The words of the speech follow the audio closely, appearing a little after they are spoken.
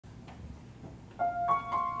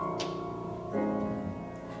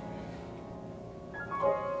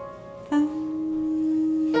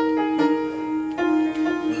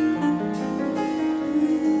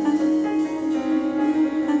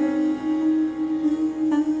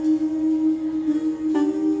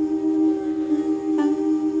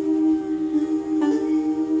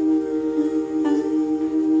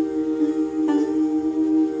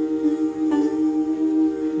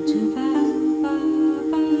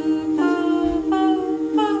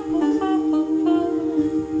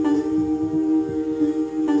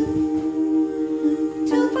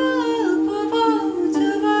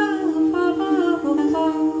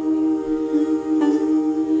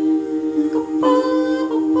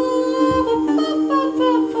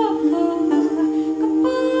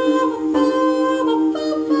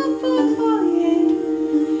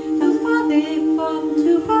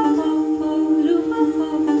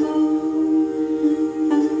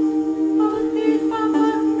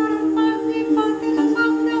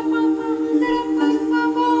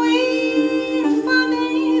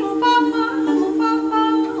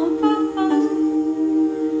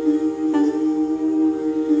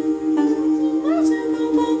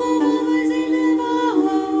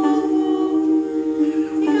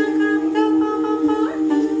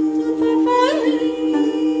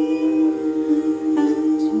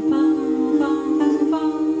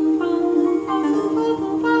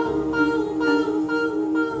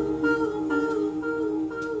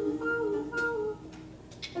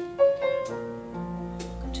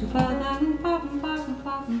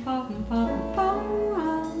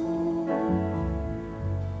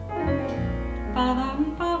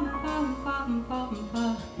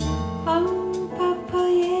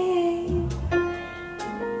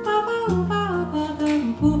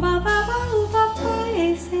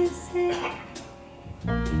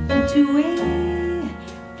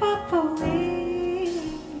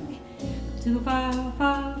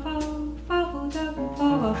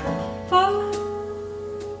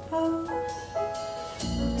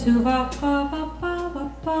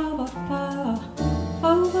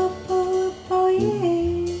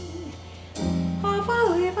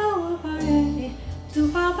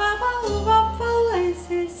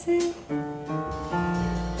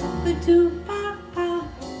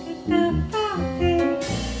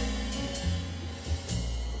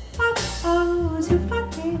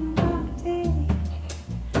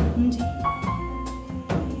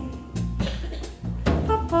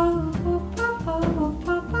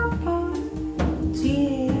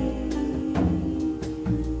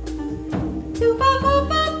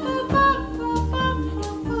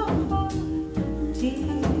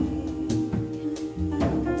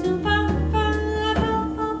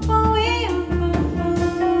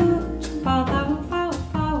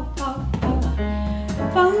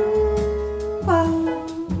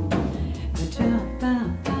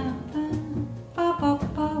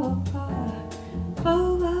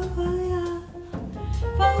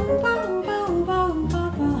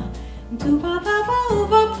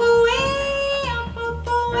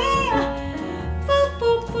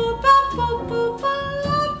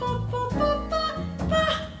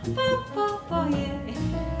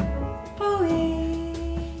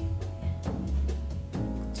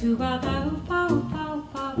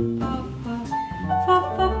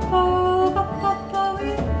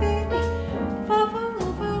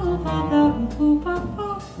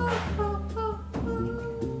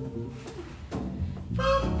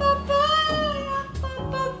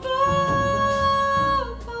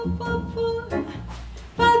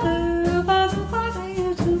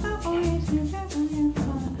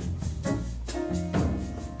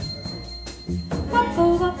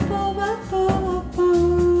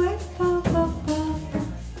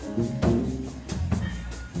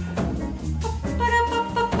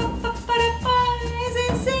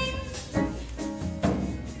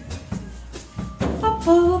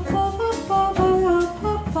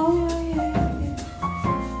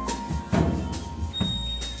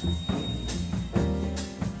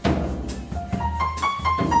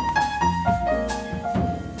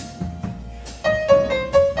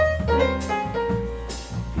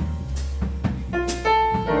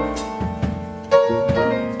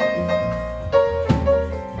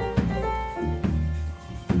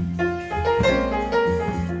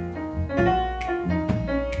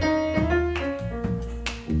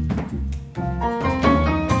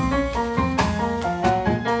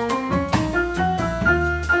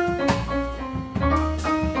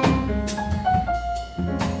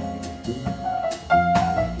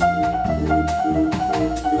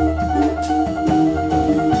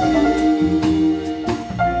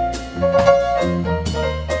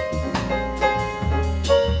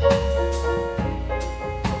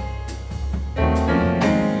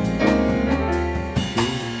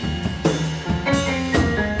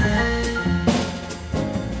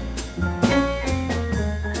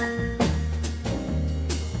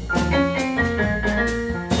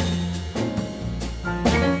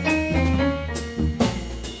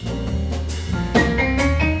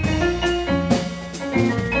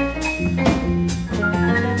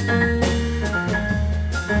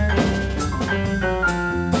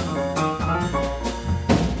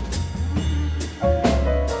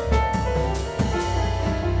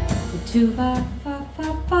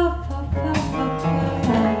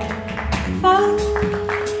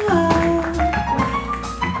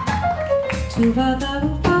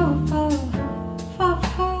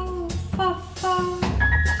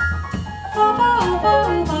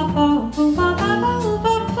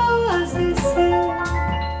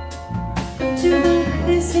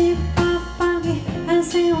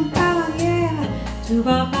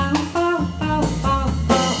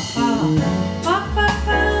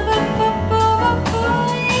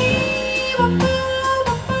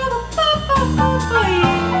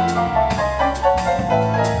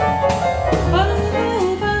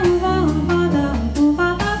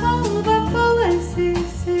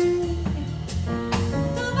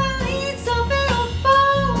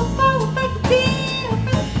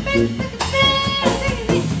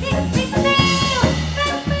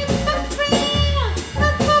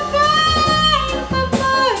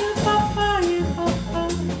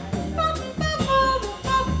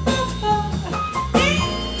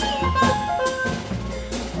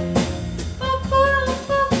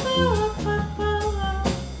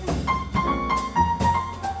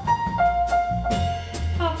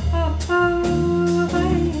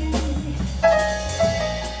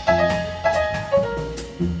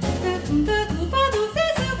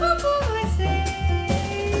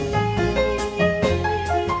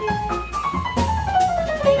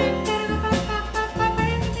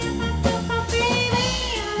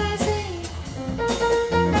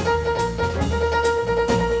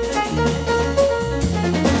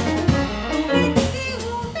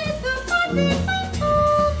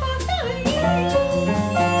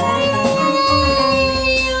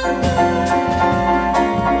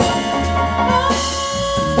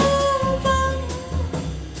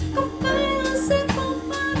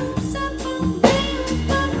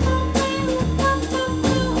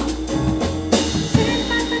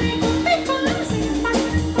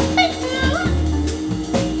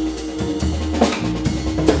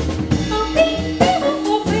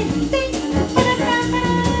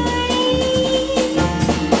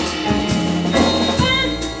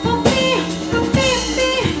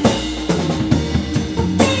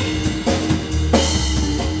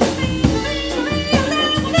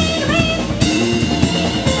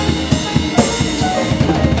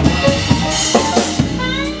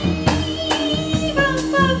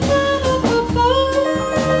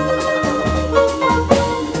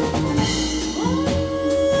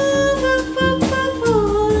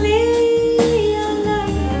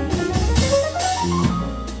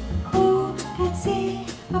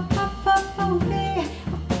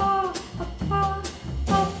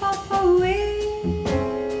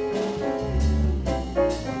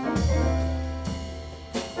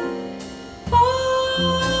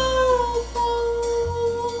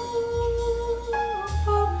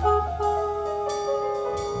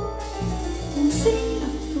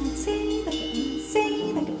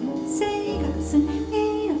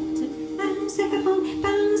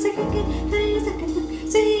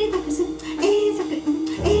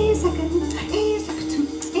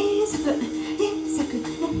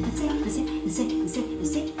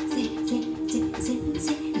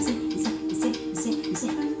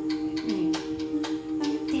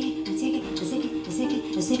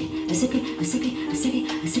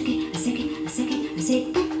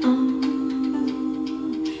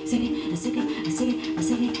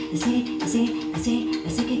Thank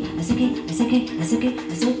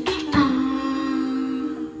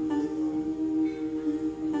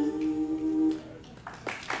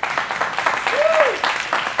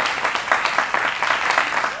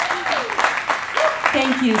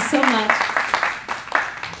you so much.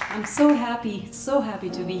 I'm so happy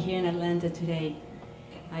to be here in Atlanta today.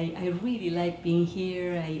 I really like being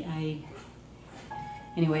here.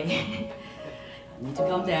 Anyway, I need to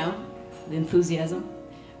calm down, the enthusiasm.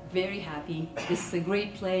 Very happy. This is a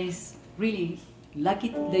great place. Really lucky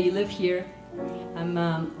that you live here. I'm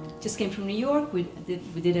just came from New York. We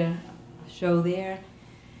did a show there.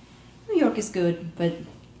 New York is good, but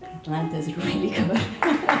Atlanta is really good.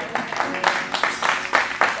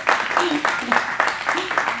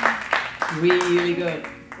 Really good.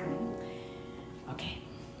 Okay.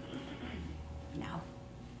 Now.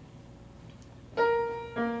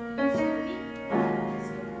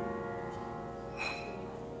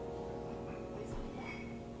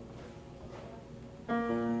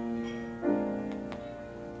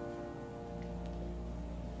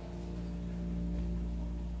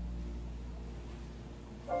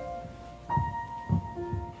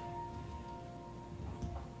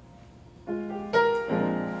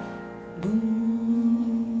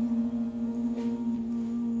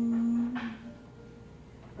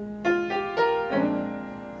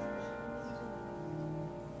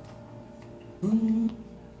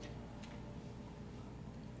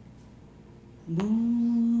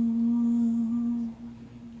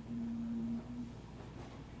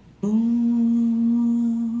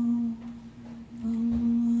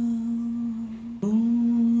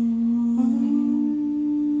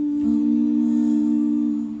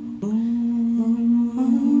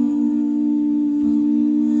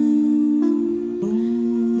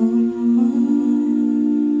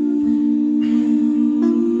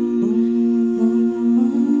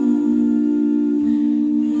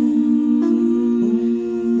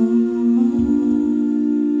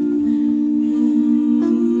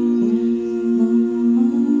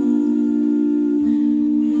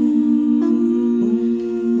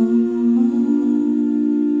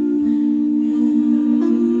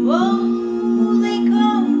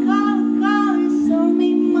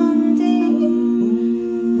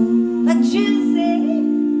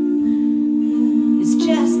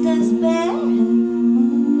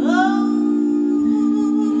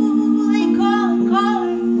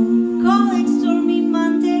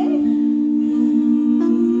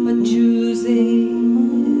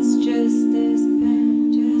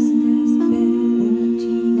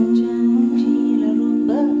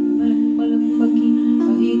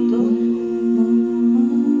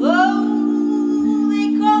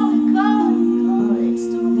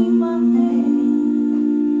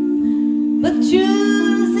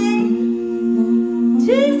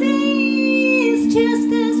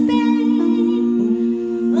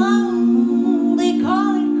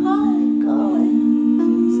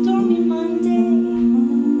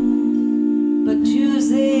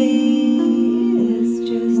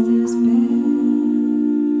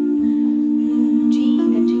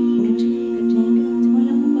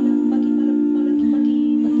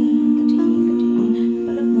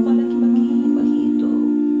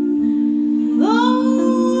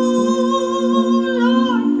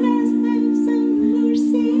 Lord, bless them, some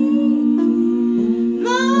mercy.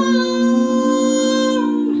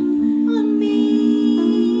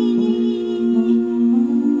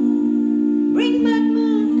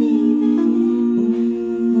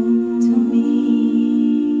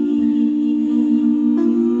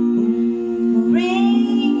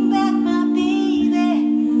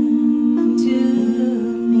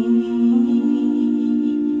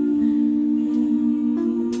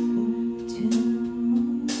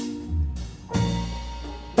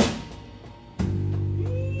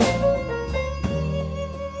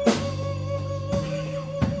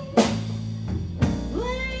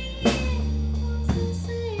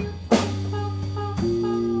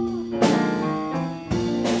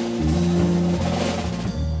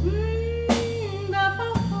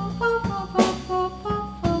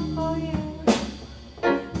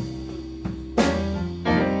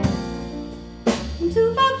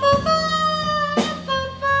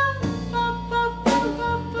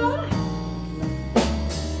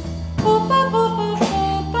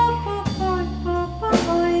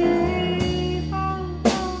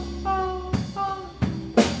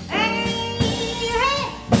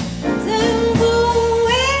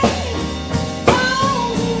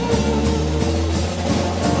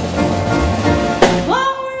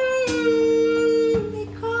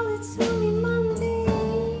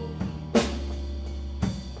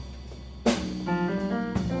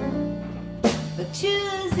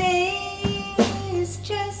 Tuesday is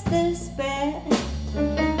just as bad.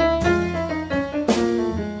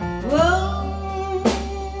 Oh,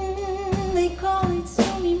 they call it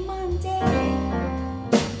Stormy Monday.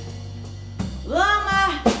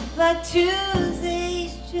 Oh, but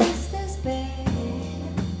Tuesday's just as bad.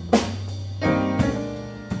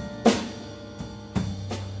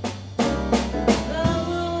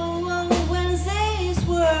 Oh, Wednesday's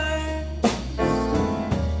worse,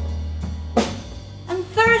 and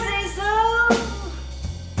Thursday's oh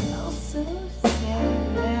so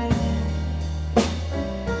sad.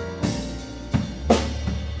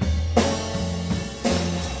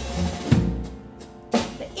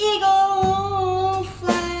 The eagle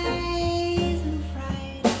flies on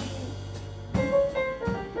Friday.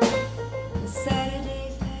 And Saturday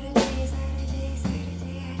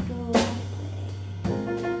I go out to play.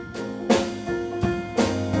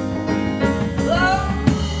 Oh,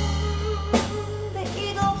 the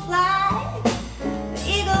eagle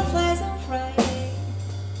flies on Friday.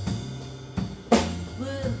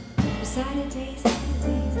 Well, Saturday I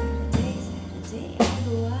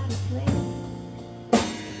go out to play.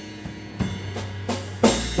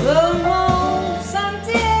 Oh,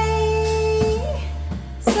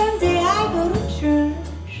 Sunday I go to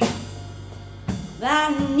church. I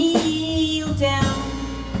kneel down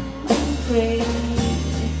and pray.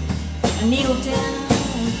 I kneel down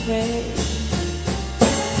and pray.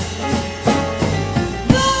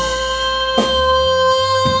 Oh,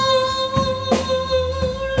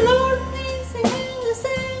 Lord, please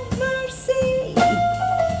have mercy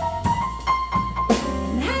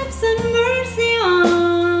and have some mercy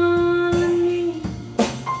on me.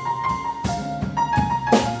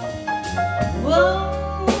 Oh,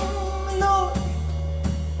 Lord,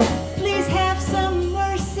 please have some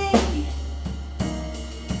mercy.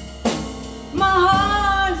 My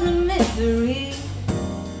heart's a misery.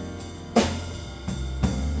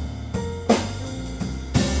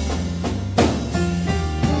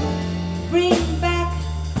 Bring back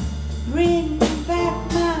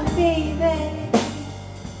my baby.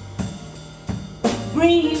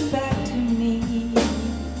 Bring him back to me.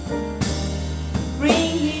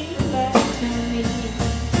 Bring him back to me.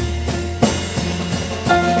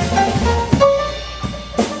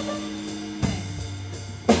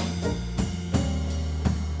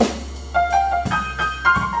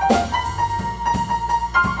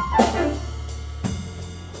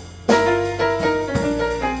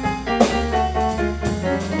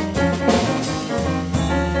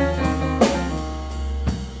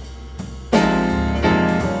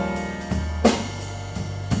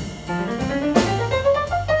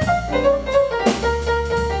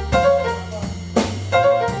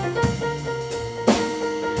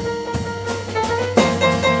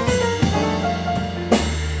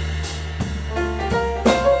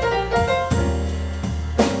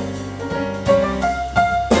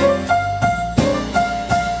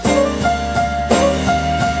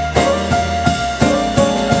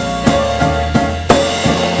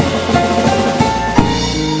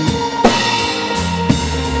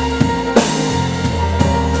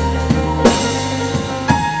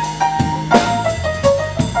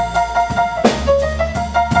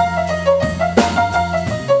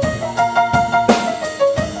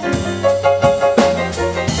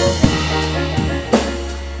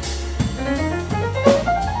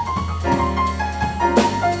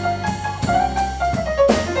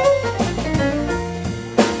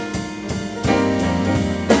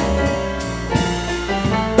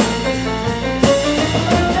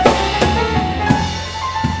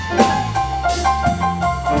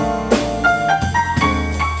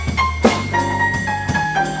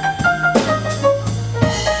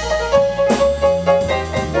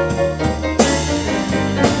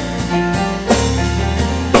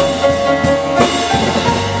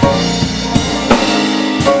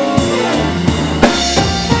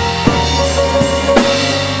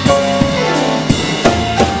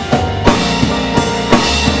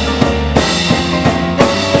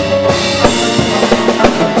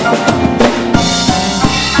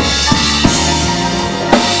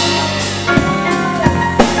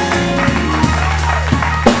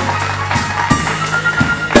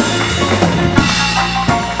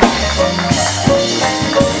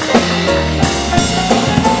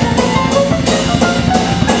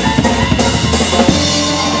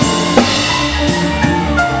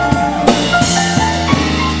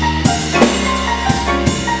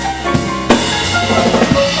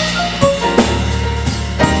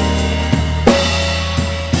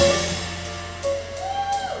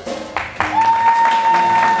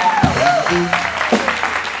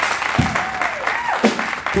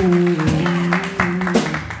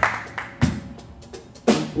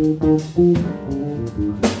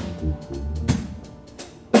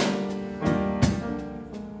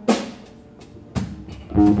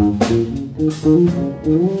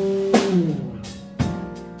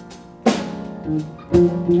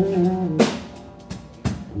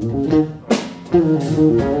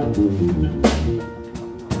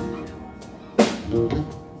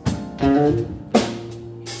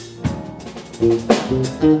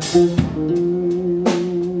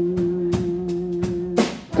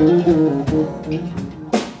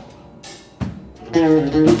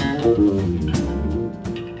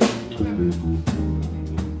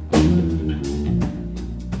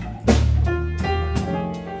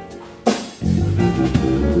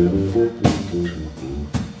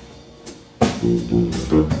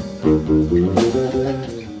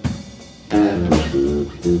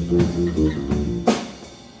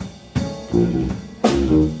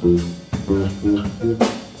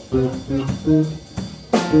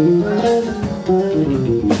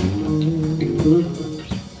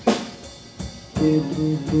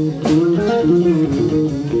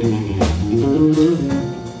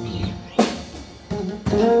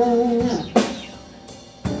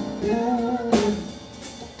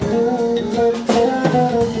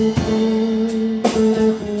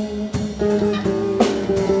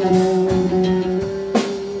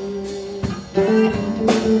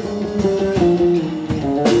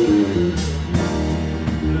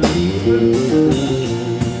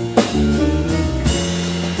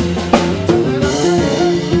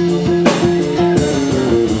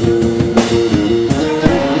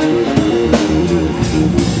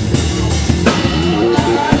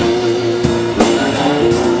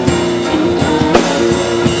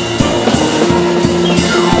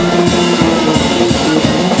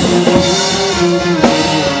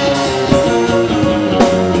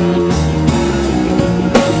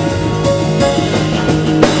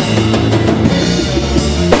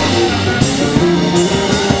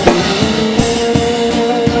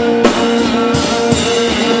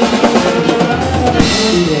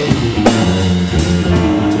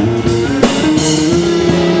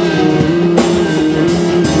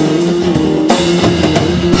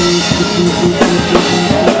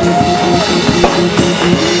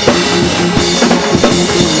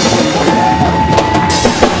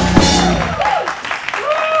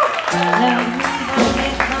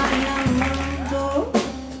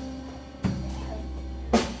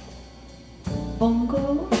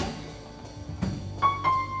 Bongo,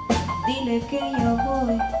 dile que yo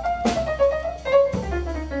voy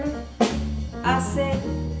a hacer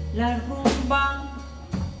la rumba,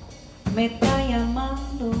 me está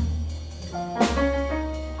llamando.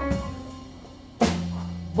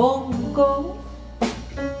 Bongo,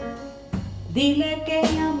 dile que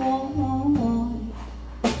yo voy,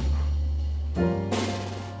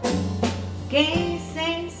 que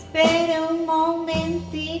se espere un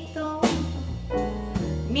momentito.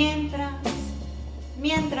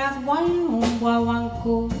 Mientras bailo un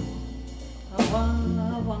guaguancó, un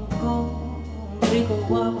rico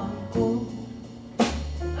guaguancó.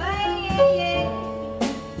 Ay, ay, ay.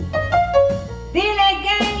 Dile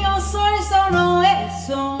que yo soy solo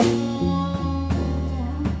eso,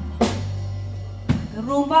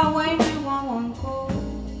 rumba buena y guaguancó.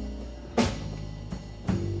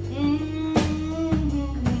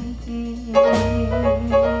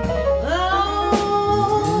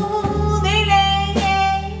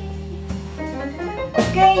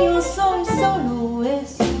 Que yo soy solo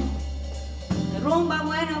eso, rumba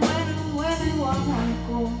buena, buena, buena y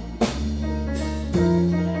guaguancó.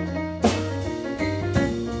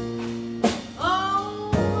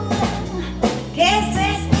 Oh, que se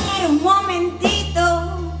espere un momentito,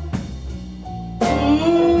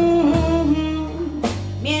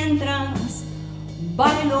 mientras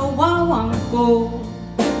bailo guaguancó.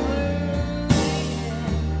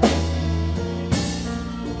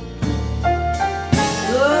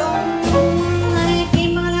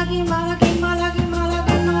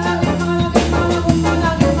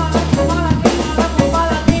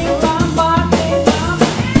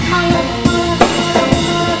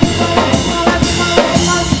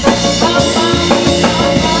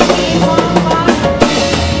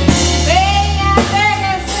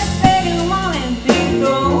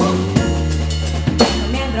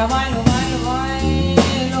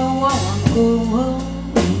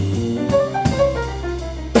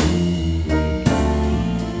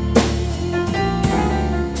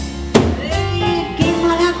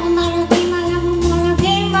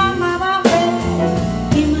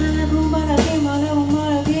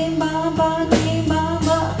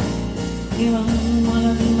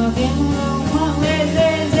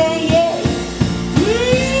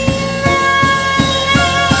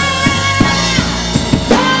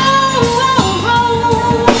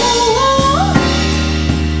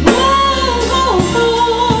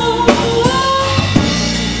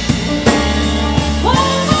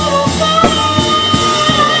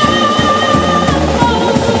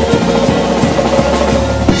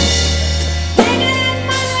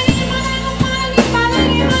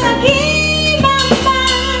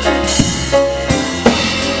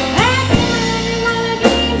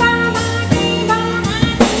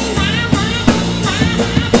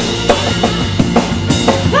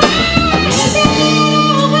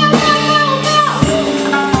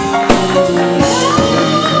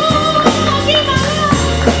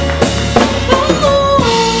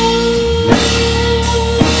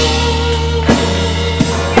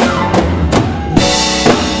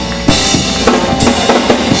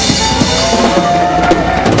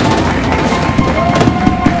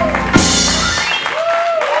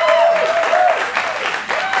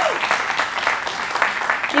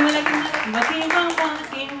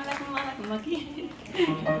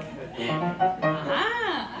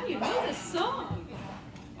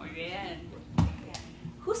 bien.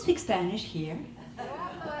 Who speaks Spanish here?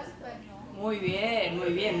 Muy bien,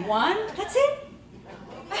 muy bien. One, that's it.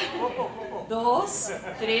 Dos,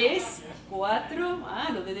 tres, cuatro.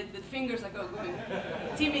 Ah, no, the fingers are going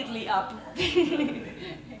timidly up.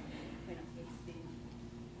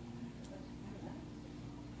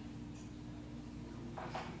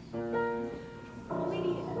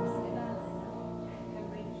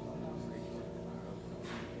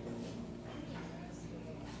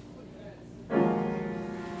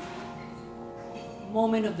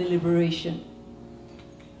 Moment of deliberation.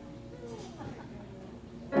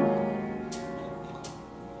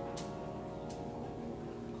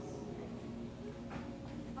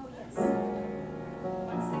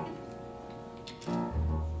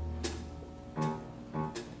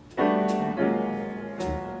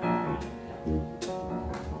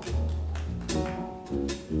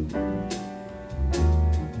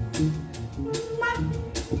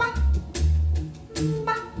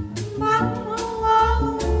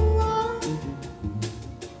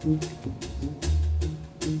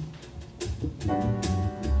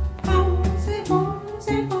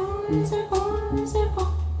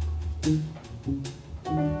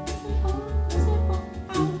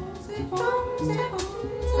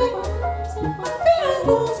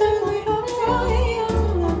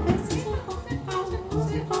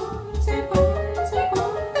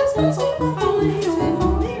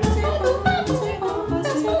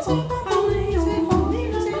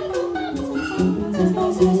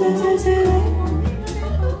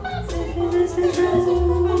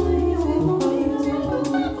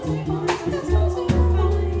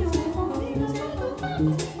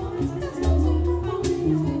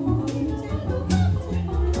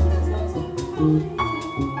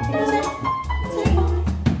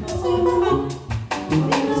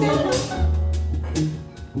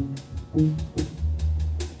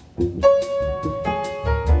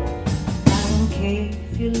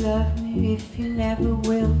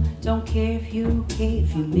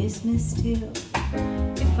 Still,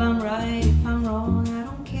 if I'm right, if I'm wrong, I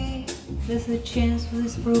don't care. There's a chance for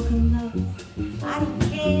this broken love. I don't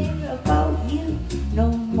care about you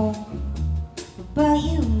no more, about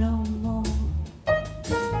you no more.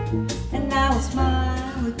 And I will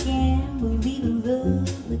smile again, believe in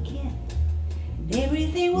love again, and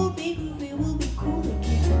everything will be groovy, will be cool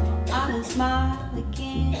again. I will smile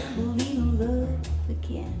again, believe in love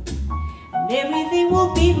again, and everything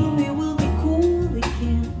will be groovy, will be cool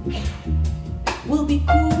again. We'll be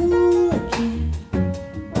cool again.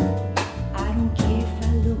 I don't care if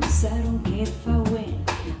I lose, I don't care if I win.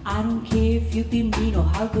 I don't care if you've been mean or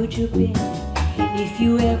how good you've been. If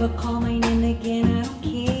you ever call my name again, I don't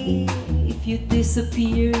care. If you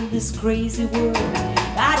disappear in this crazy world,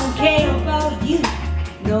 I don't care about you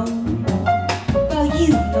no more, about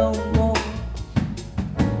you no more.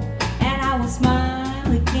 And I will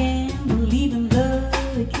smile again, believe in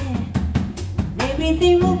love again.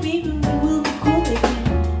 Everything will be good, will be cool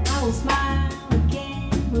again. I will smile again,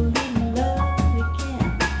 believe in love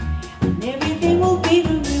again. And everything will be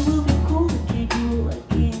good, will be cool again, cool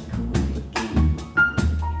again, cool again.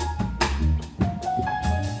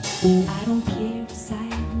 I don't care if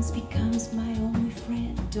silence becomes my only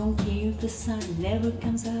friend. Don't care if the sun never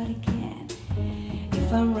comes out again.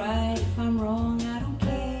 If I'm right, if I'm wrong, I don't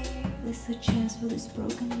care. There's a chance for this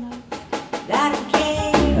broken love. I don't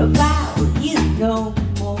care about you no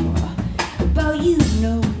more, about you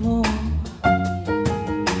no more.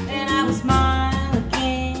 And I will smile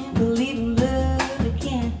again, believe in love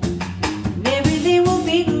again, and everything will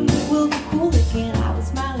be good, will be cool again. I will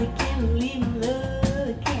smile again, believe in love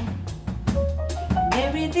again, and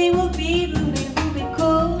everything will be good, will be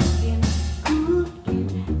cool again, cool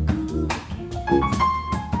again, cool again.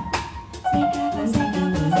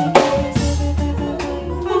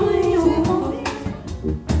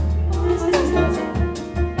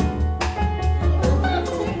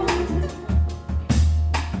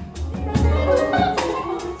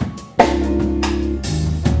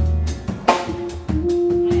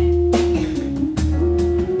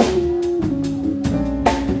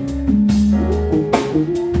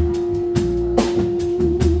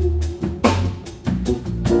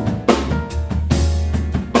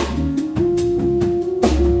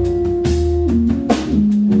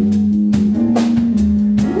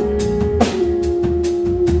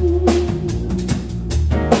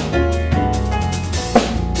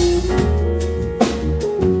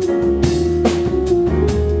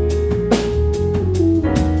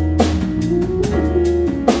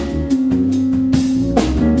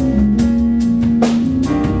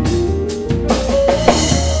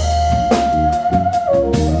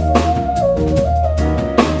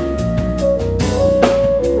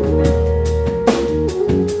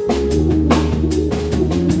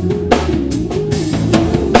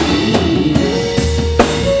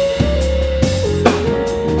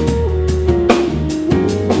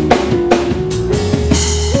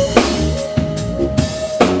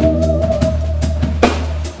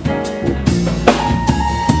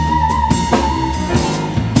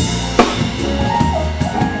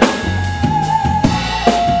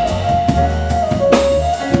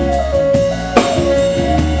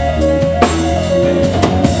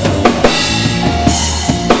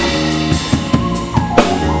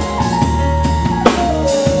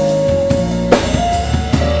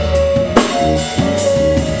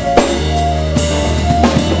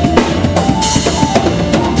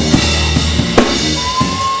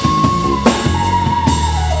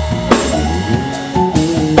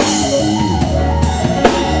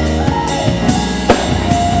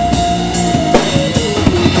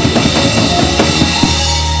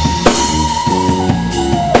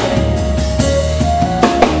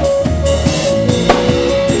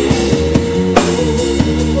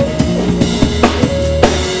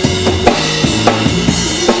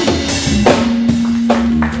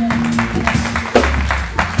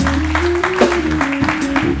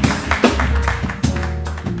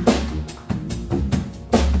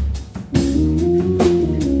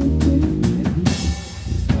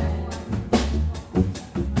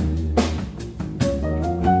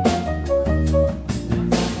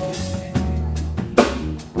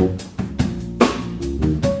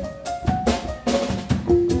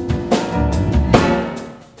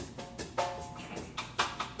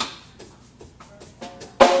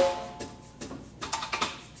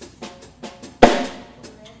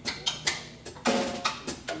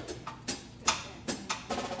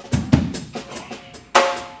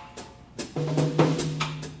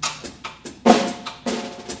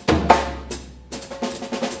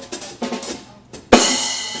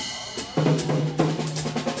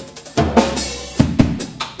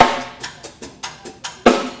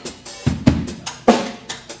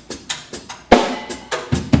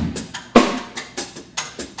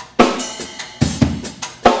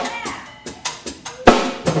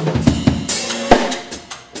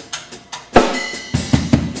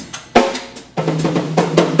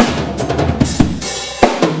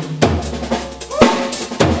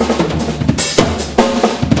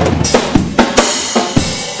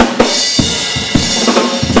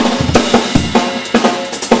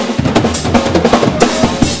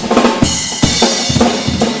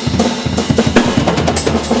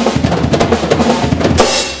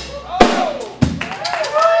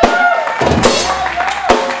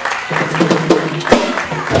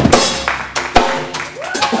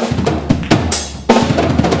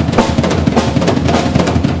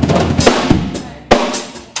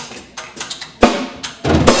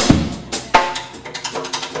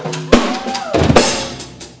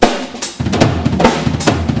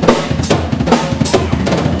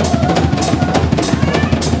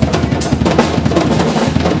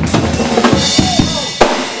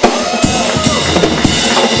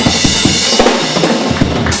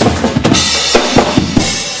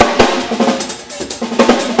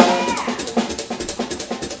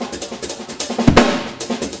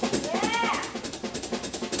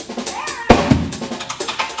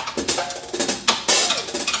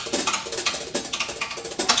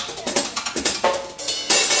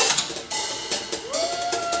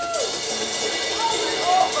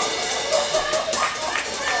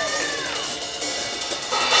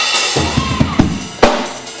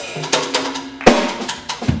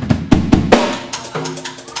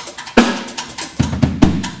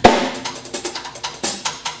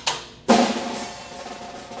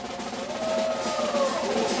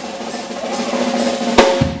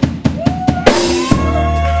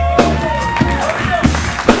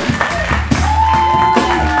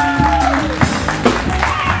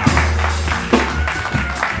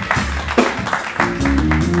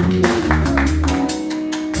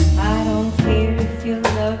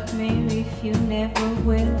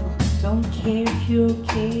 you're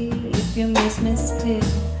okay, if you miss me still.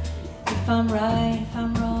 If I'm right, if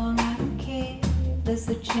I'm wrong, I don't care. There's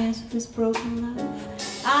a chance of this broken love.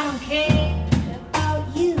 I don't care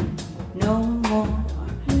about you no more,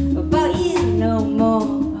 about you no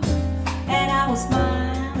more. And I will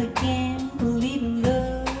smile again, believe in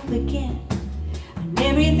love again, and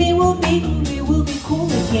everything will be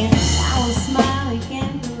cool again. I will smile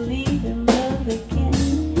again, believe in love again,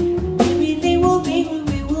 and everything will be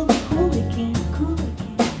cool again, cool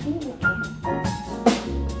again, cool again.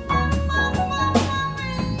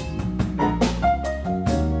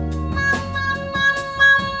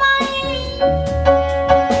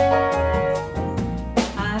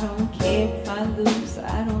 I don't care if I lose,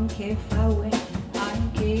 I don't care if I win, I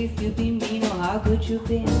don't care if you be mean or how good you've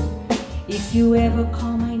been. If you ever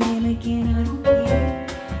call my name again, I don't care.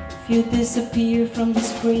 If you disappear from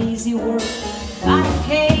this crazy world, I don't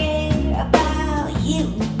care about you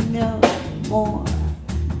no more,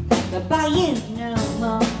 about you no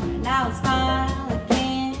more. And I'll smile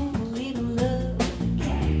again, believe in love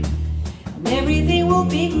again, and everything will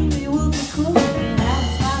be cool again. I'll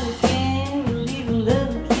smile again, believe in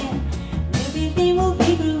love again, and everything will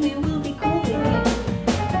be cool again.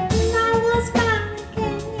 And I will smile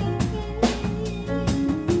again.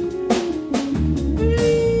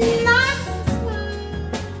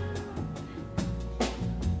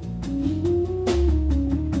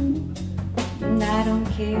 And I don't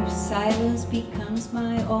care if silence becomes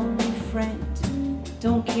my only friend.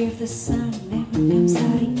 Don't care if the sun never comes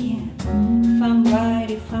out again. If I'm right,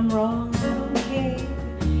 if I'm wrong, I don't care.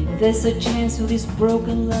 If there's a chance of this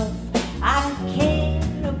broken love, I don't care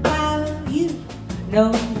about you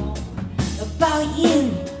no more, about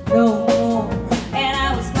you no more. And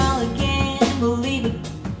I will smile again,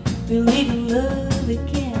 believe in love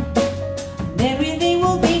again, and everything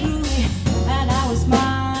will be groovy. And I will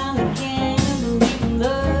smile again, believe in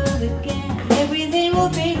love again, and everything will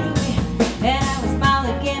be groovy. And I will smile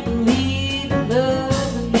again, believe in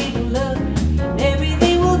love, and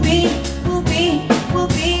everything will be groovy, will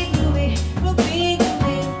be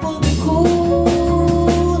cool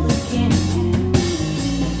again,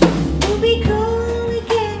 will be cool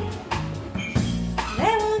again.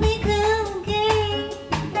 That will be cool again.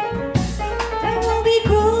 That will be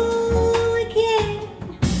cool again.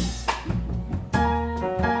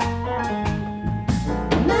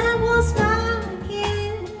 And I will smile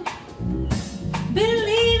again,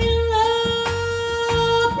 believe in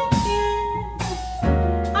love again.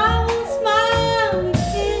 I will smile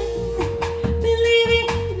again, believe in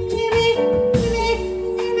love, live in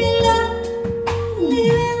love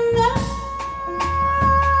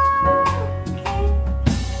again.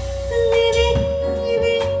 Live in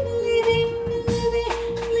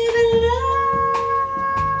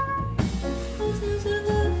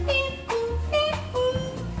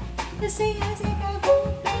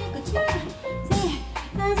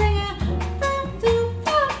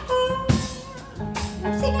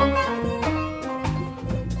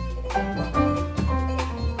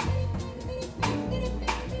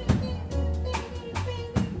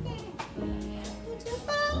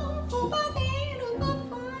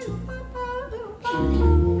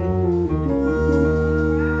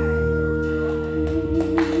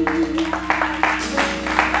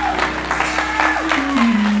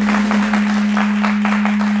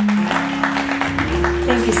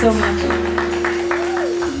Thank you so much.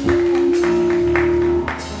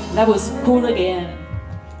 That was cool again.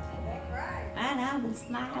 And I will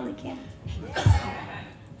smile again.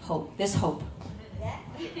 Hope. There's hope.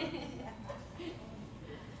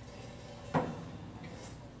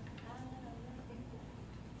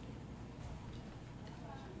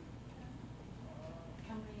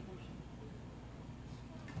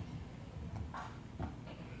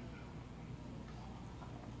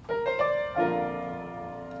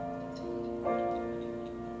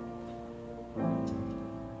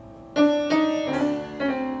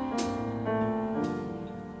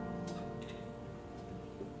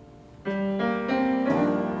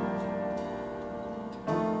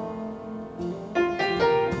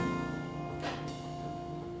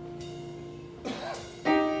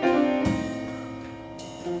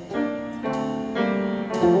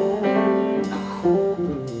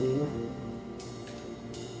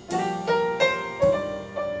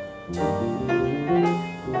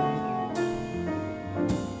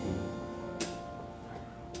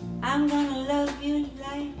 I'm gonna love you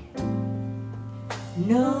like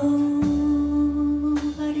nobody's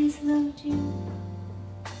loved you.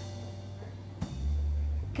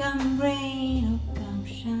 Come rain or come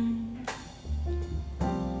shine,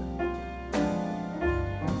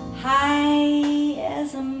 high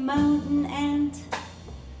as a mountain and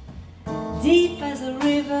deep as a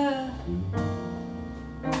river,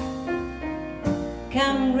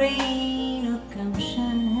 come rain or come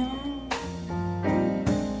shine.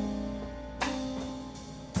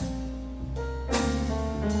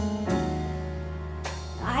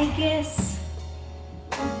 I guess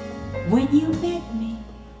when you met me,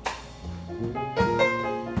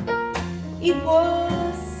 it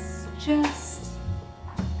was just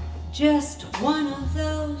one of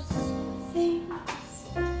those things.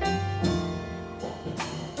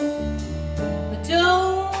 But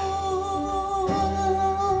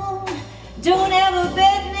don't ever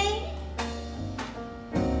bet me,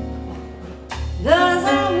 'cause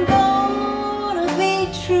I'm gonna be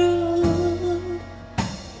true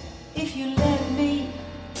if you let me.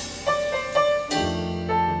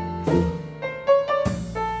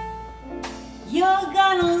 You're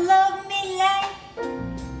gonna love me like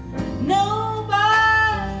nobody's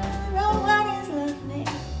loved me.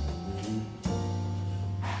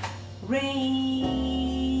 Rain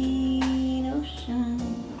or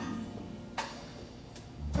shine,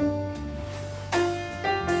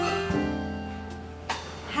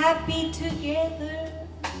 happy together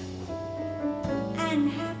and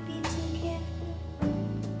happy together.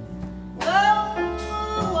 Oh,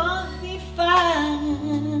 won't be fine.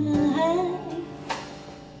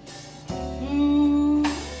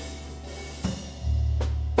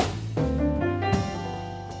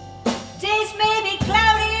 Days may be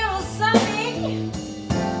cloudy or sunny,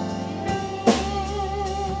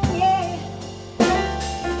 yeah.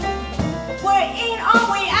 We're in or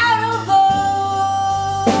we out of the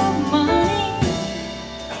money,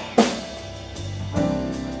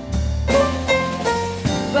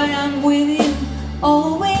 but I'm with you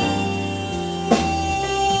always.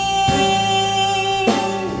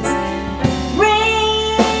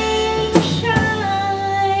 Rain, shine.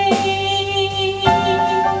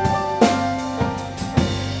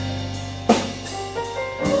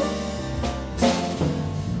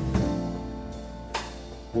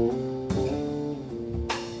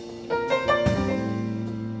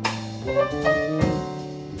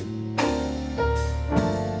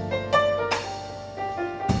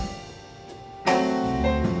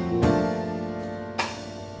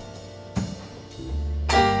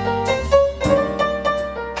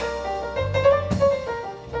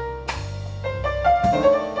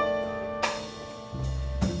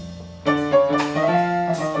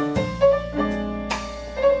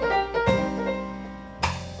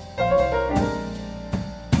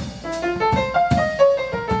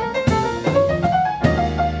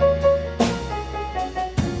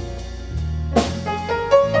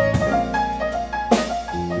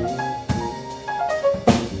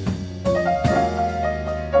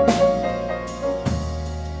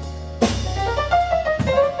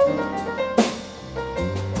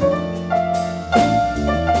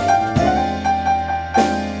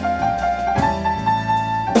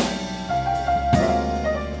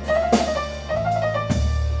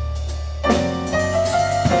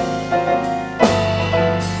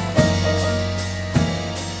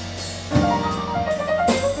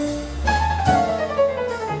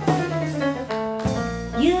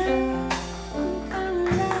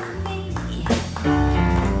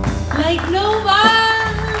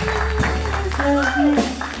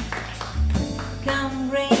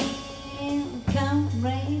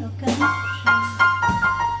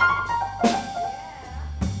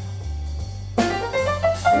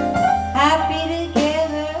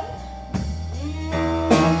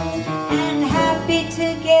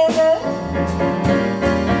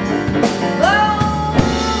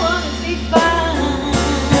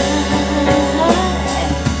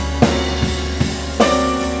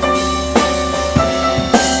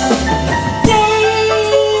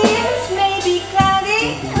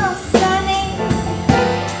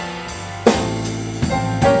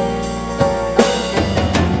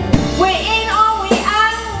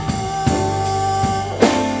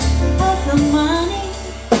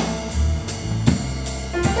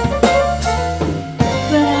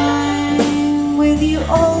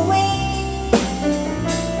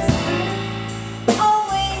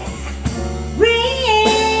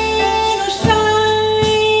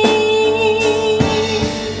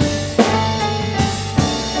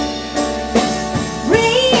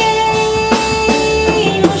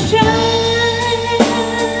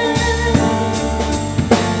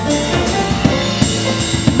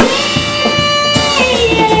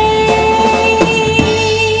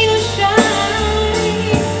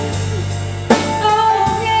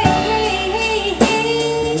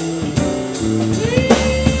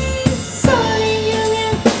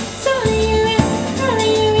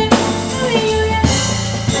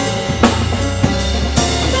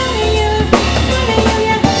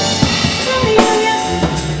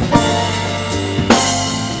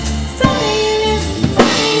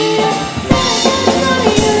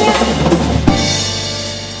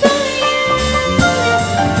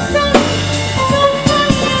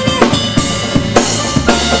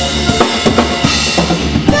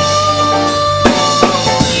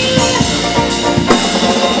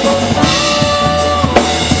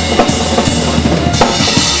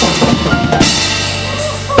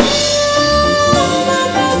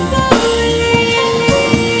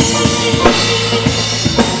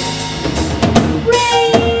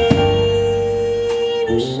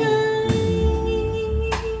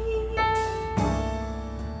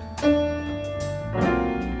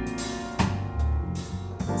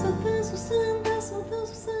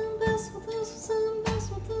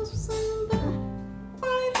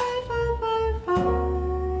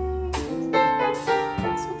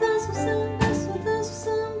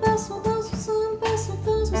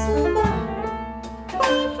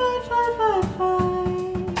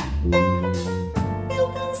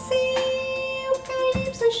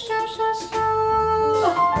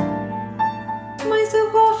 Mas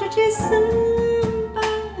eu gosto de samba,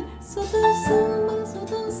 só danço samba, só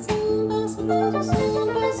danço samba, só danço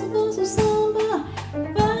samba, só danço samba.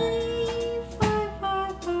 Vai, vai, vai,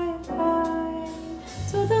 vai, vai.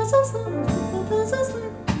 Só danço samba, só danço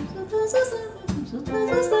samba, só danço samba, só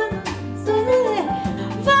danço samba.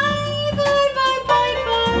 Vai, vai, vai, vai,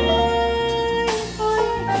 vai, vai.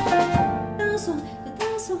 Danço,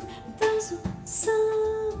 danço, danço samba.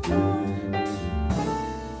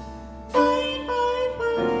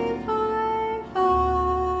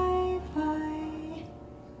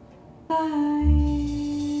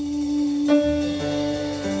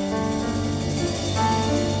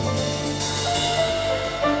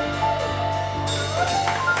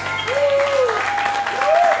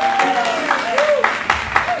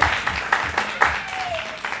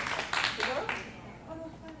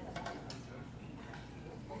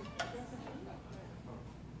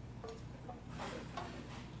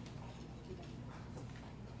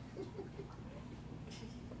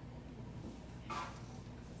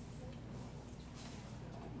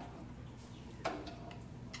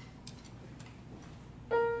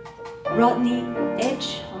 Rodney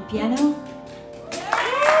Edge on piano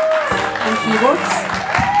and keyboards.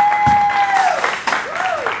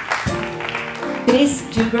 Chris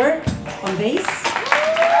Gilbert on bass.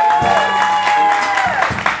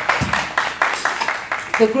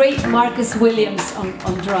 The great Marcus Williams on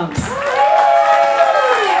drums.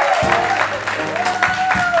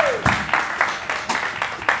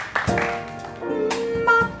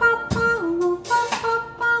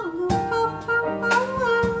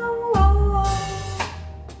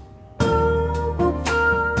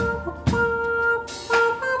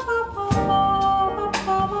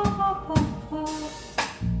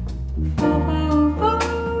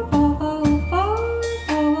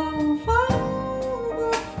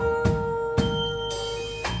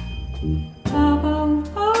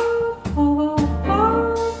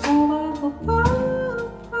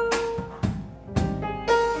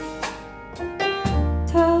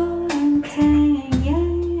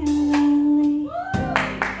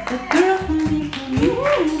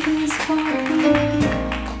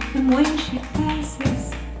 And when she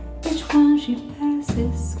passes, each one she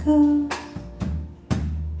passes goes.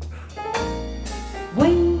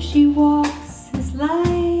 When she walks, it's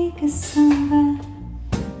like a samba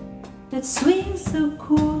that swings so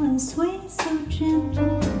cool and swings so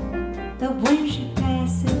gentle, that when she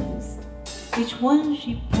passes, each one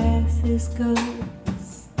she passes goes.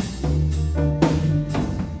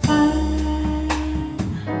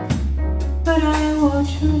 But I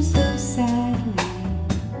watch her so sadly.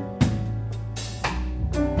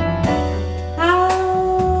 How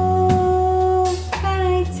can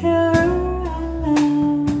I tell her I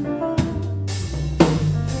love her?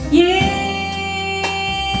 Yes,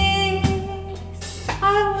 I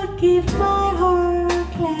would give my heart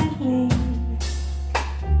gladly.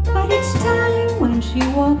 But each time when she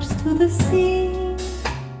walks to the sea,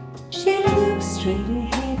 she looks straight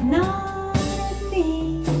ahead, not at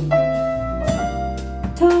me.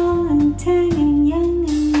 Tall and tan and young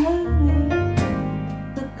and lovely,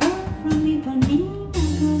 the girl from Ipanema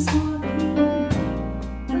goes walking.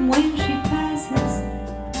 And when she passes,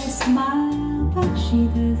 I smile, but she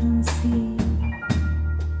doesn't see.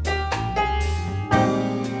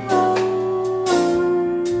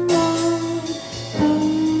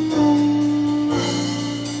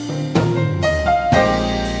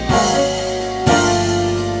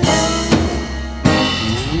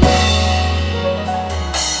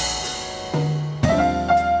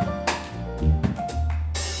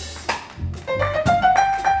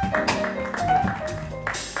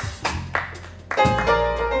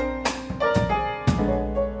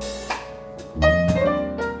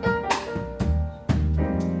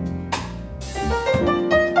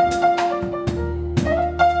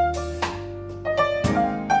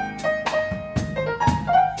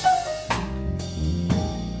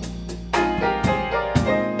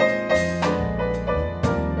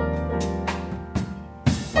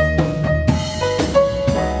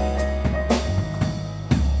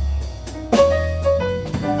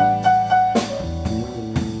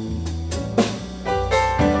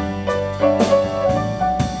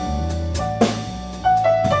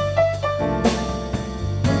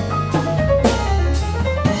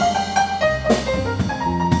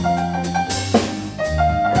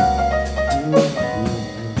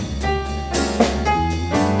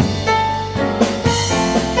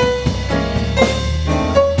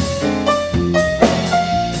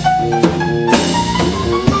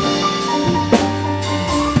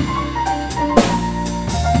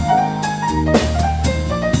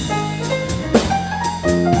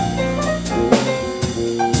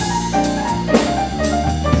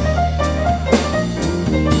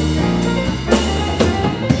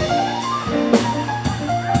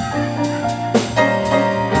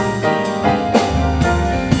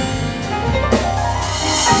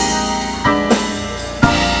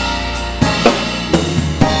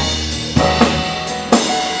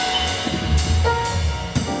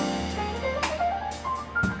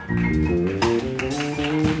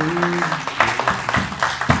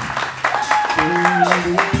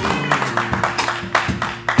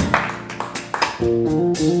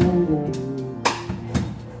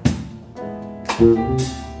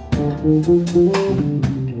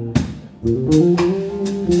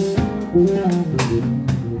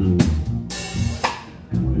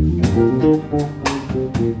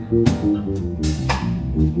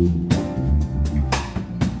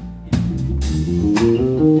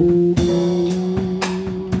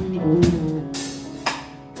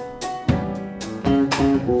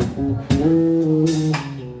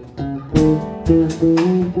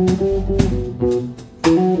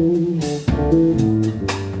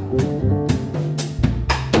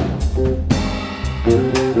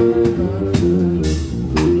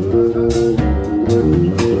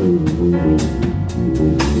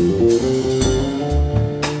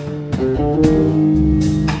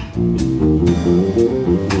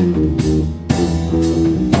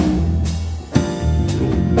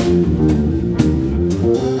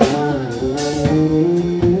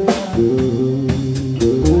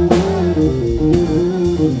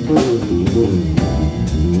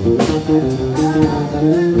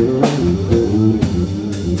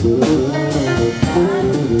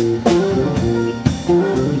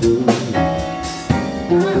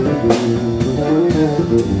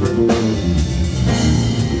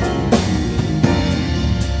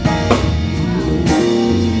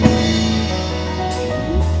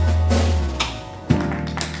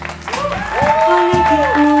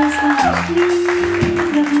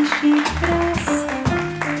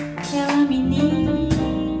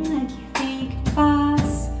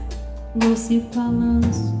 Doce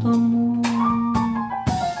balanço do amor,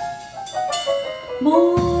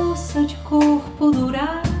 moça de corpo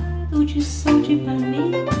dourado, de sol de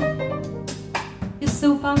Ipanema, e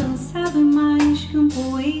seu balançado é mais que um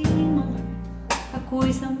poema, a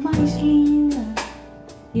coisa mais linda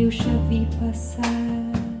eu já vi passar.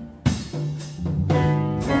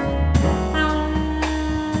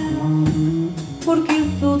 Porque eu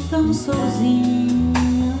tô tão sozinha.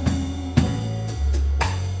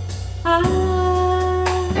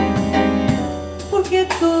 Porque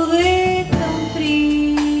tudo é tão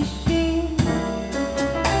triste.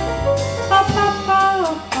 Pá, pá,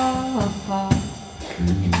 pá, pá, pá.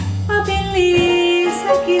 A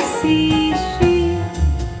beleza que existe,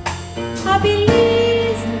 a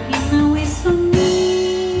beleza que não é só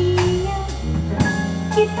minha,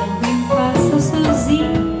 que também passa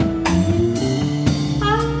sozinha.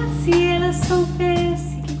 Se ela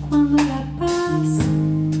soubesse que quando ela passa,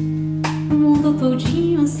 o mundo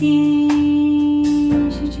todinho se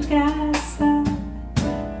enche de graça,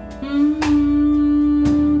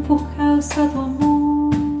 por causa do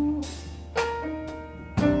amor.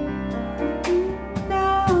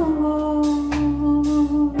 Não,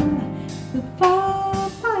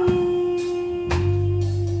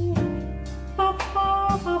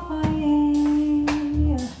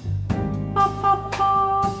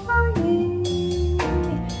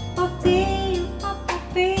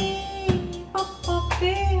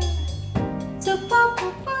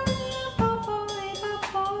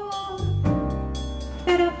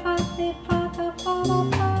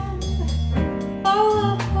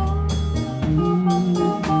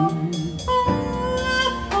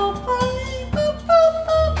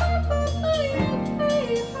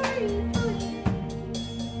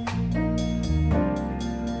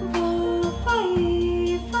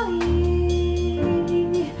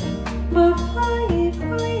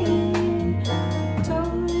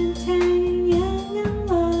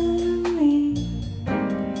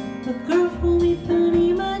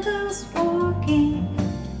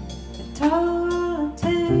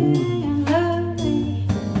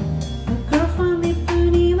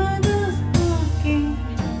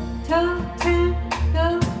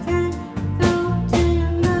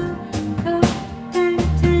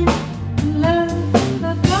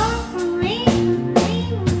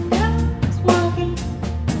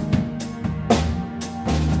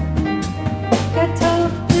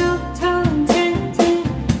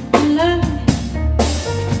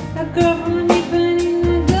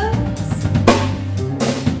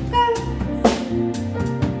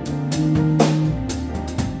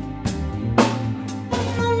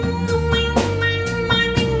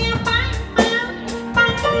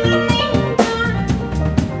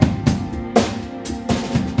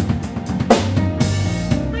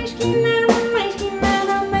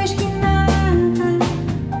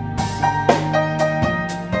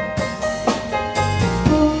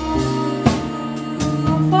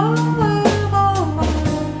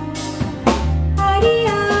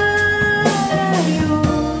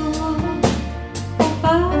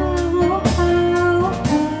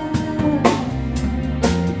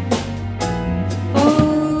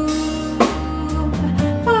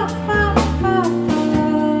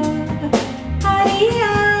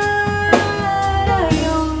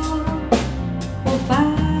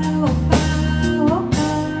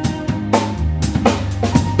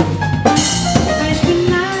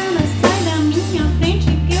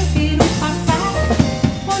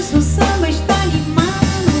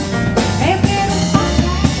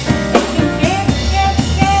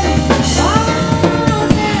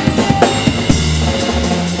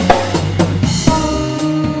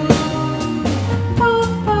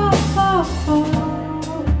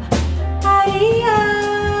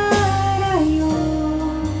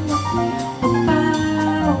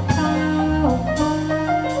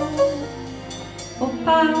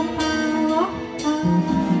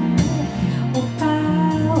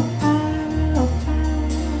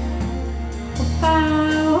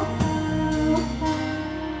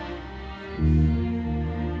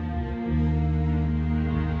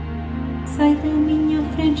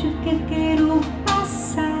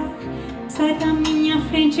 Sai da minha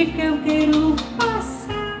frente que eu quero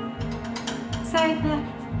passar.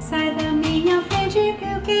 Sai da minha frente que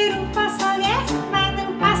eu quero passar. Yes, vai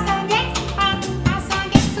não passa, yes, vai não passa,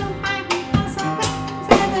 yes, vai não passa.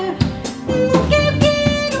 Sai da que eu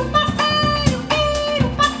quero passar, quero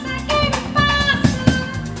passar.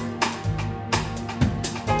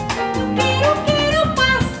 Quero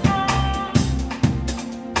passar.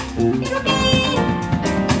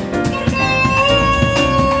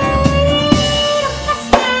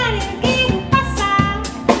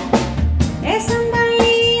 É samba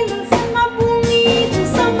lindo, samba bonito,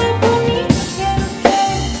 samba bonito.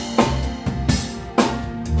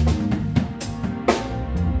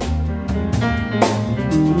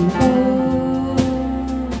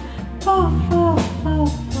 Oh, oh, oh,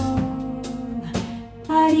 oh,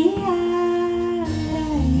 Maria.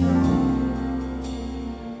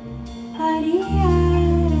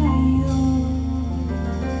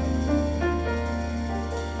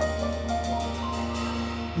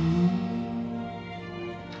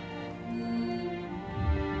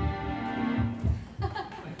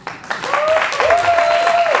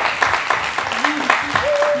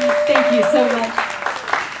 Thank you so much.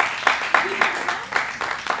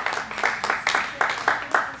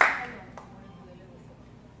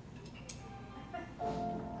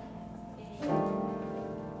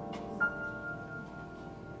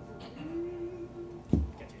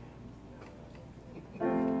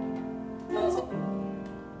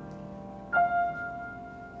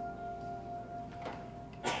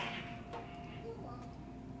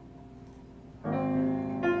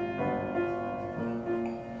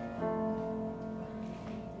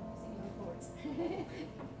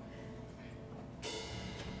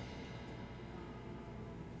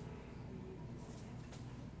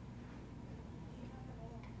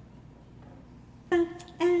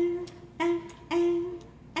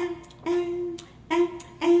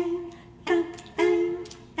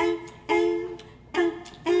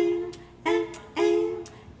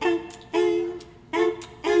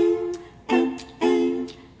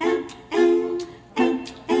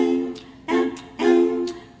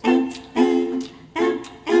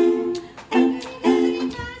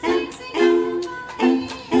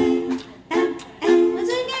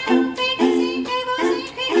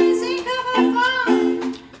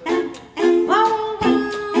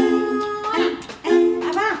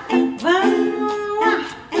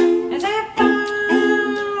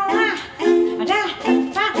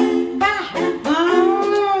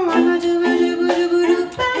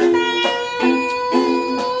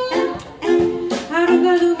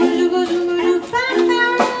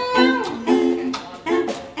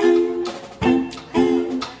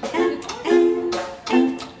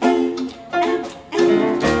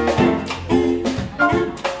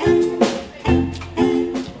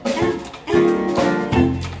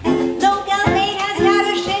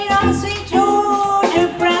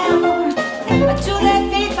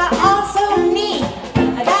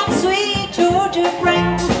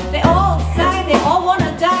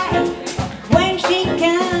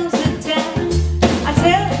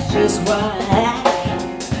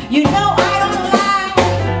 You know I don't lie.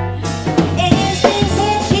 It has been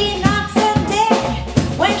said she knocks them dead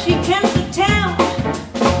when she comes to town.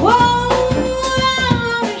 Whoa,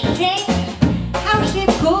 I'm ashamed how she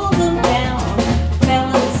cools them down.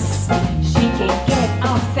 Fellas, she can't get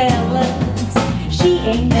off fellas. She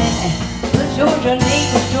ain't that Georgia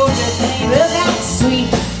neighbor, Georgia neighbor, that sweet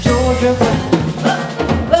Georgia Brown.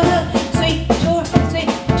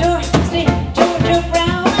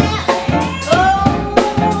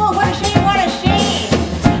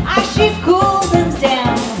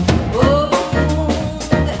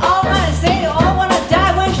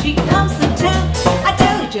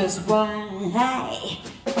 Just why,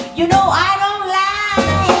 you know I don't lie.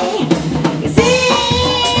 You see,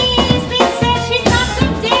 it's been said she knocks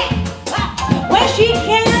them dead when she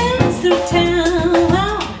comes through town.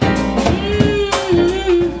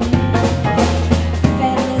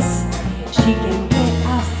 Fellas, she can get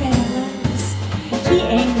our fellas. She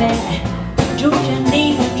ain't that Georgia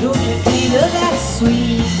neighbor, Georgia neighbor, that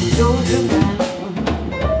sweet Georgia Brown.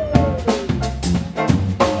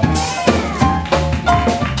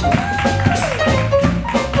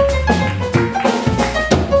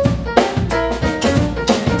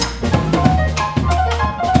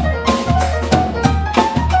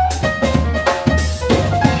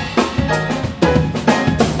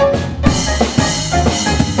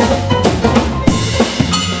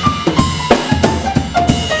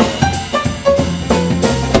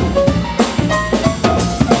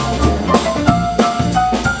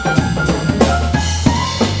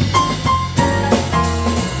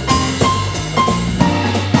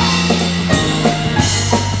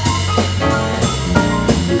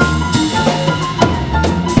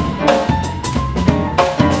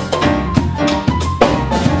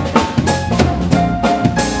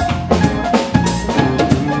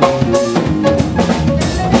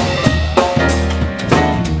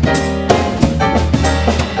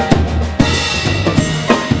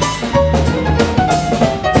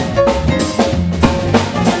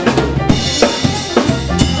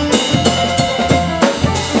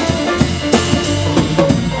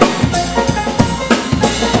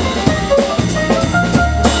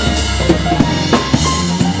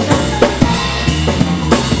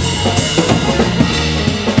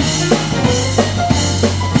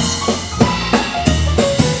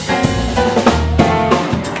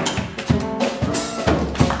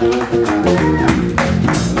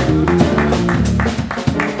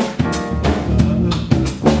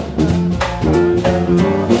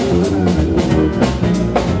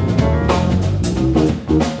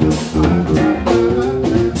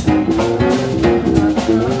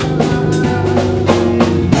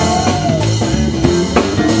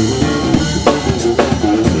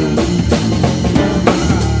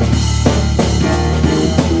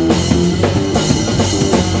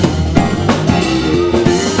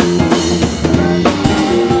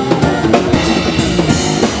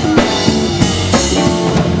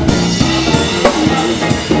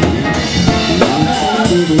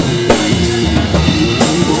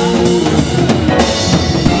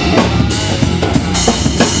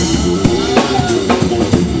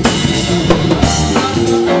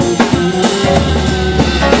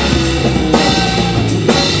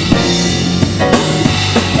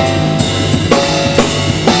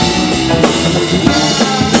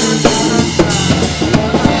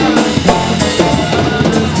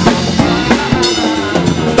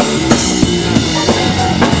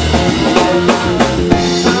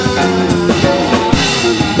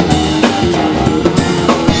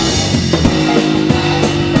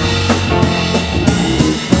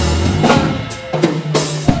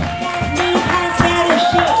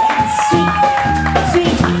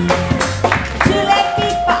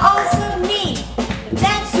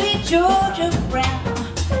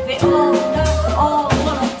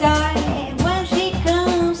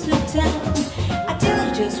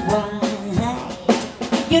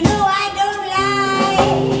 I don't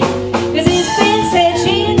lie. 'Cause it's been said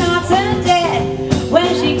she's not so dead when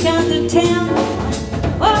she comes to town.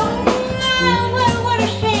 Oh, what a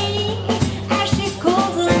shame as she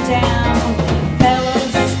cools them down.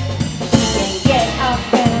 Fellas, she can't get out,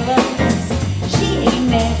 fellas. She ain't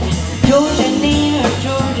met Georgia Lane or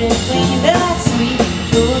Georgia Plain, that sweet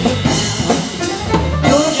Georgia Brown.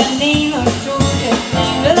 Georgia Lane or Georgia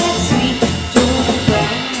Plain, that sweet Georgia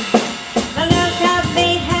Brown. The love top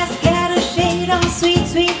mate has got a shade on sweet,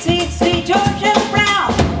 sweet, sweet, sweet Georgia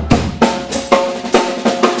Brown.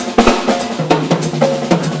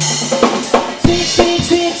 Sweet, sweet,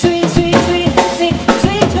 sweet, sweet, sweet, sweet, sweet,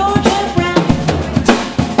 sweet Georgia Brown.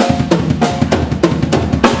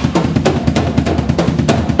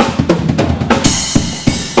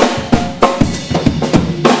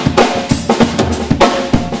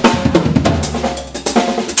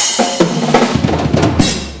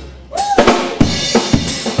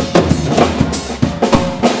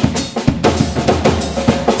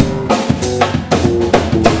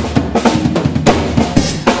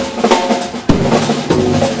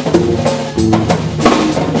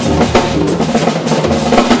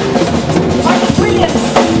 Marcus Williams.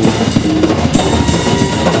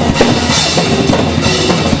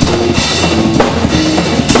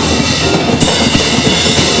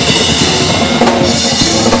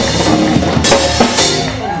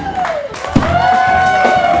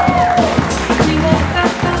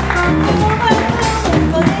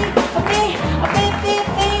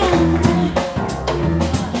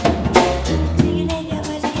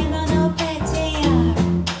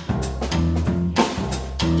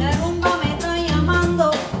 La rumba me está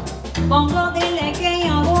llamando, pongo dile que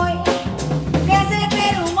ya voy, que se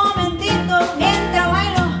espere un momentito mientras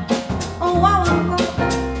bailo un guaguancó.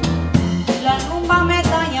 La rumba me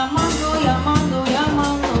está llamando, llamando,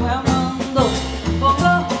 llamando, llamando,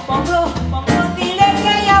 pongo dile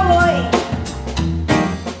que ya voy.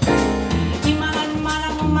 Guimala, guimala,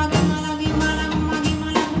 gumba, guimala, guimala, gumba,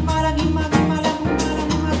 guimala, gumbala, guimba, guimala, gumbala,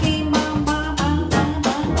 gumba, guimba, ba, ba, ba,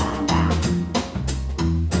 ba, ba, ba.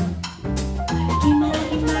 Guimala,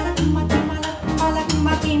 guimala, gumba, guimala, gumbala,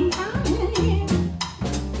 gumba, guimba.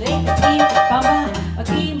 Guimba, ba,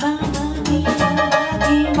 guimba,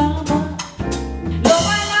 guimba, ba. Lo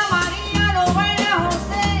baila María, lo baila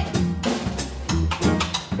José.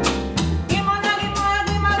 Guimala, guimala,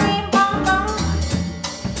 guimba, guimba, ba.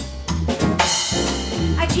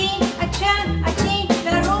 Achín, achán, achín,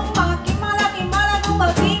 la rumba, guimala, guimala, gumba,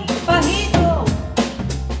 guim, bajito.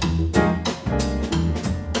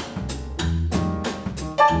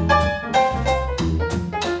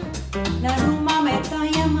 La rumba me está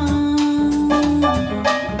llamando.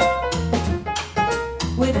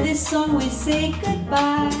 With this song we say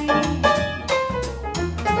goodbye.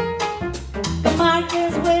 The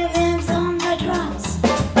Marcus Williams on the drums,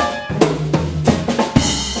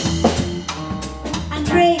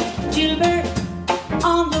 Andre Gilbert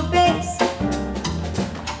on the bass.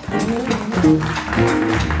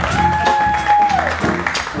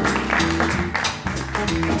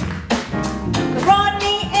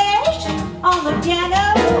 Rodney Ash on the piano.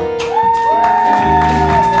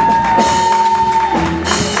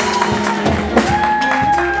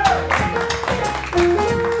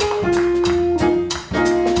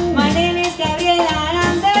 My name is Gabriela.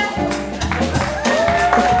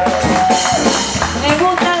 Me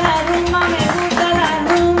gusta la rumba, me gusta la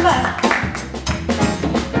rumba.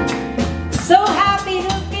 So happy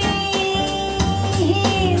to be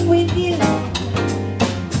here with you.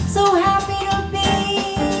 So happy to be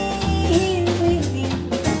here with you.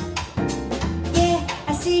 Yeah,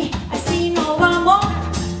 así nos vamos.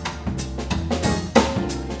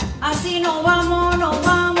 Así nos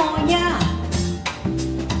vamos ya.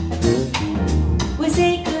 We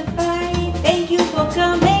say goodbye. Thank you for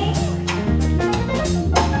coming.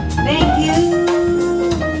 Thank you.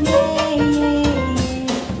 Yeah, yeah, yeah.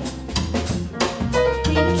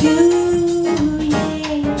 Thank you. Yeah,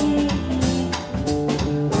 yeah,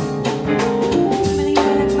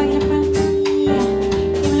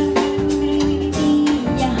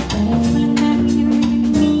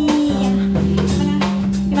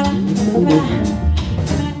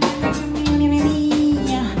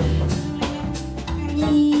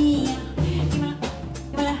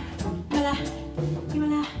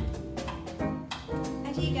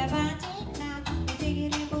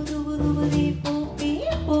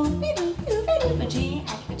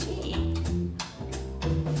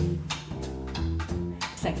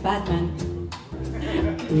 It's like Batman.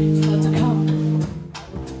 It's about to come.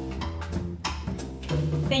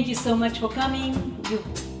 Thank you so much for coming. You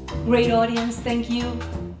great audience. Thank you.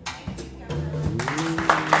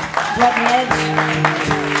 Rodney Edge,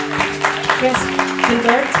 Chris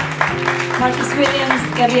Gilbert, Marcus Williams,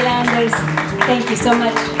 Gabriela Anders. Thank you so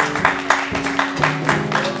much.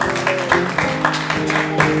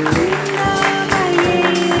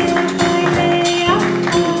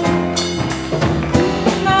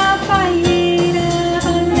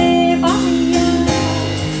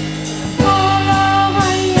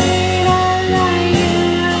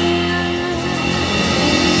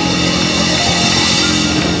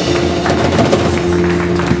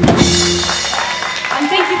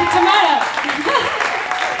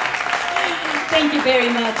 Thank you very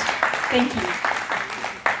much. Thank you.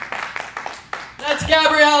 That's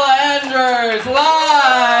Gabriela Anders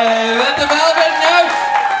live at the Velvet Note.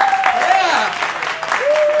 Yeah.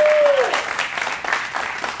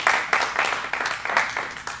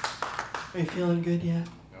 Are you feeling good yet?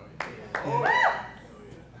 Yeah.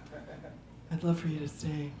 I'd love for you to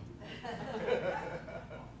stay.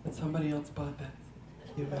 But somebody else bought that.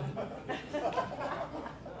 You got it.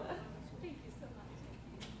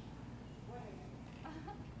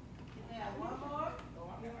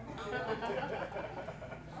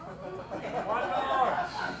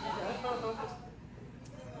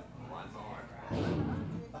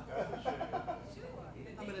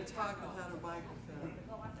 I'm going to talk without a microphone.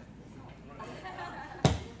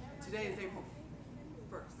 Today is April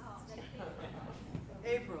 1st.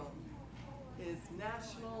 April is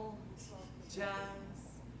National Jazz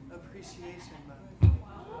Appreciation Month.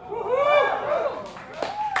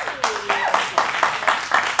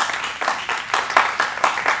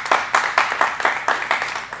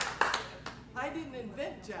 I didn't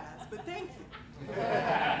invent jazz, but thank you.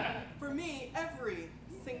 For me, every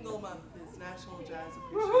single month is National Jazz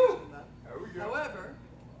Appreciation Month. However,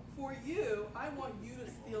 for you, I want you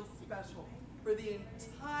to feel special for the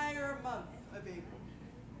entire month of April.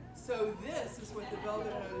 So this is what the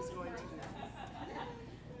Velvet Note is going to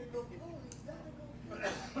do.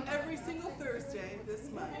 Every single Thursday this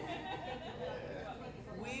month,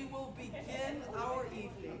 we will begin our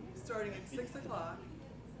evening, starting at 6 o'clock,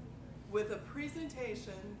 with a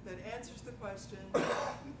presentation that answers the question,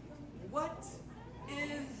 what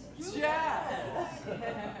is jazz?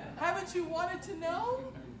 Haven't you wanted to know?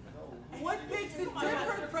 What makes it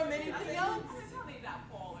different from anything else?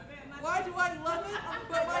 Why do I love it,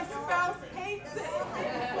 but my spouse hates it?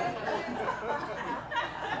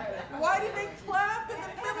 Why do they clap in the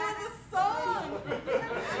middle of the song?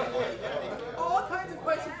 All kinds of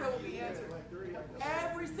questions that will be answered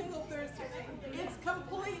every single Thursday. It's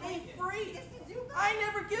completely free. I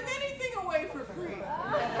never give anything away for free.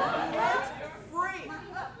 It's free.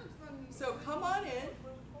 So come on in.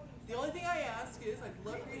 The only thing I ask is I'd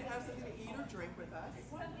love for you to have something to eat or drink with us.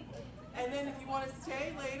 And then if you want to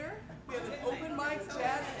stay later, we have an open mic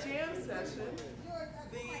jazz jam session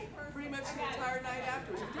pretty much the entire night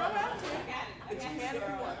afterwards. You don't have to, but you can if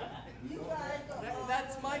you want.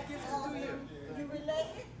 That's my gift to you. You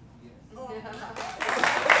related?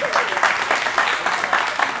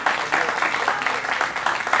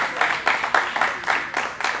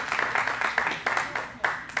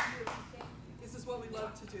 This is what we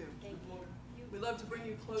love to do. We love to bring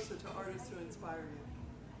you closer to artists who inspire you,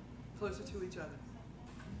 closer to each other,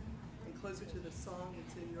 and closer to the song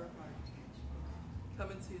that's in your heart.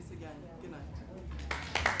 Come and see us again. Good night.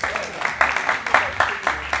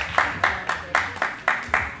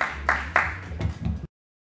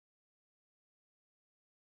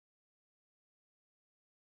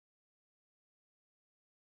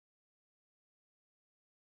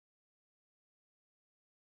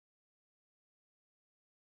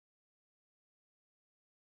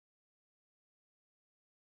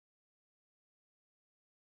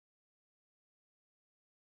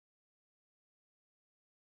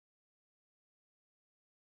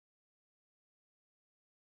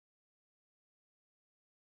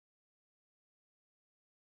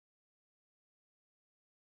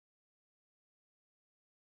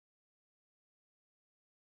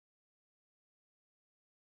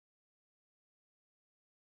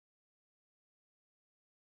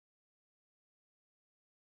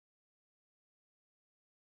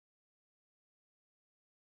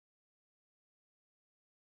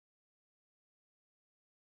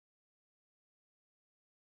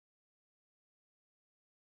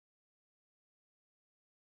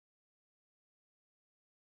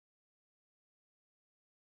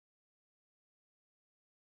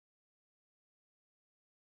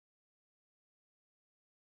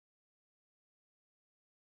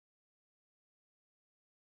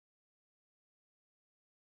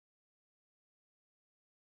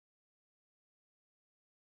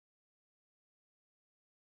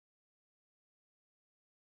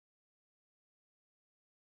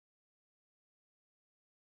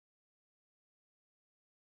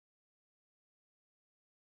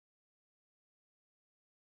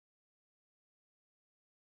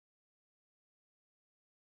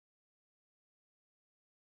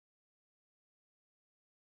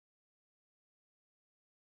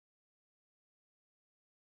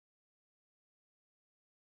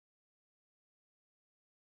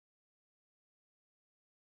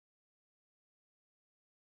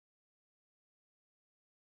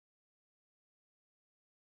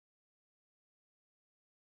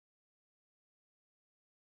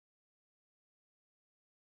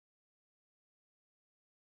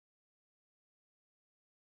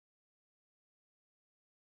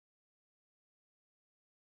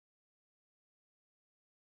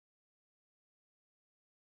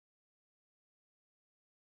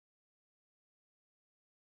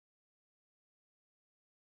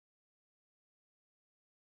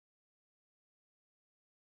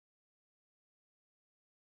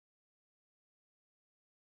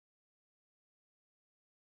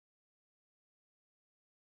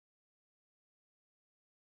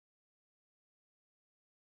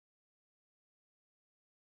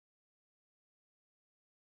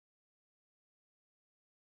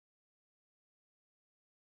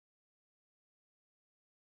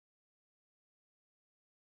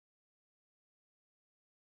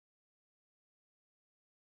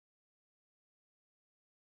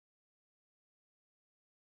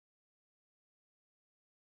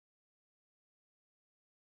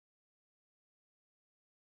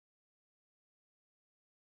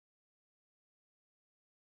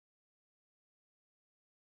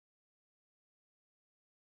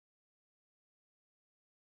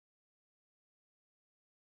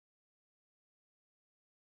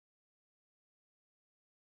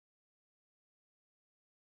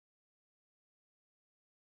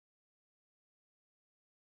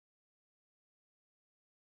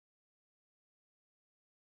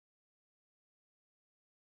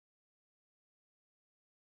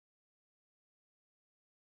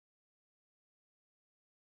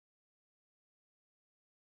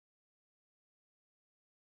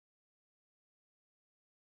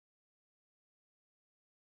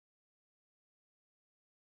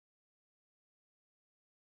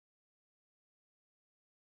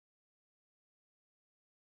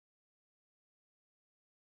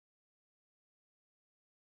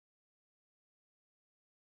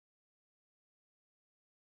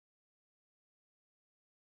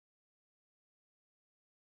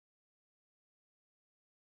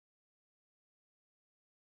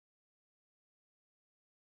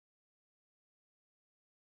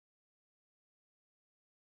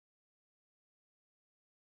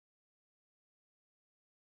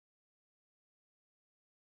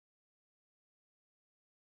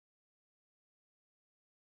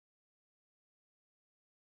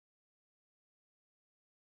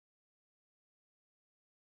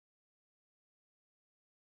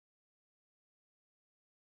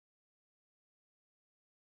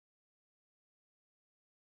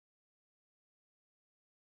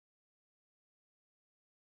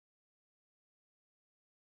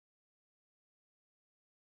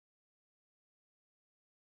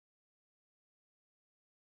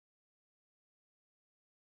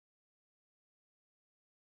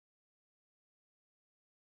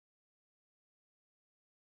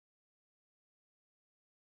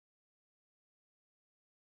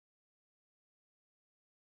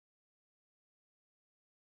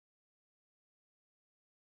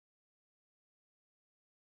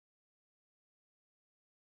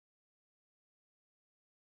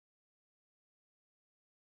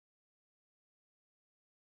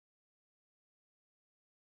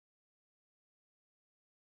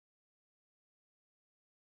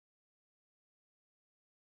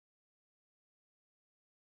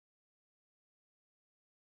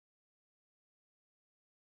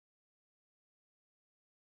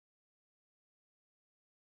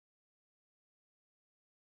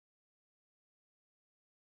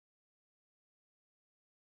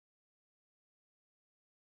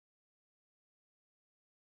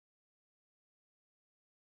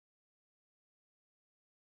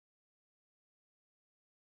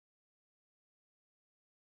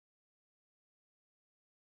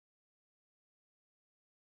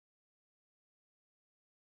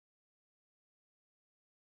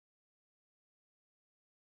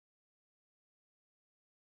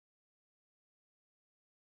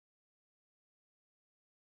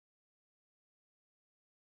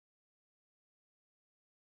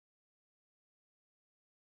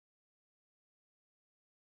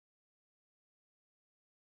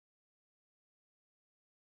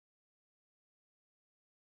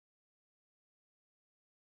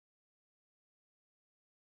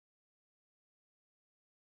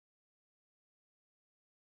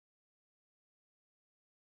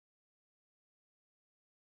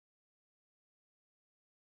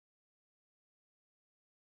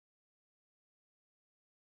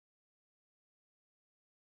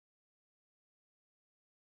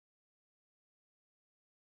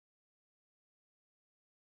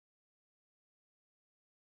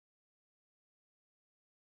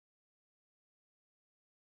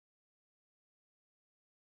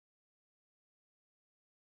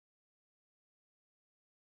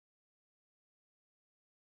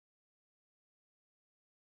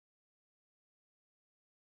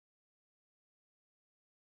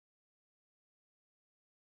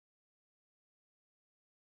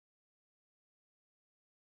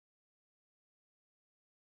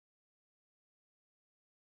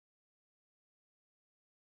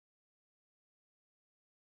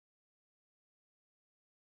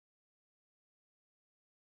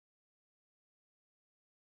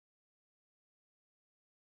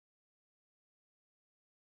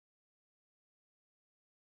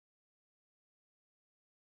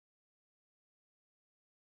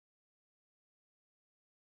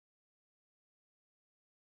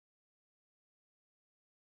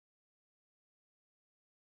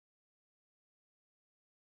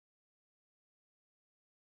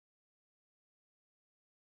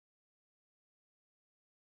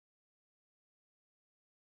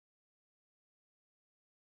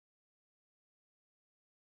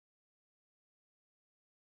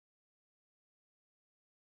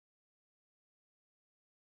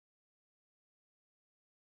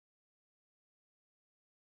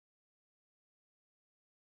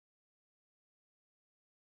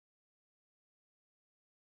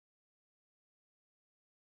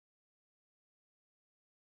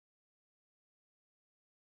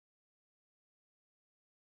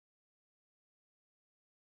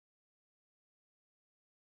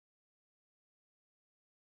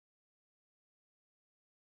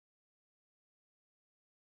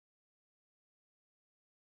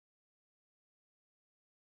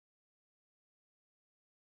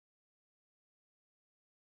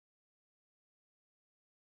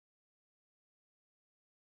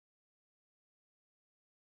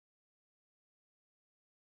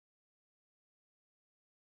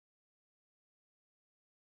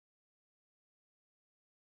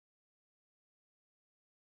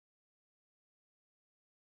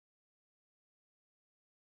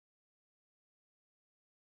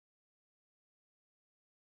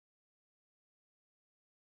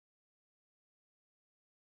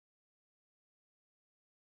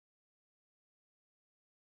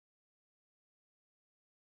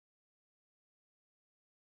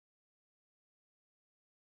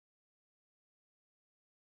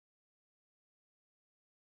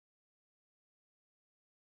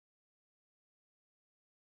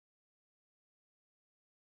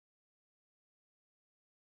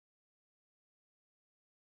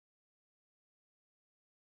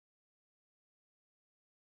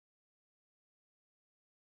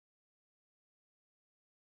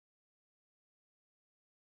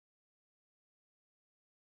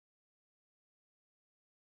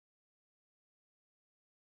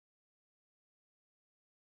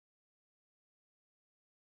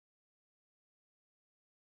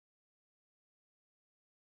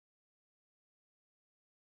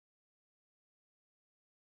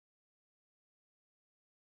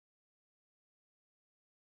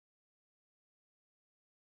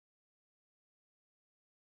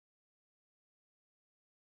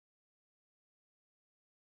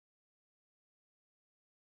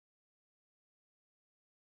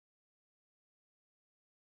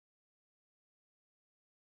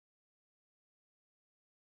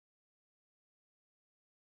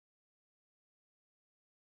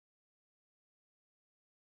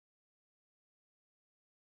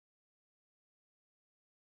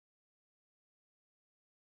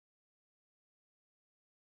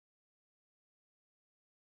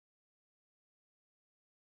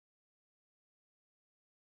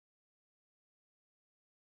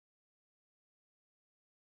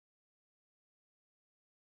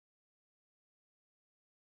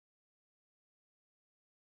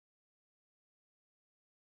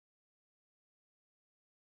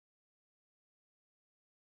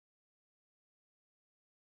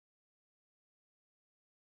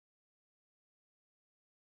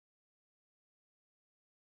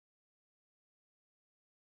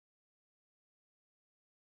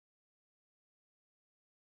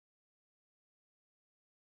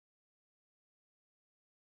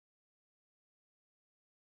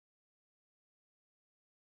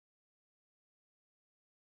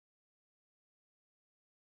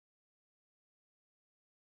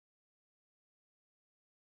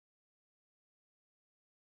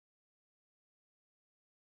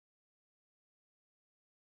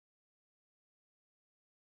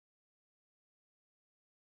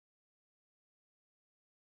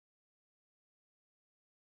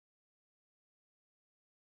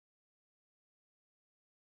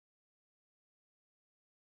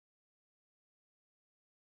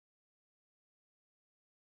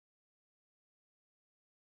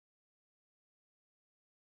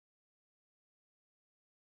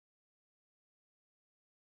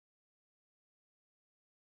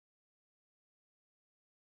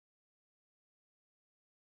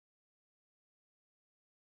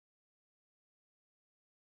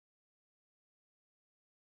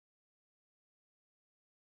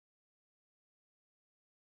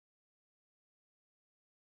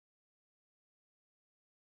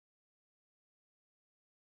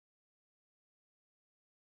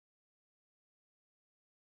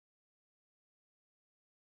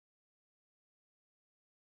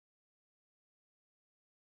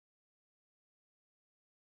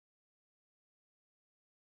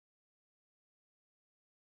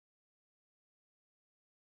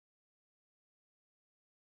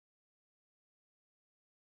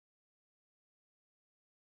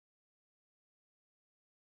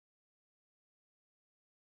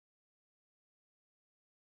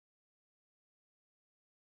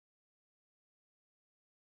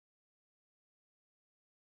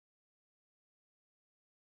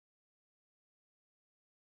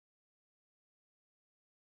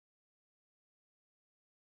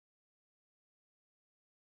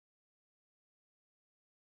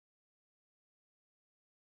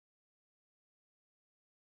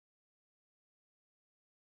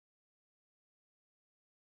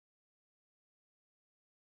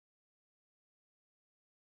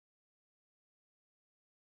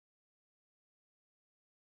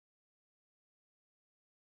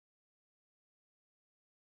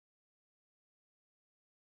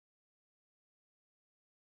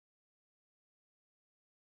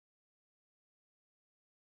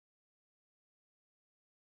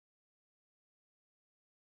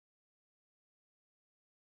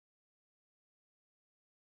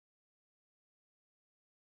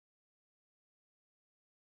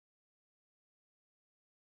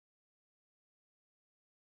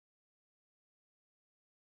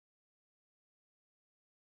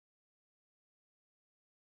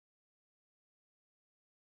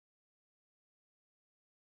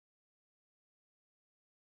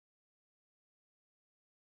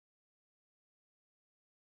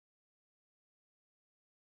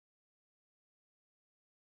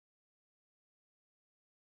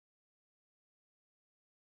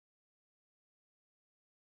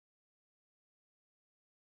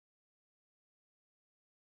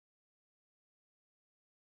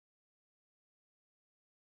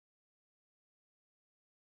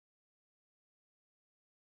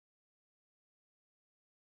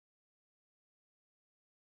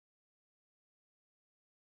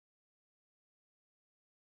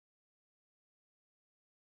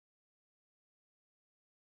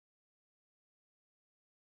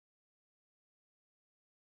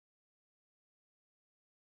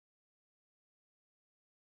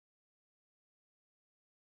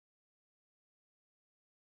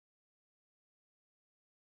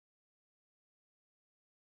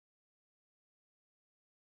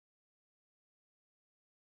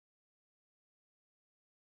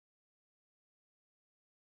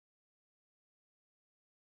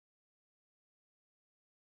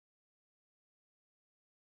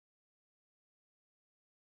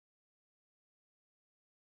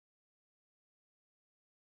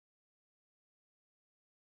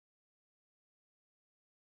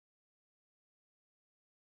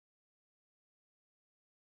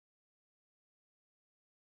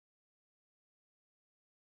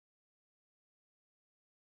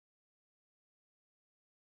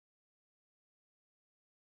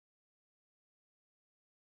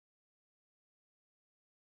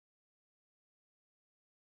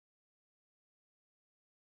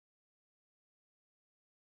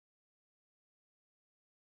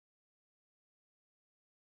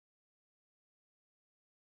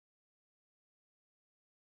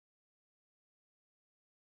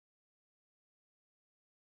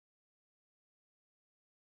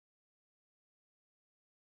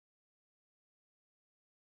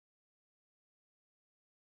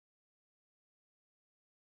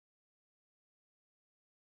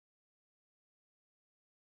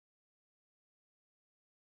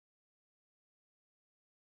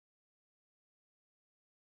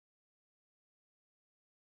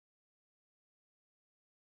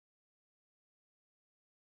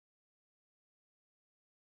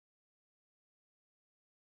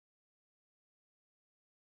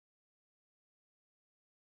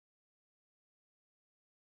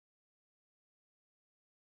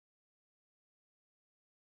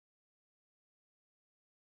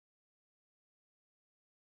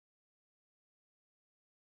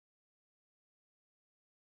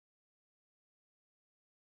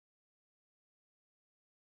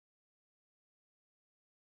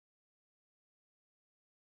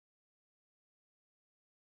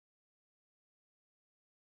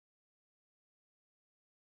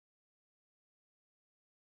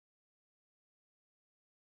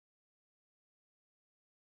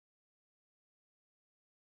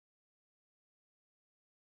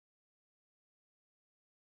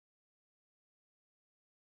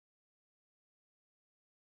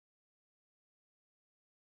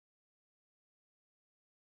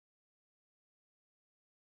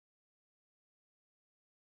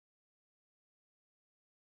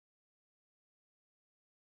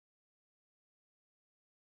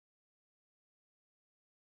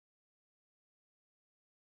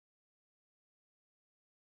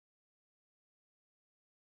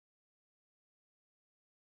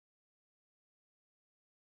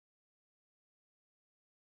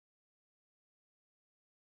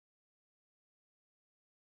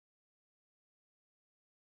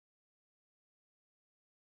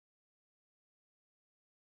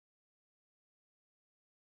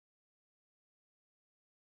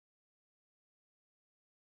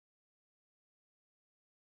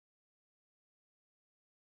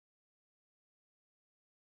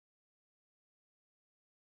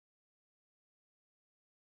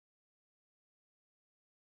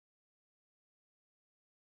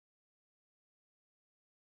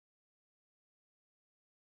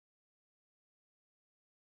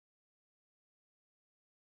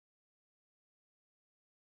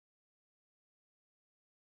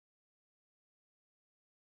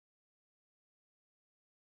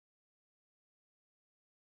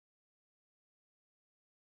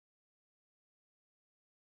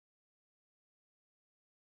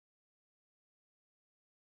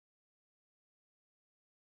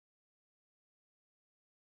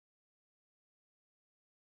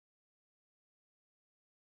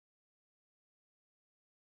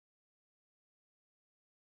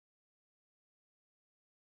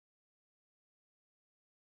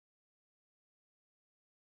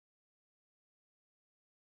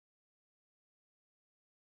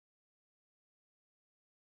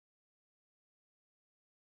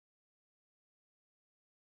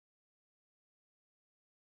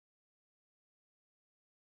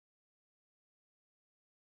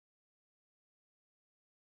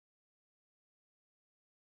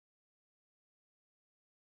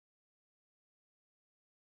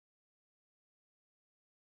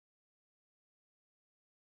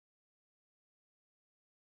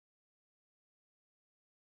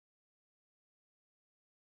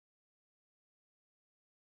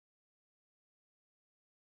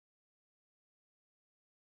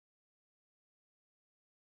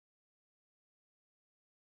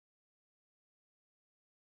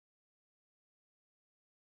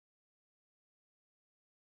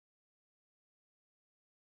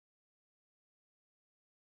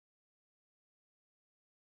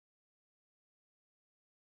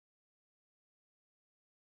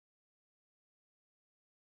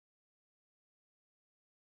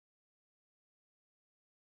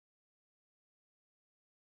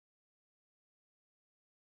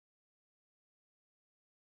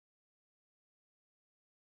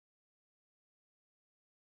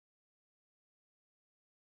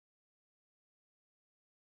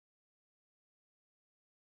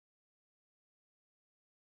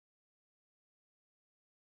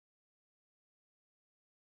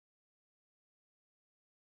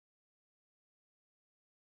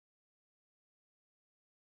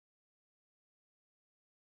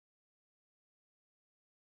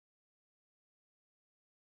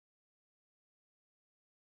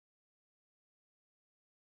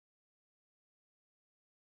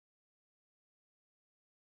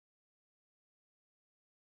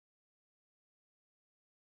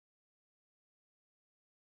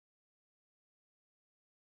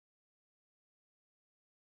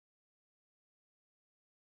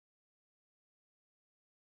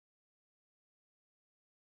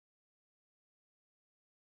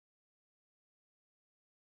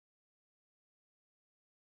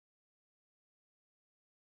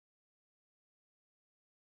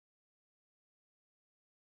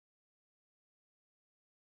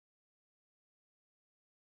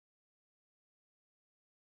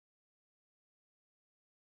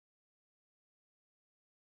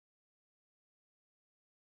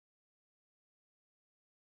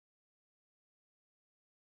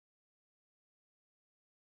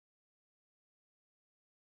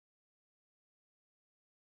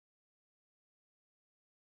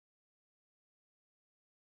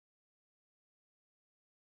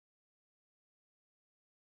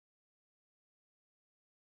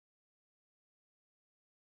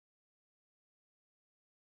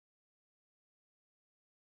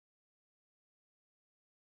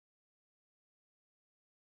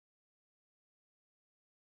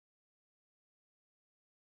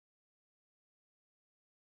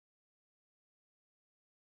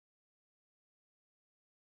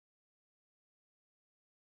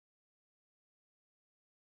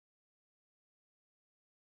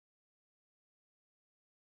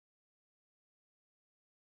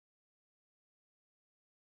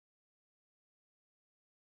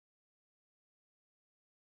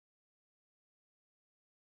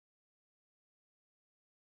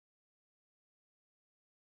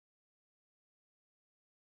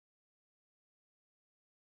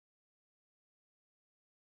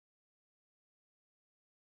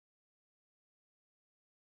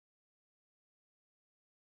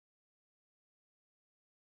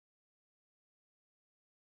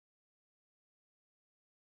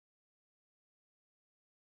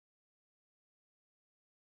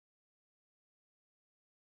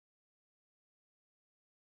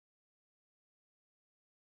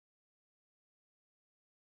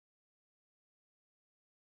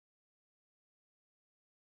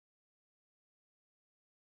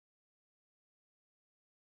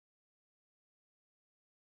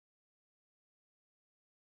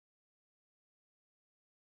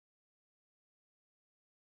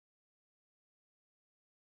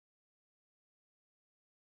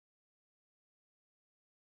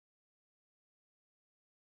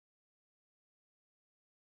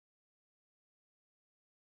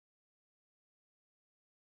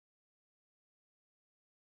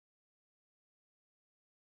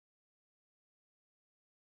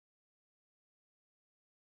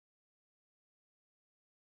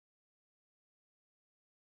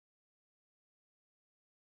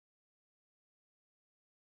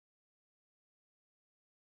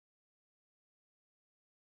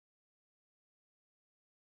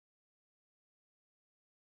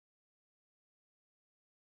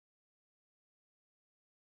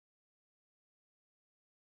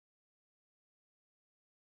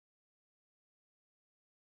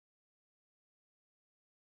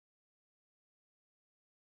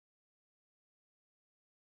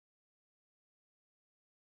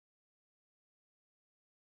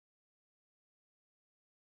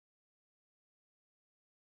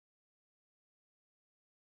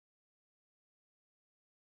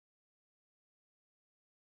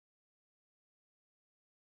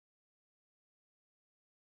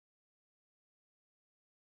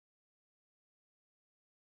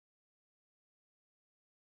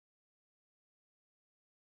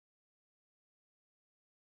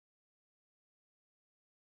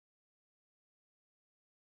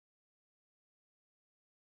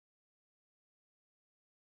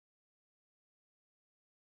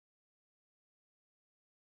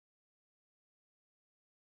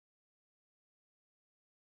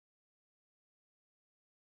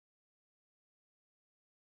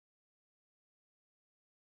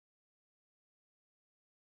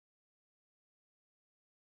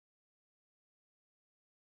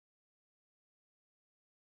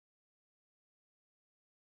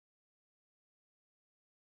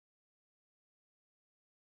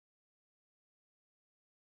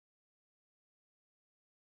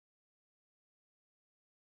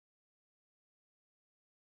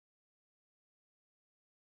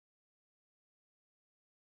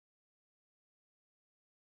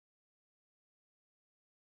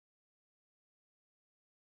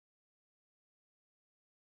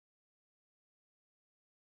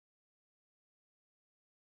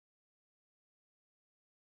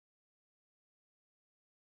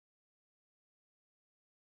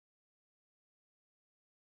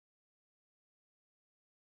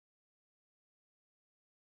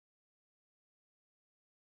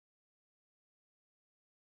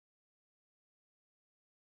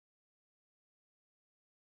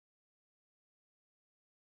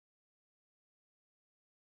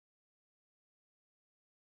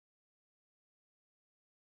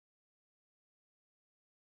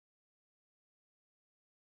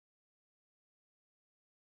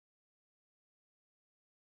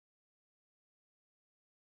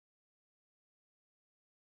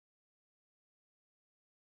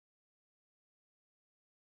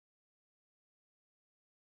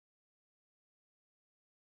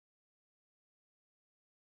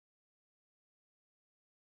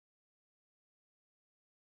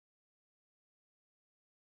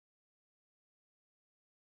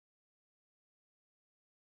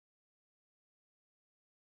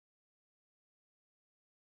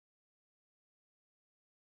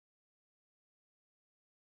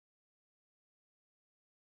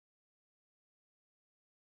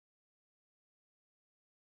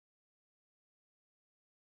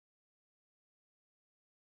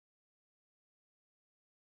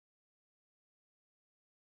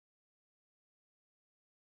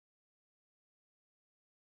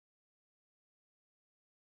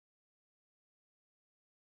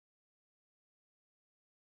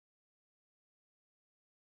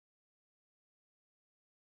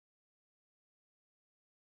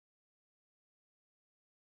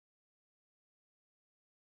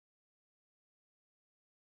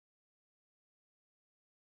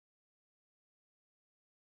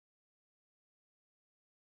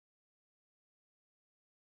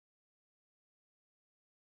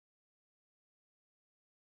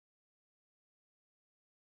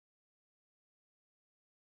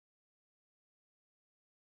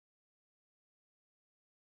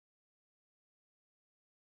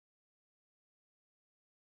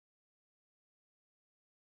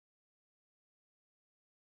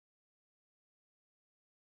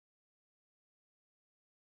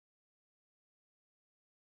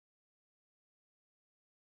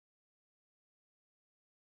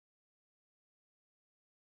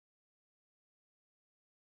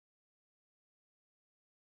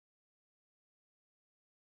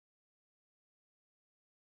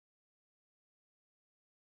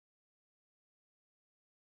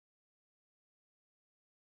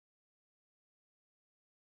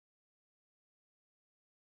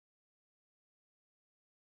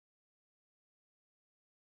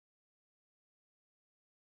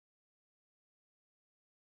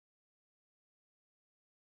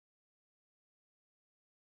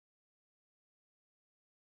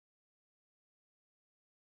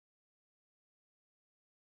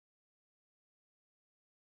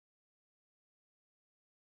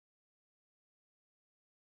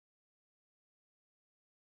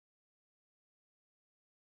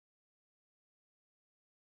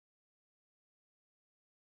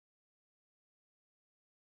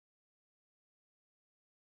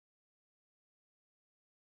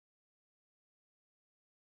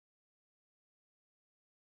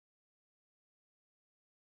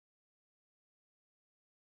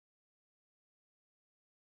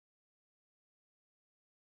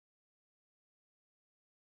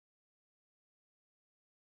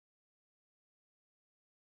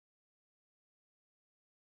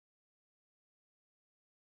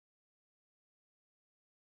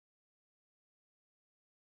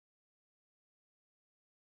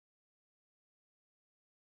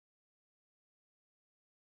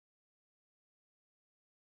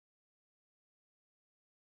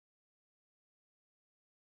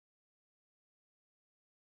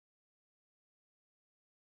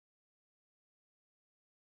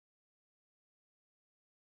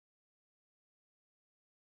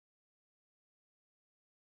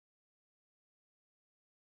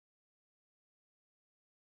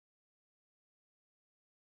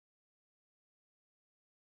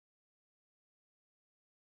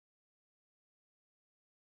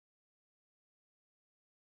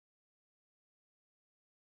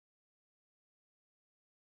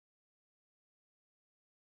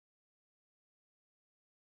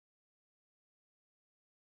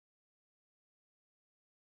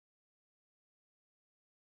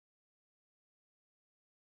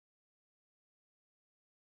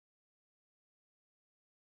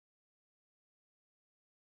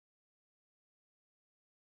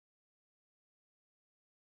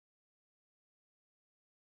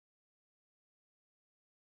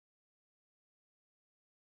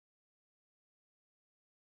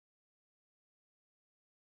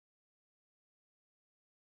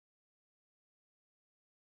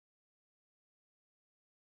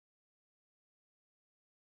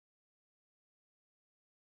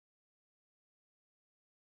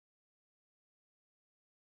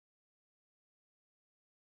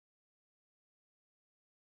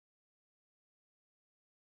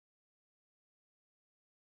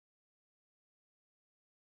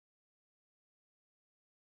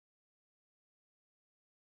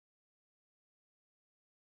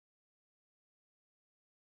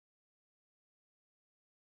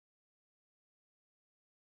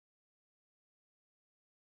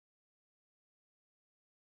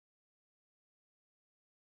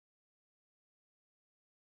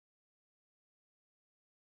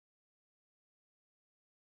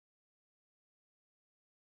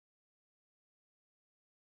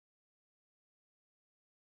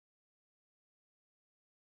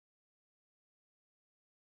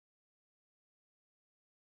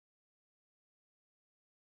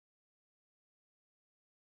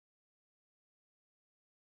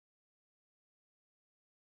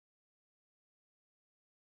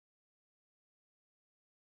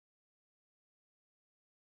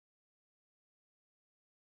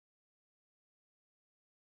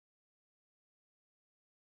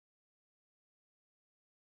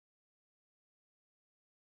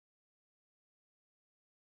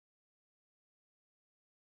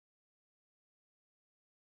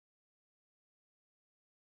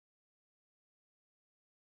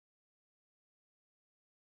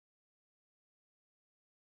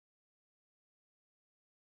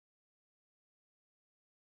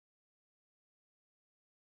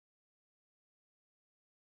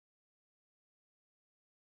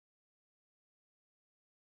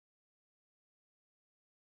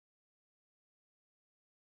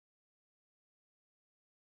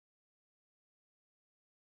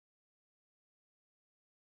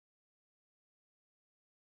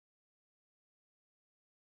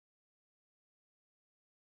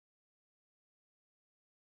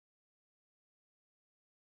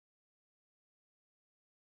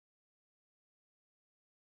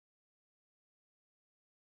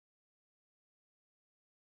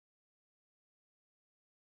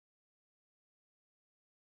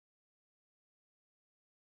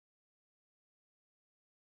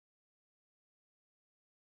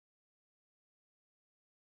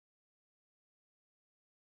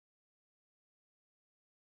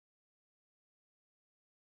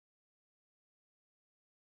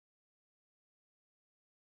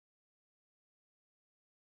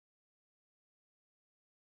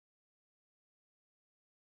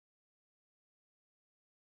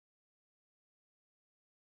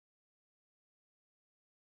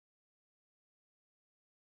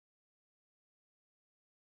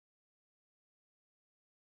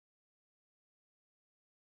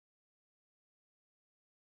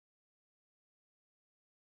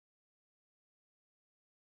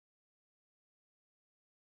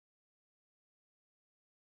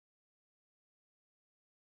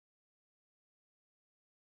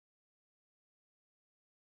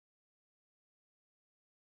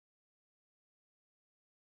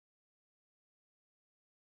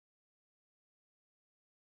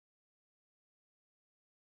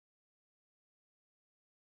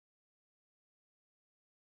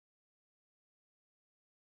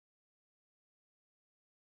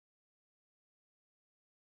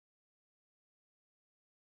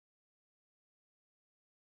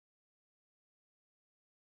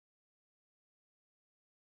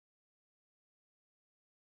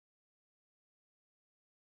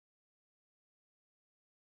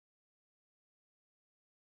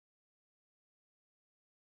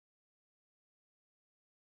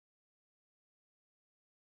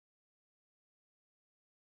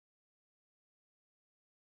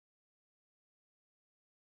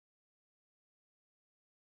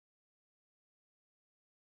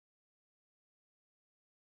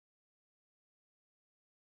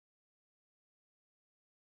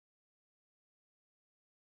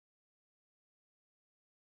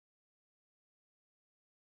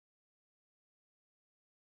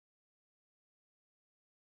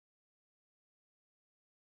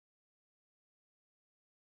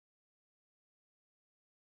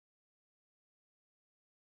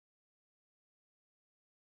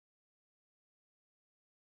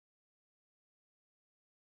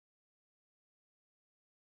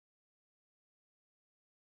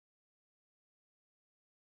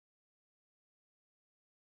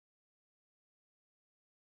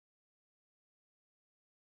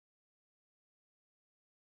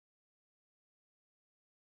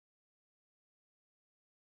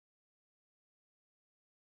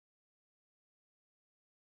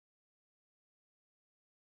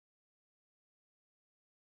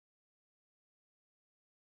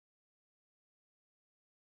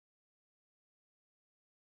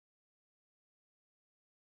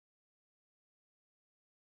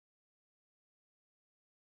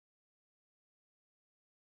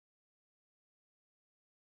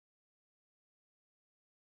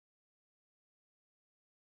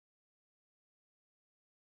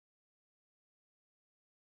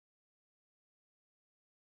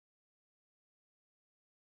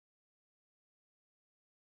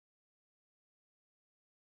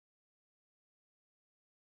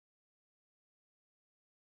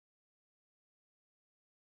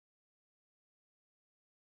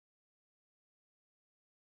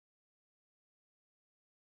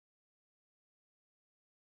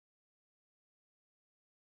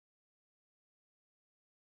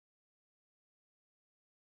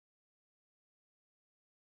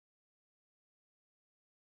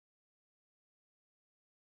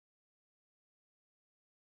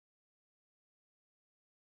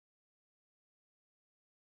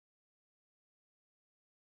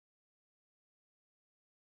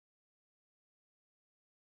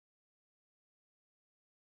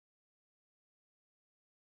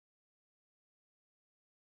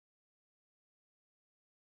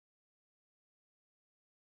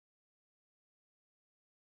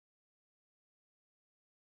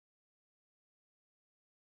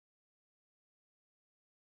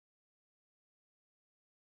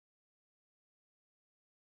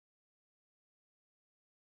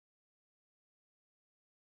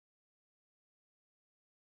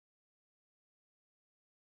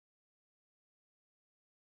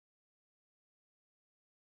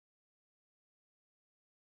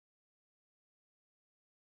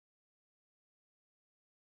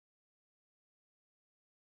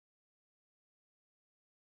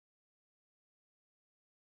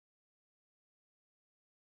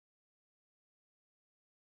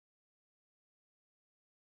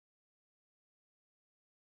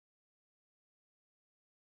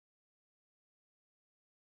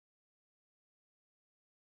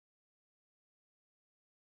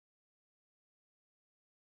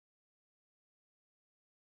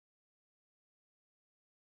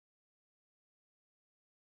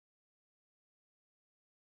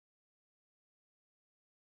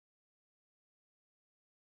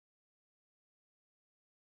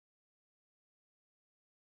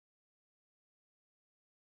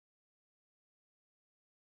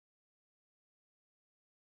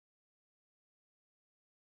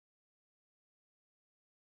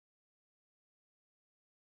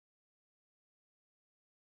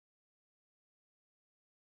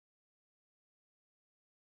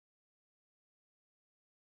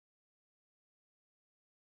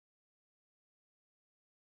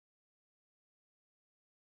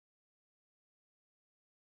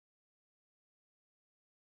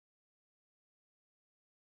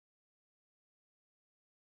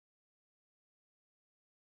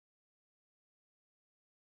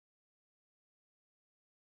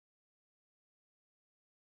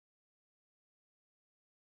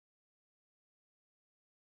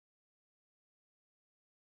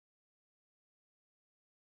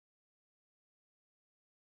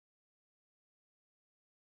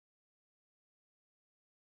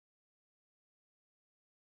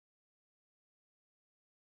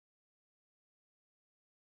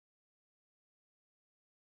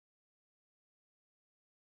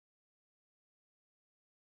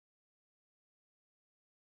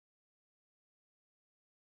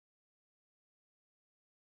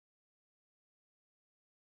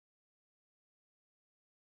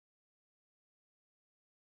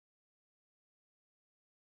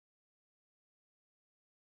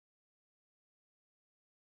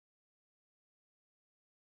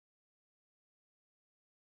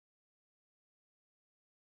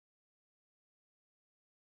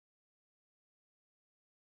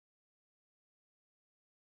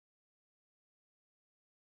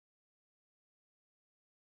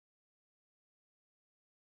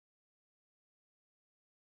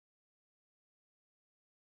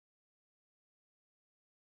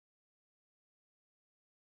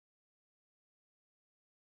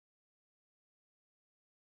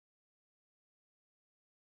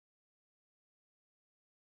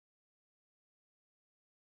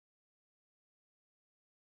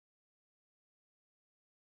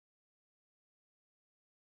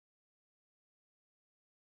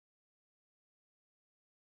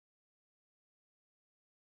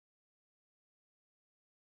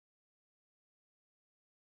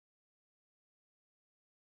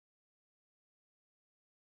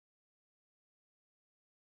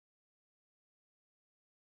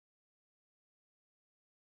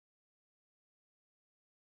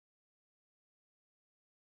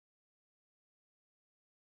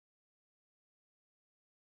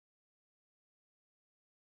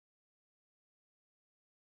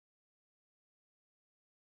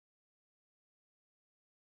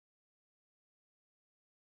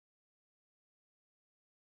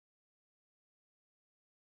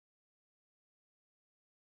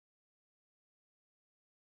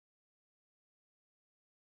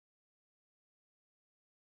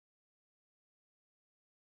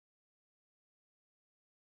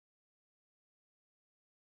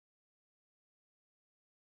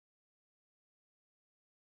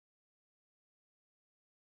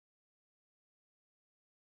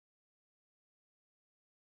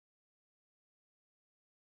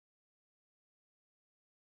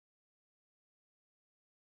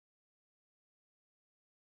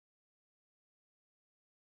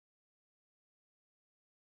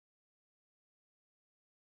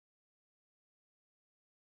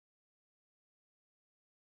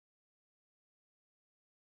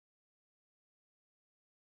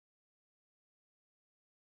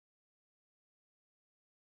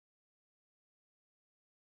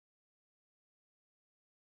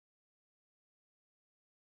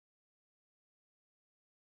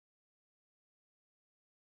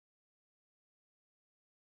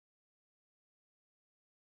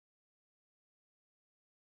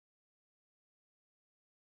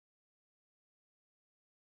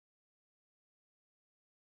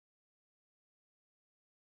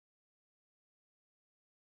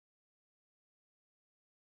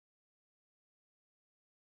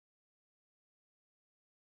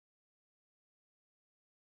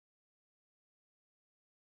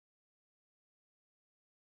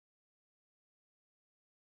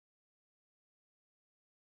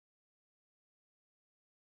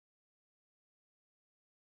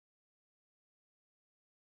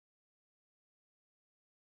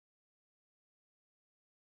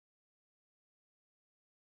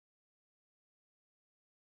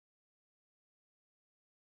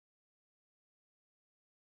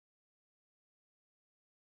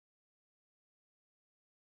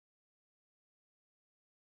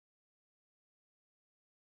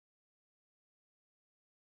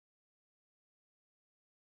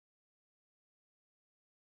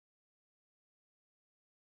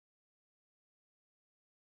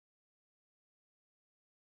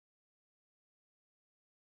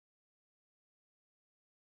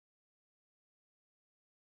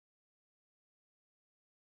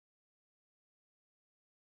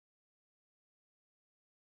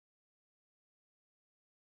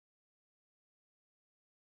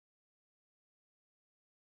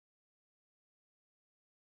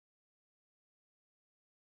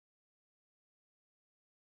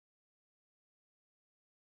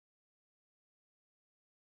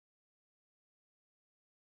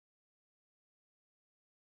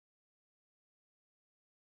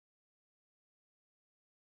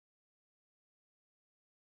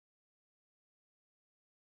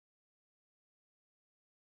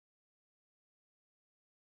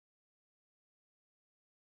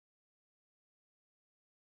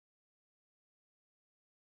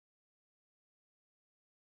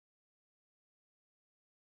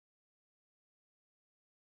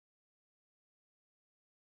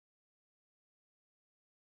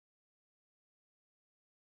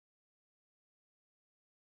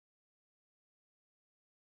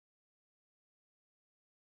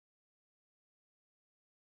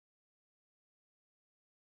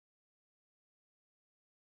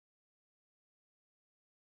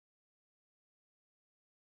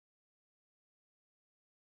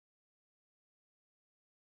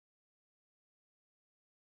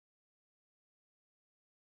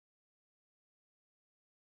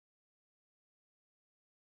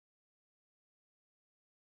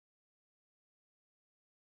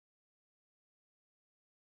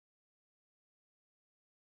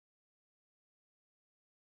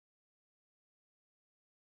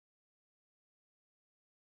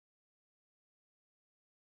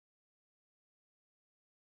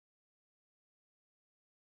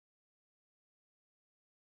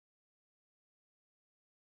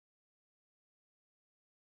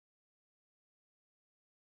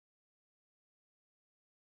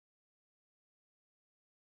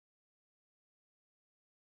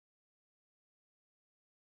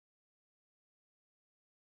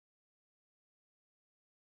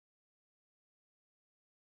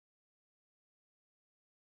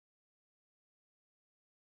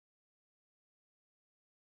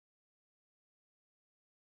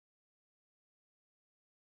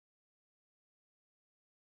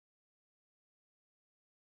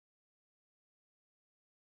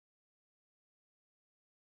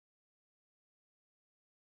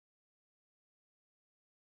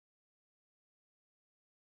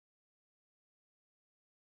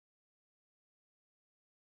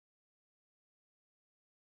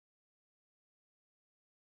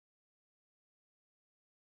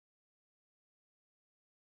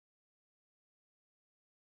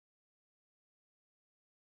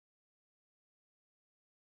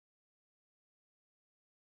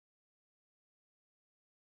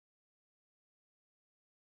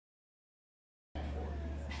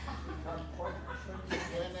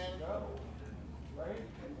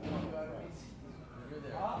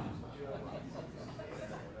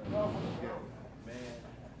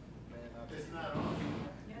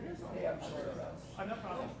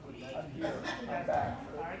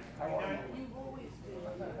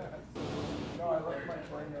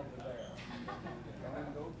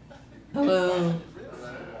 Hello.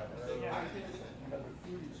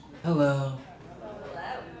 Hello.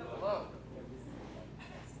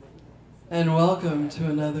 And welcome to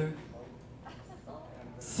another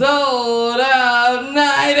sold out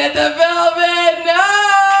night at the Velvet Note!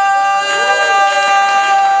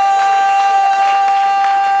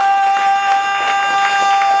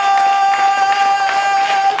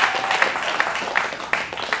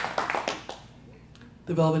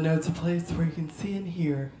 The Velvet Note's a place where you can see and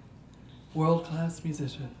hear world-class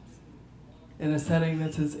musicians in a setting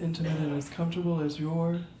that's as intimate and as comfortable as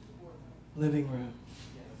your living room.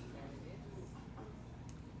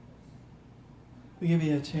 We give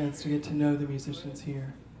you a chance to get to know the musicians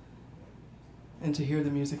here and to hear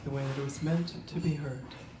the music the way that it was meant to be heard.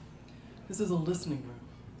 This is a listening room.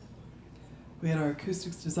 We had our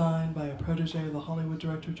acoustics designed by a protege of the Hollywood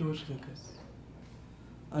director George Lucas,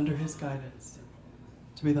 under his guidance,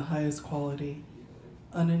 to be the highest quality,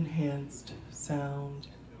 unenhanced sound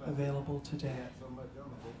available today.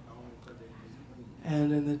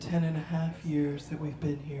 And in the 10.5 years that we've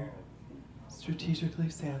been here,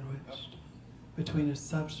 strategically sandwiched between a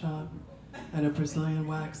sub shop and a Brazilian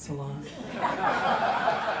wax salon,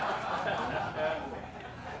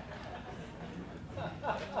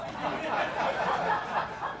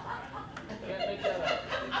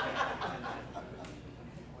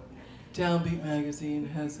 Downbeat Magazine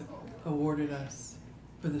has awarded us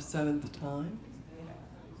for the 7th time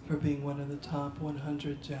for being one of the top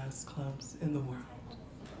 100 jazz clubs in the world.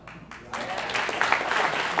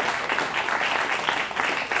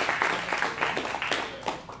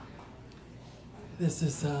 This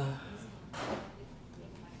is a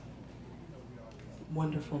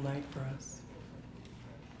wonderful night for us.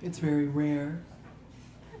 It's very rare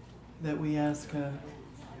that we ask an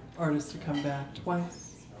artist to come back twice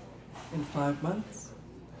in 5 months.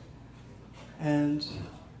 And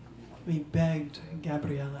we begged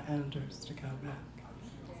Gabriela to come back.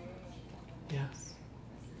 Yes.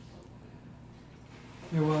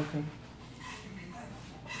 You're welcome.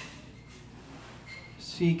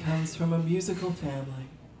 She comes from a musical family.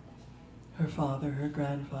 Her father, her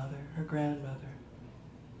grandfather, her grandmother,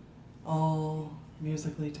 all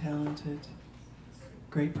musically talented,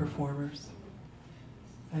 great performers,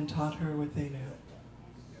 and taught her what they knew.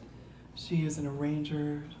 She is an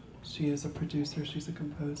arranger, she is a producer, she's a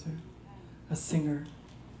composer, a singer,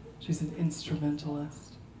 she's an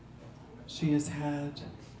instrumentalist. She has had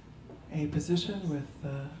a position with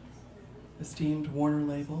the esteemed Warner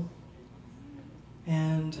label,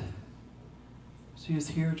 and she is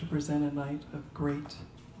here to present a night of great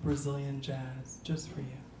Brazilian jazz just for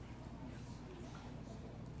you.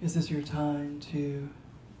 Is this your time to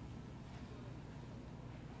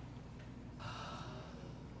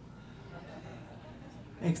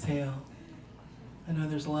exhale? I know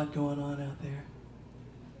there's a lot going on out there.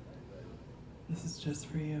 This is just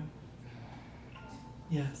for you.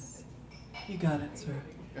 Yes, you got it, sir.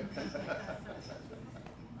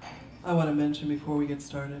 I want to mention before we get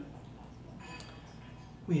started,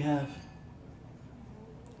 we have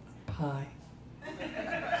pie.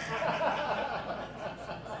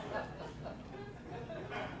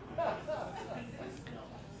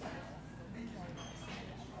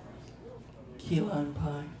 Key lime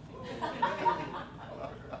pie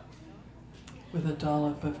with a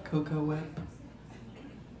dollop of cocoa whip,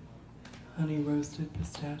 honey roasted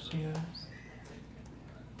pistachios,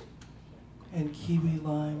 and kiwi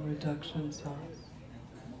lime reduction sauce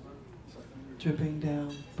dripping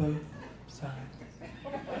down both sides.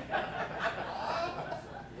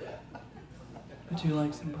 Would you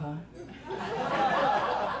like some pie?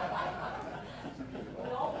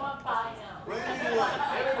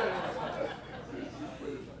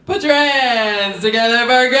 Put your hands together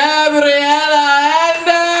for Gabriela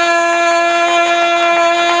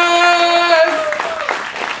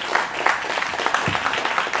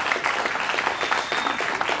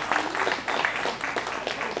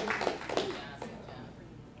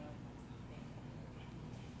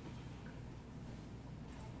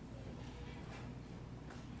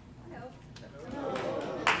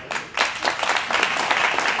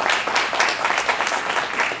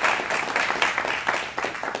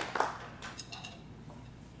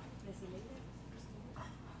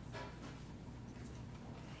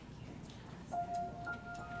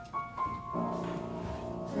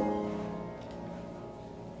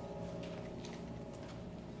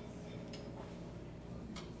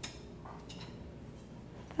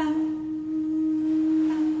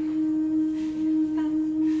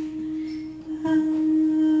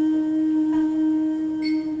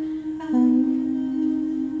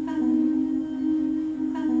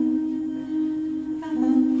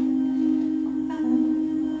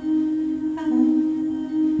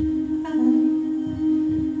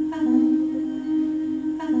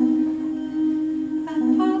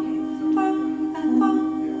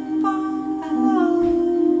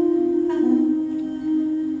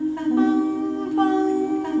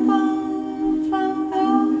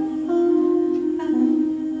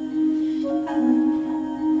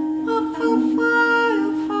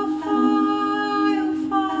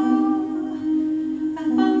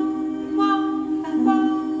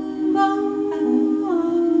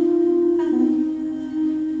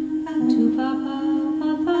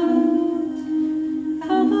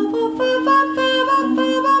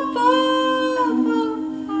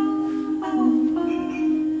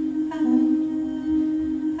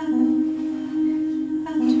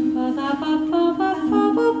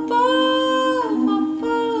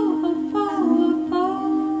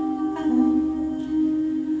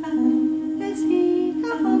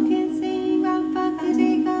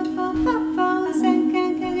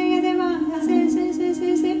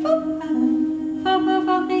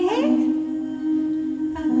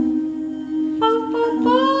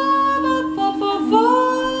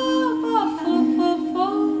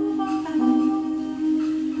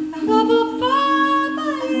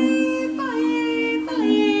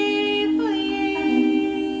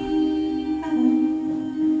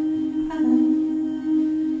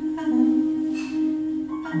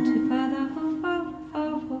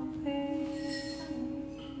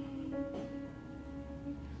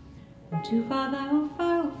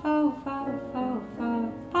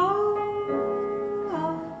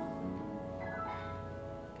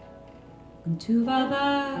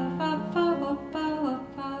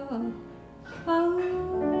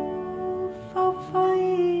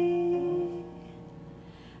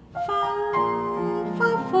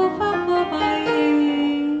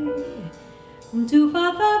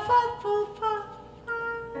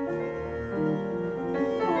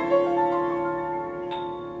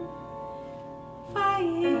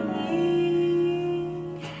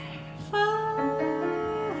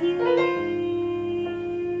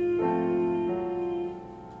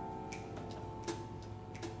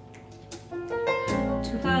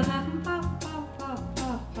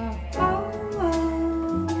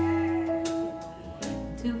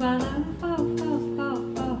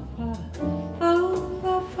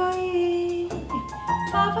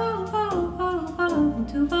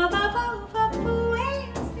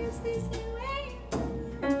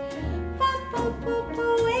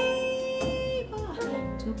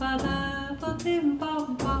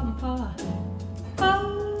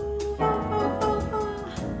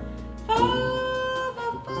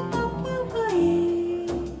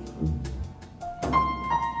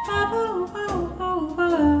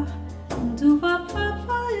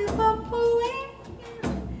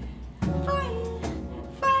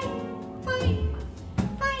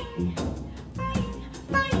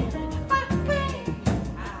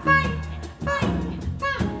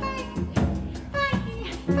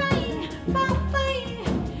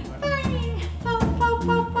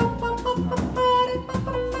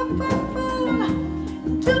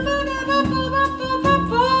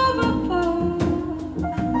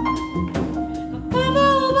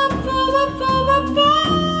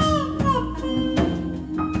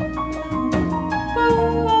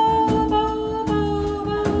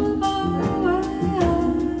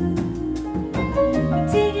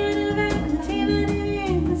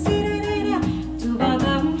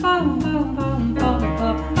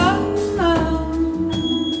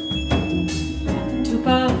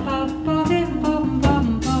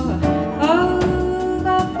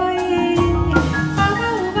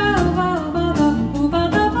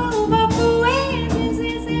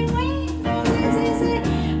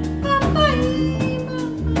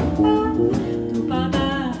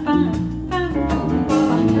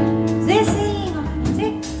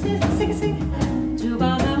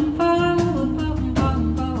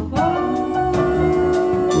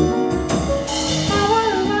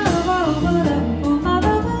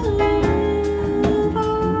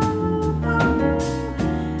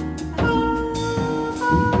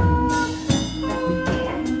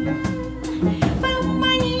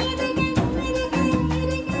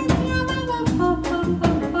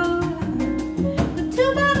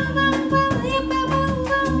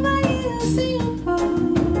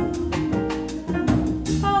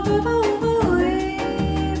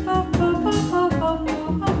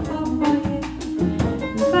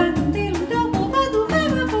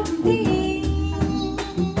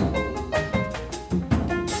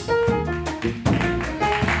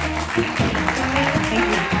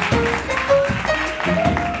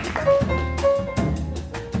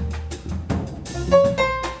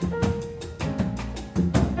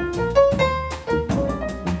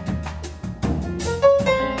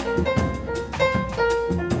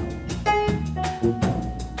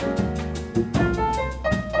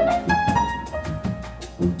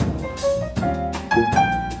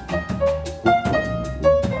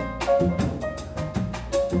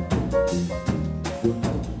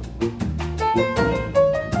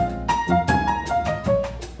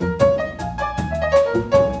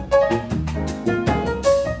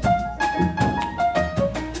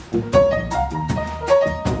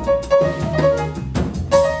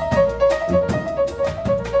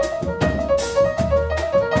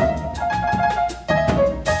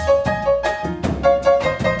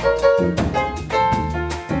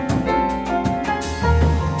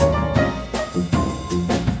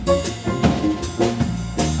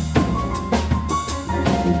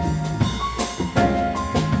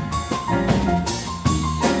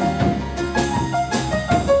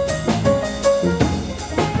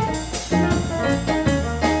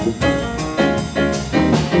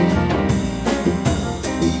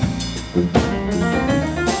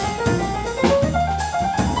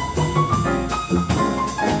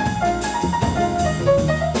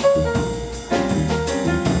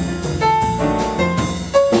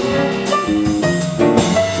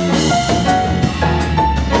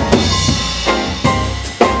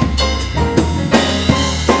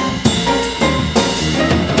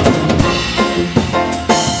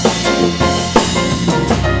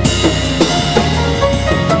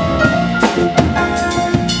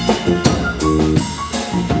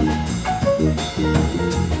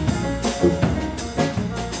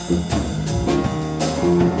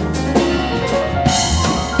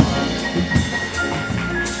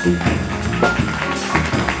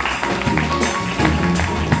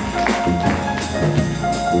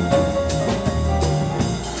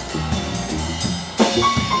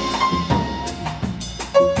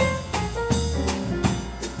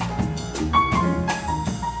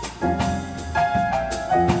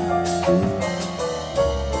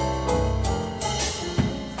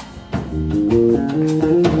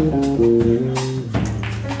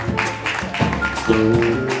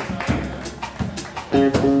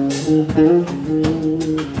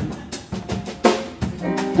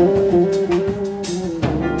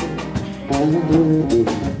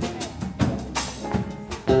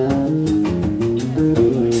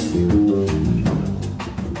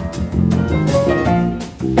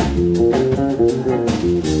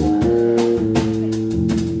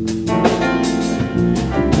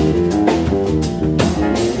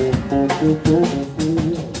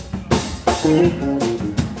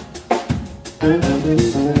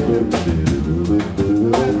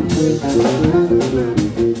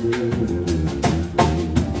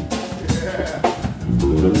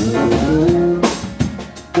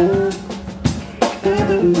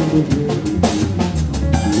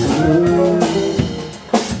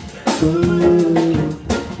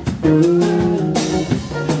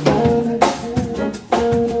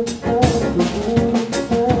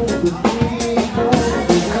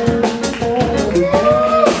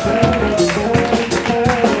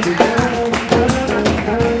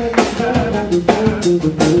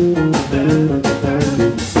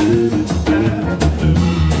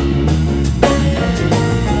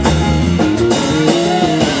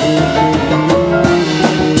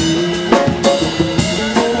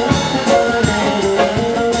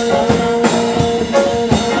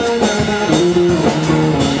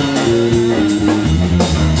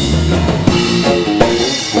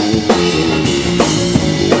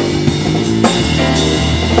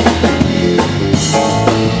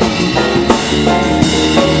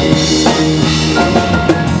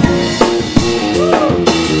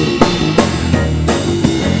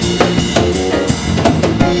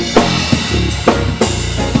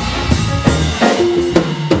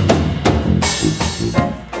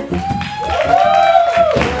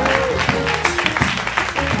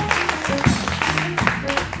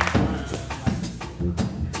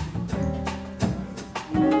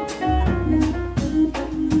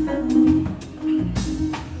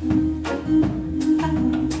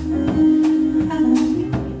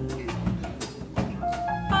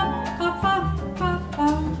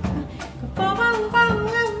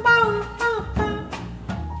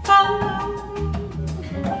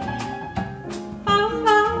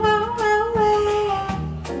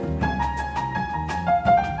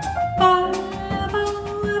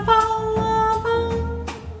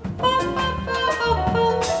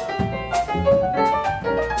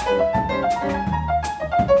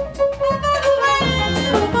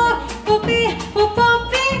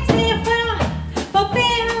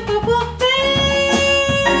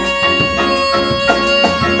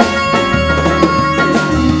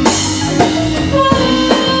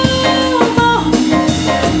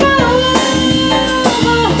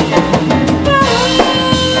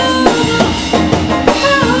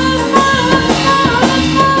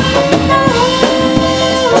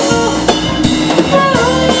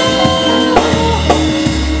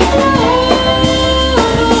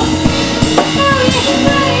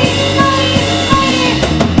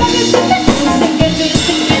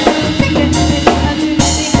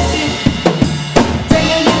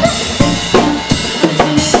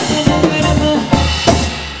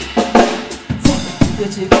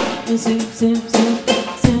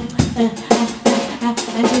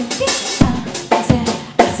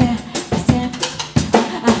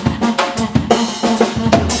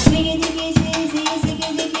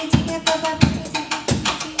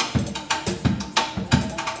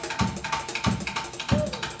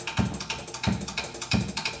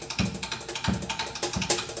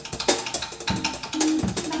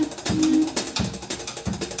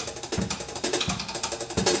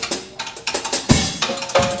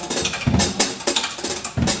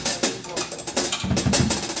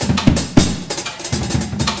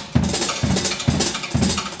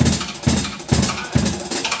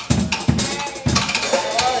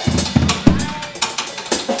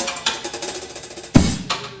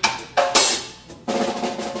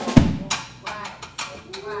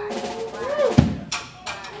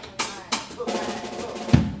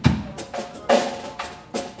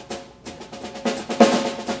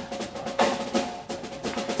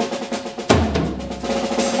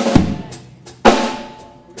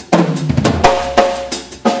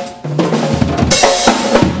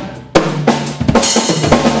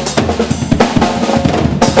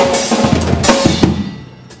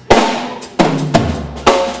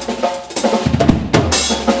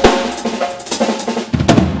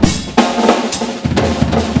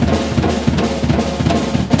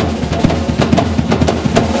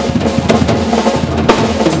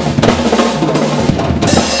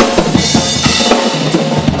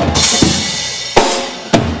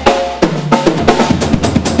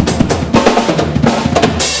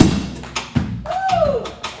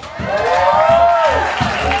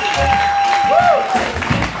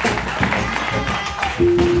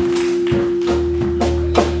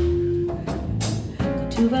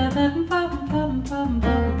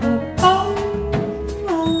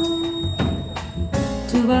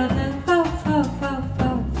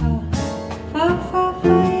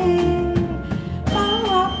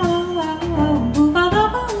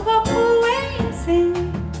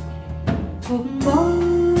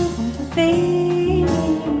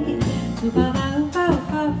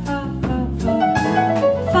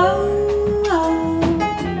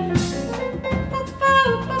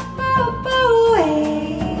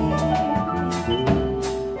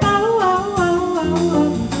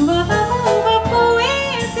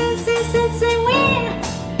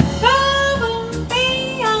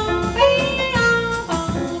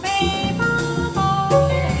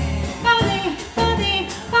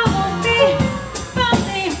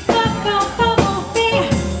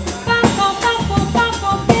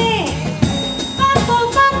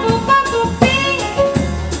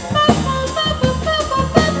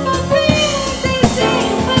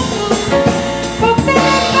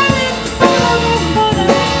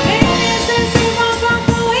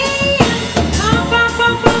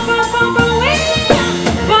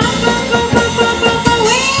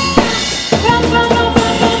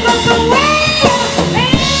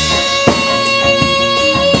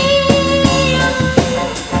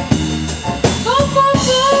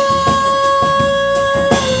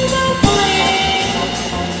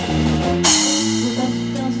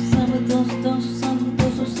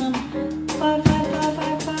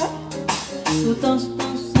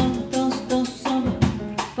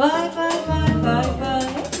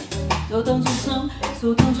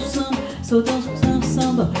So danse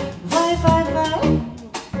samba, vai, vai, vai.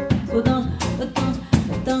 So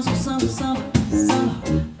danse samba, samba, samba,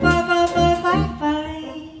 vai, vai, vai, vai,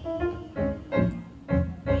 vai.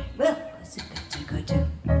 Well, that's a good to go to.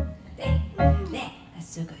 There,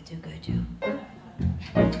 that's a good to go to.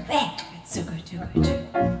 There, that's a good to go to.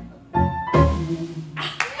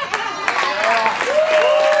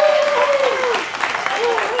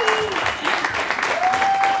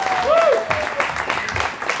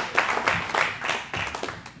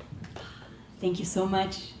 Thank you so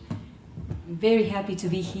much. I'm very happy to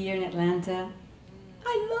be here in Atlanta.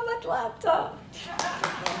 I love Atlanta.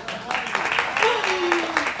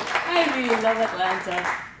 I really love Atlanta.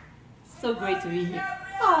 So great to be here.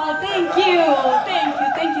 Oh, thank you. Thank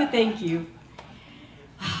you, thank you, thank you.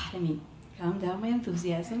 Let me calm down my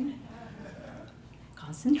enthusiasm.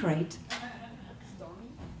 Concentrate.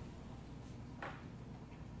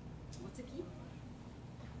 What's the key?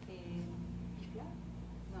 B flat?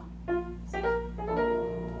 No. C.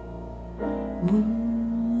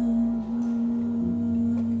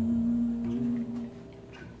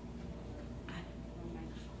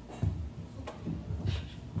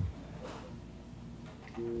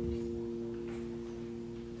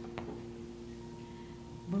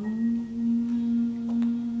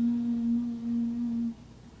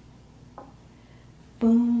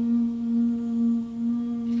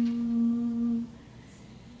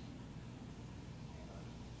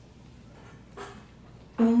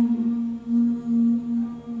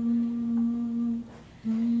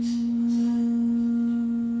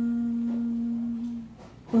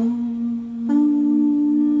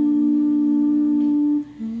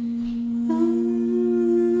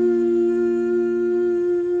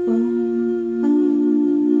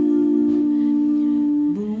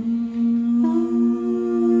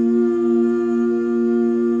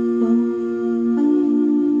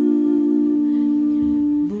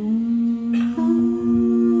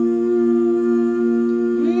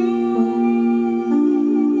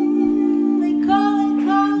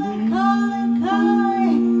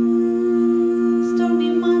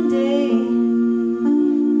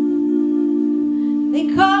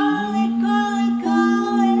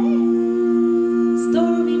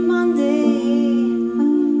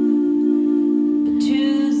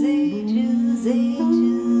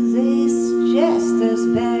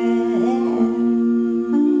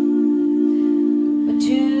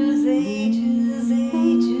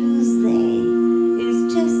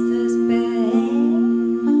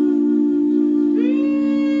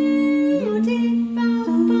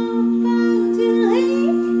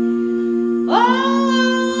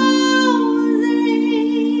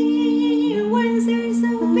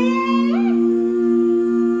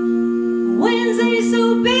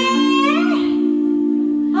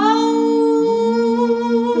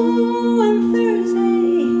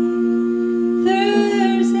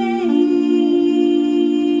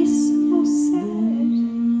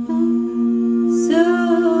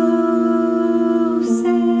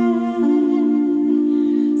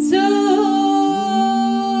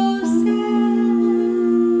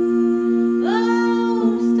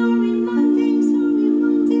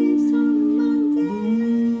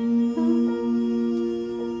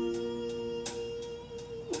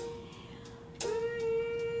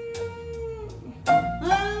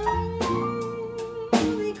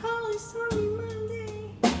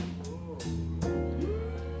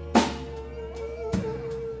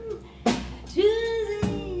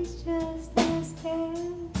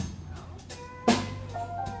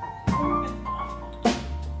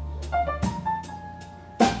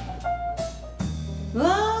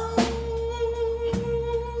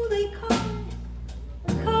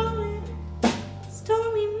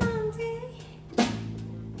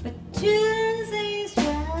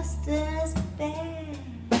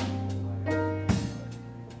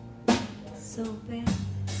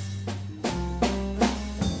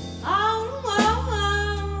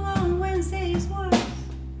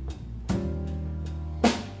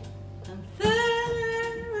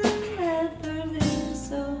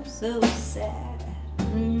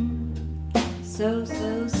 So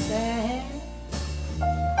sad. The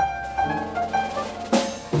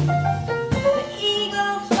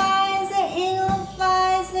eagle flies, the eagle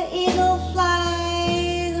flies, the eagle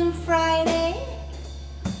flies on Friday.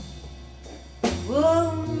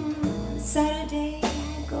 Whoa, Saturday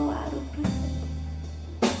I go out to play.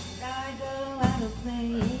 I go out to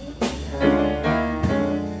play.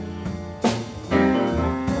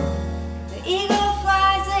 The eagle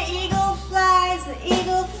flies, the eagle flies, the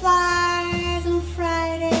eagle flies on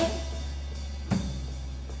Friday.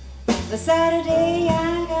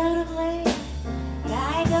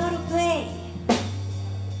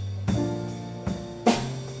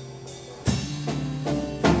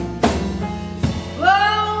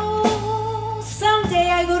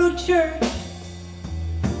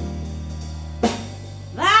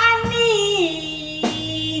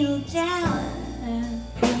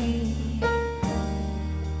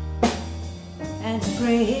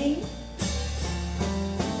 pray.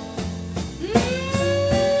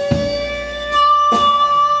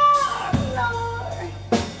 Lord,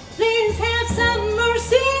 please have some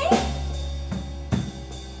mercy.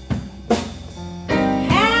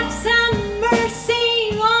 Have some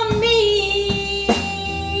mercy on me.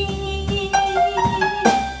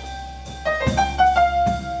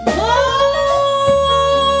 Oh,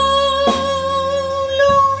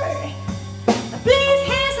 Lord, please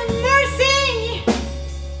have some mercy.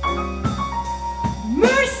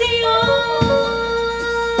 Mercy on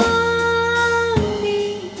me,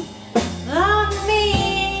 on me.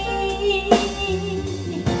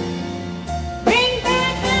 Bring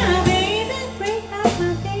back my baby, bring back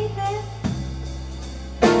my baby.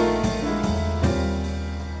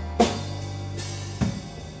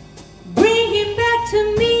 Bring him back to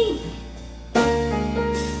me.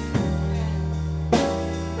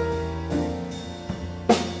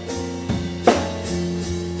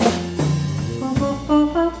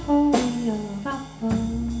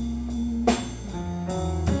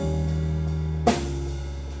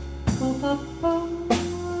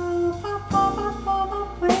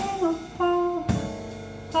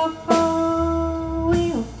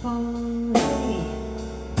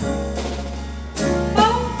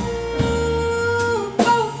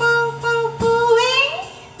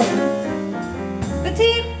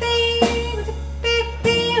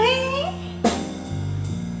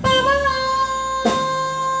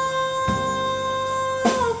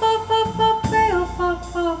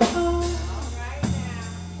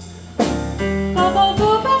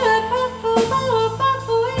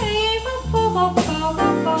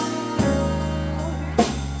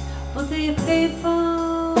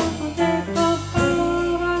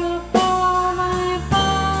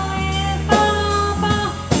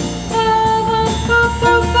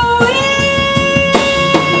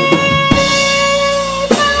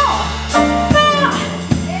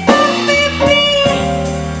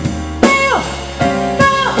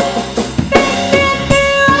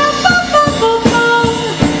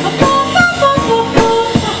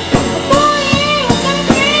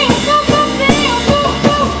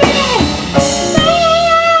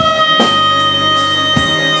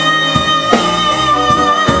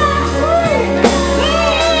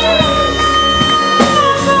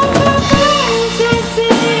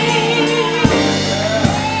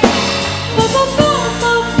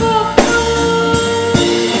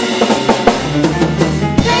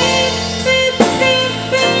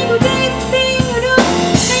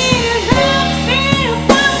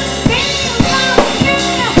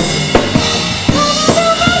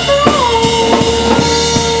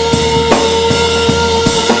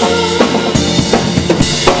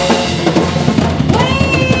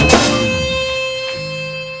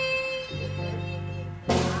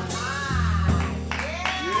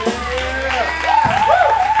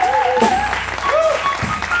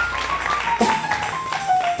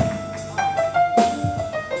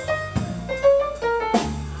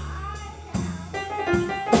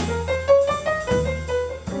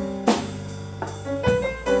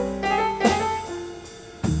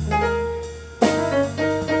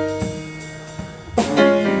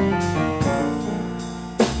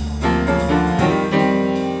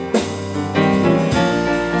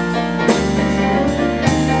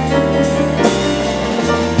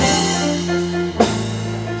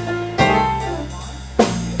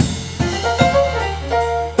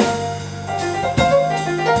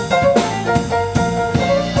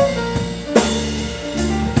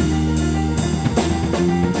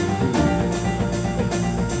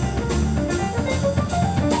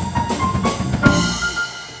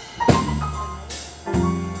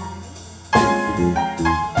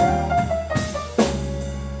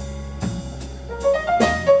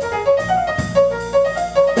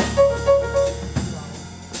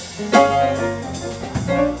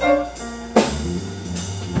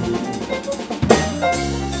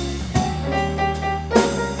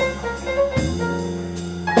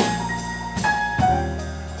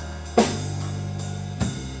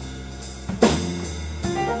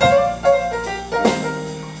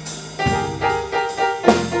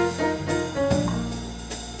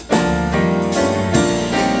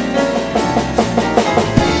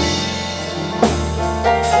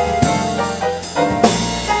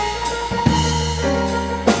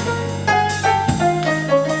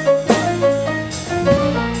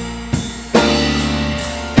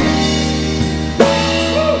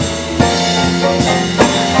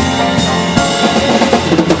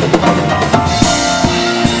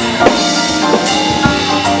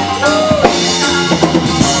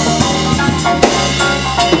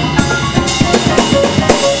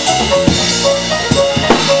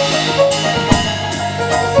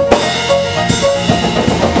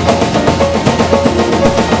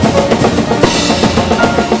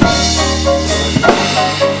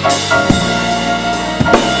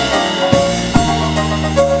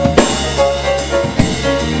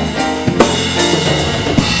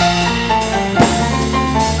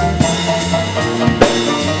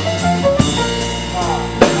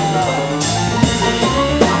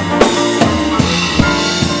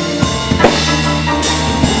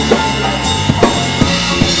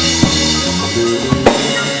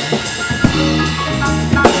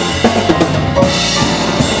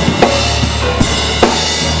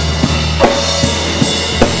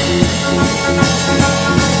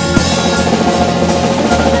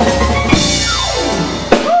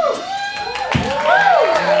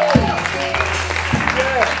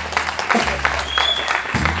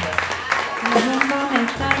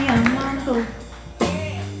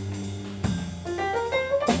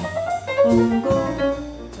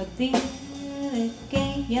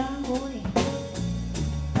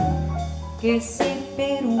 que se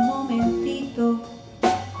espera un momentito,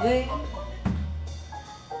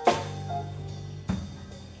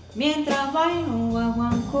 mientras bailo un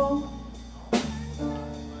guaguancó.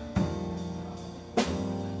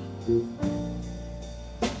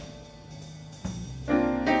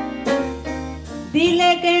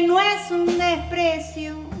 Dile que no es un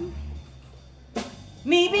desprecio,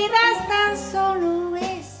 mi vida es tan solo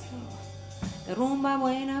eso, de rumba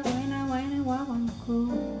buena, buena, buena, guaguancó.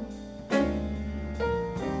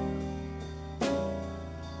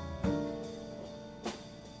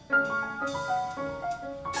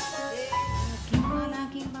 Kimbala,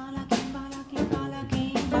 kimbala, kimbala, kimbala,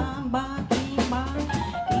 kimbamba, kimba,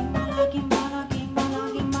 kimbala, kimbala, kimbala,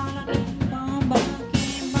 kimbala, kimbamba,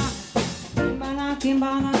 kimba, kimbala,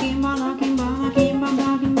 kimbala, kimbala, kimbala, kimbamba,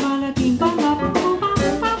 kimbala, kimbamba,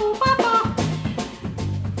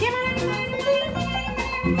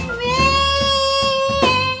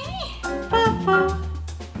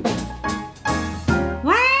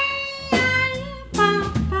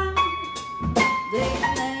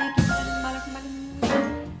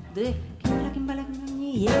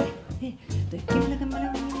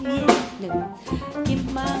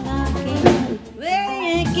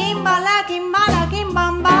 Kimbala, kimbala,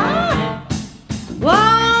 kimbamba. Wow,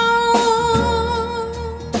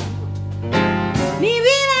 mi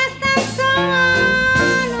vida es tan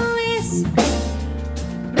solo es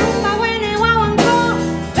rumba buena y guaguancó,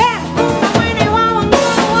 rumba buena y guaguancó,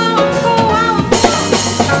 guaguancó, guaguancó.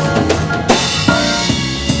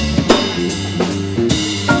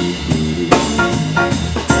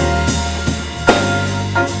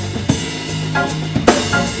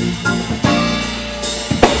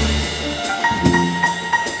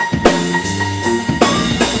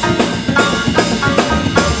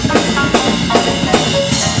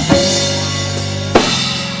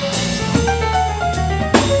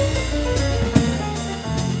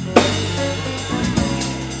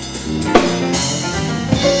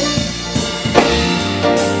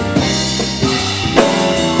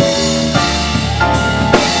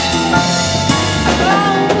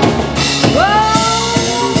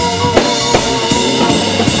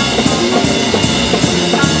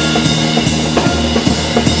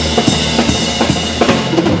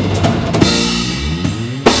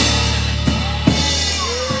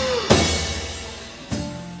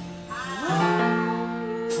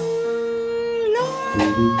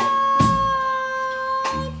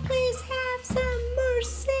 Lord, please have some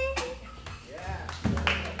mercy.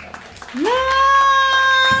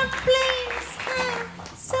 Lord, please have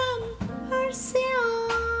some mercy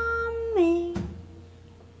on me.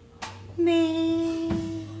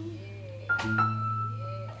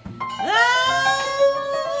 Oh,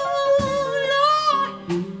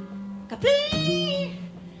 Lord, please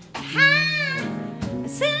have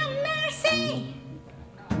some mercy.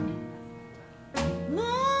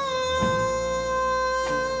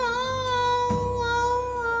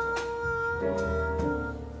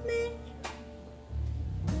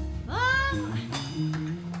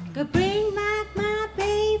 Bring back my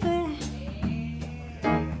baby.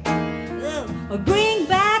 Bring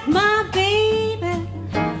back my baby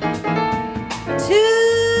to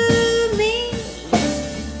me,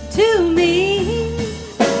 to me,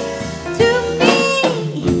 to me.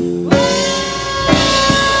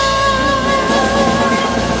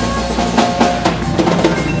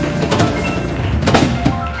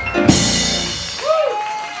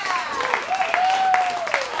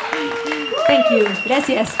 Thank you.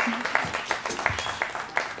 Gracias.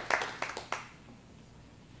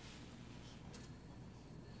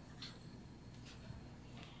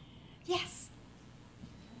 Yes.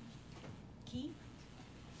 Key.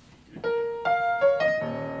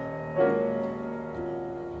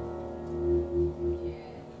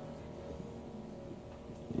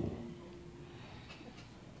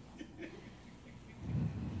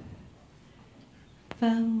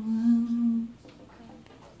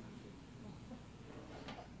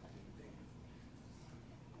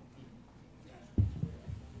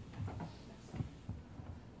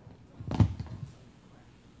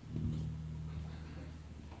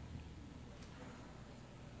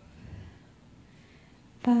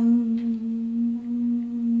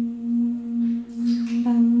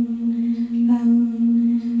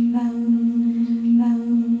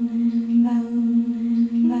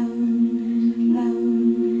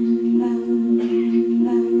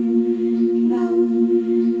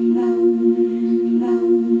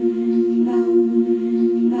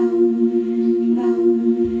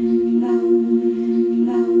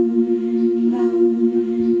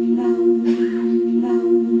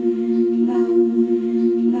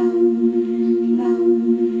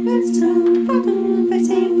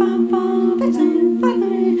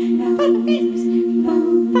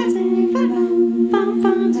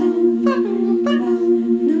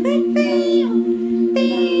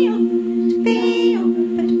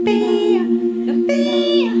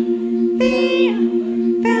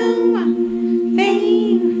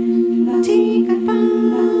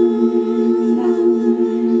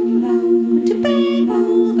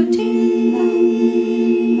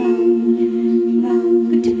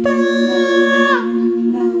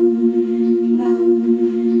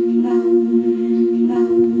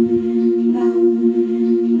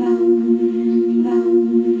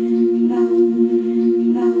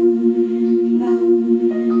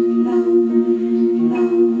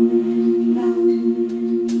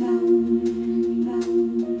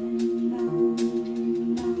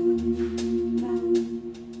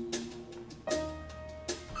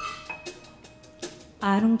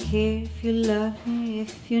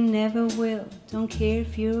 if you never will. Don't care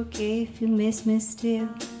if you're okay, if you miss me still.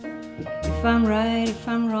 If I'm right, if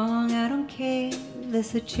I'm wrong, I don't care.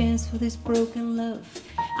 There's a chance for this broken love.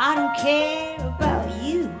 I don't care about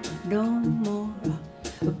you no more,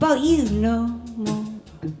 about you no more.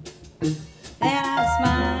 Then I'll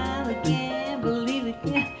smile again, believe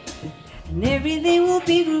again, and everything will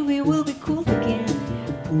be groovy, will be cool again.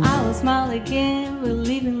 I will smile again,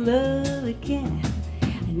 believe in love again,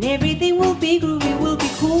 and everything will be groovy, will be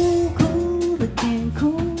cool, cool again,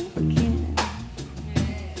 cool again.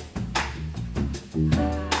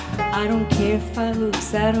 I don't care if I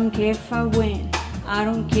lose, I don't care if I win, I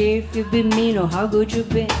don't care if you've been mean or how good you've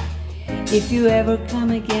been. If you ever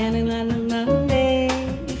come again and another day,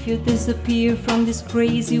 if you disappear from this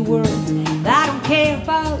crazy world, I don't care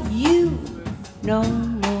about you no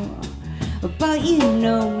more, about you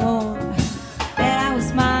no more. That I will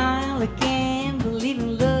smile again, believe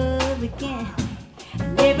in love again,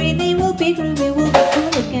 and everything will be groovy, will be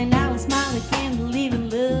cool again. I will smile again, believe in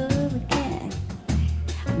love again,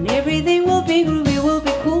 and everything will be groovy, will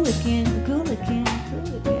be cool again, cool again,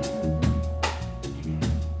 cool again,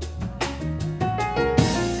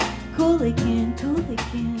 cool again, cool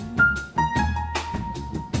again.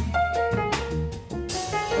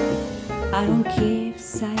 I don't care if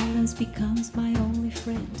silence becomes my only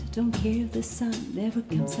friend. Don't care if the sun never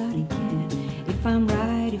comes out again. If I'm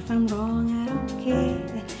right, if I'm wrong, I don't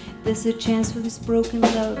care. There's a chance for this broken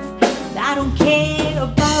love. I don't care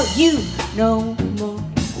about you no more,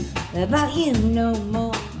 about you no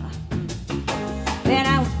more. Then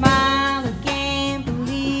I will smile again,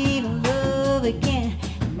 believe in love again,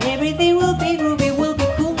 and everything will be groovy, will be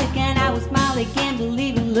cool again. I will smile again,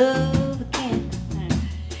 believe in love again,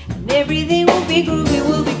 and everything will be groovy,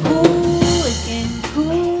 will be cool again,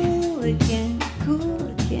 cool again, cool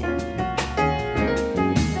again.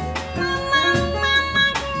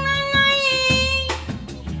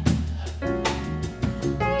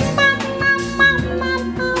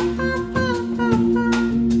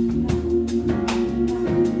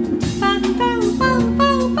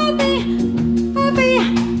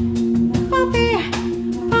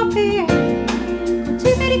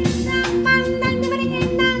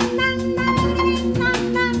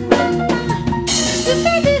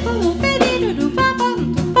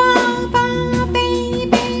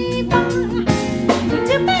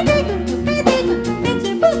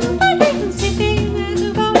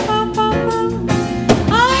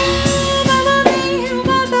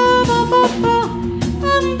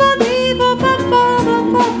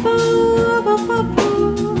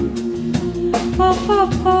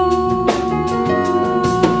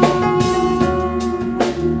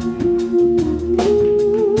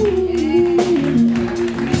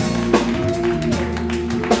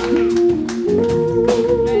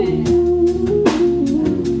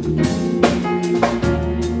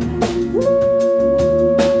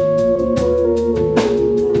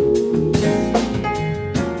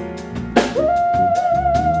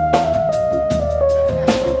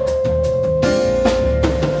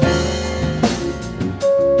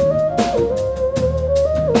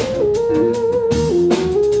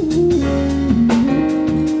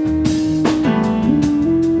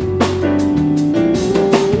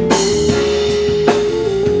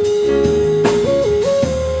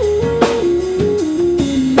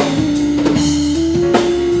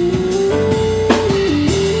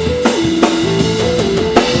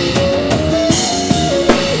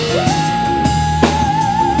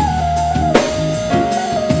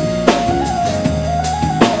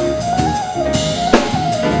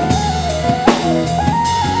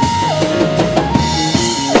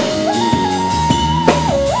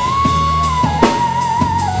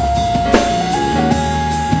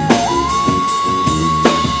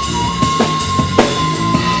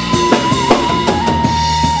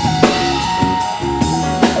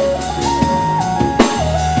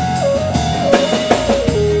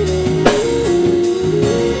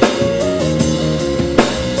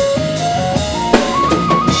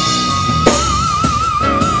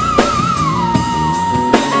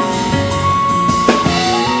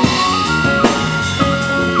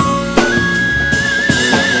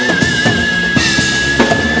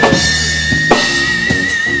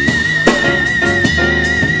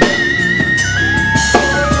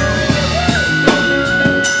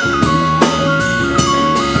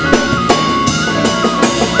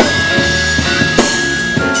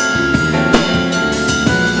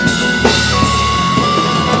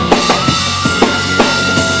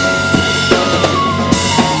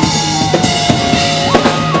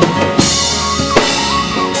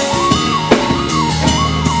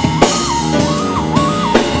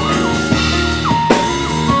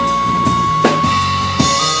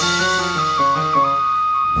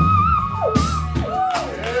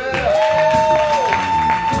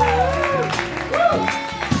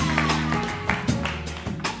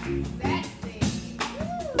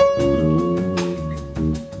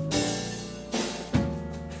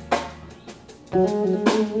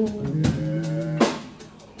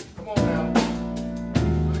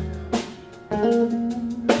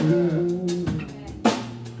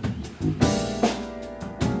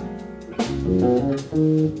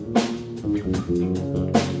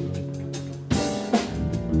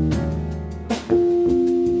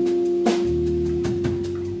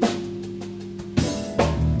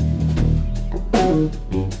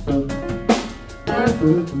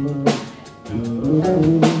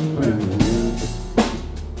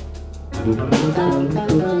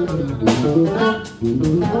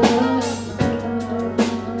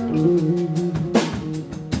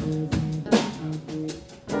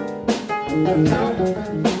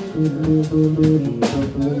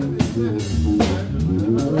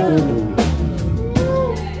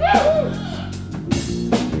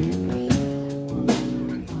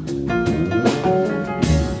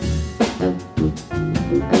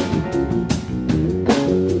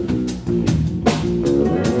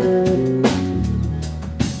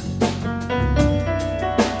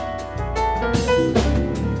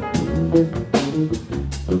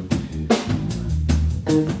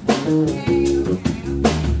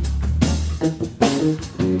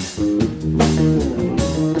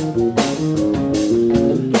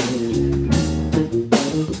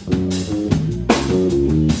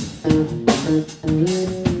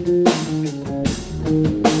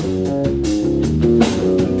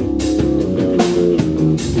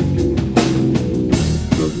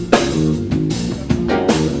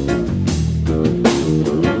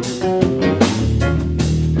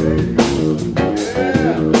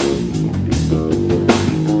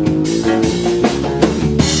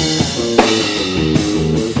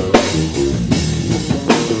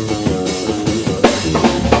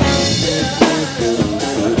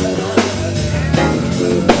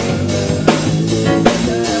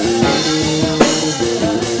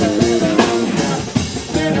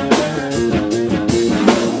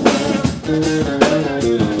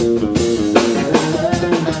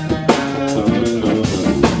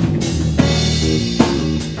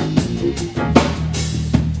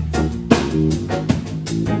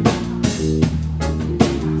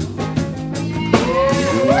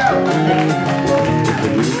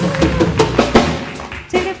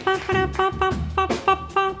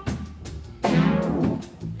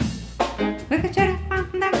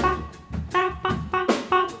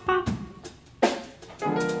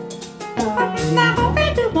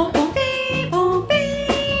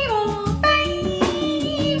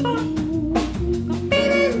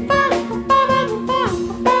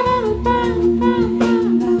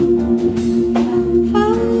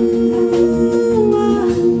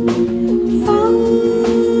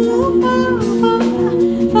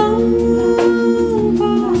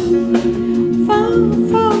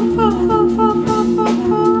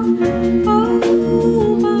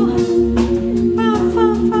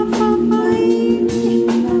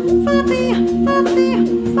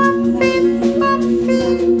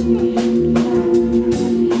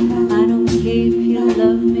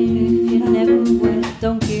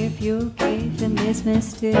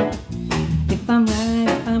 If I'm right,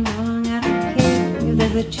 if I'm wrong, I don't care. If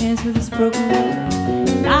there's a chance with this broken world,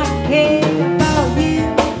 I care about you,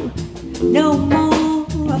 no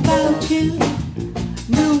more about you,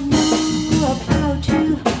 no more about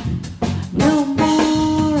you, no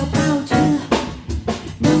more about you,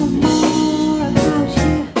 no more about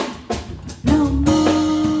you, no more.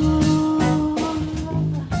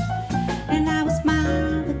 And I will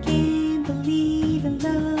smile again, believe in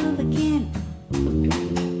love again.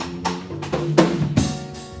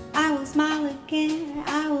 I will smile again,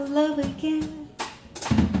 I will love again.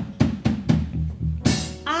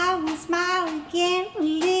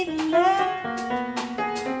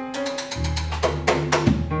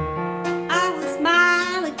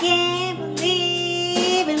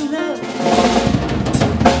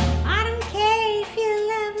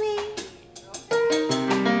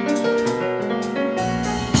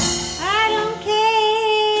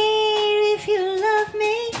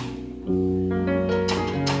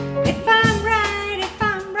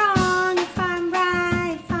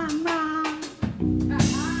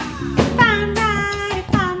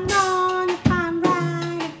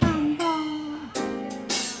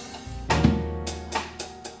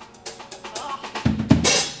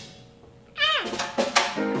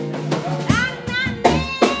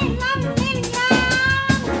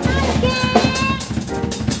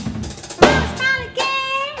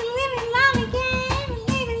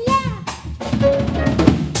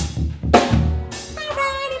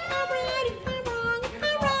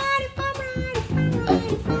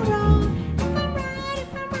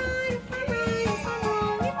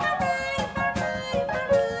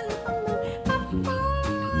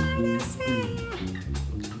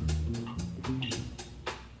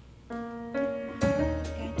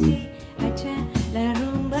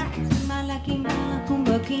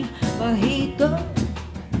 despacito.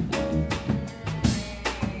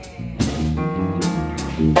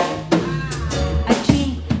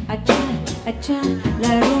 Acha,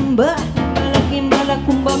 la rumba, mala kimba, la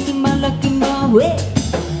kumba, kimba, la kimba, wey.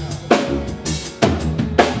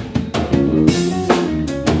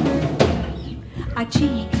 Acha,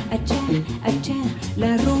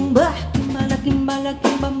 la rumba, kimba, la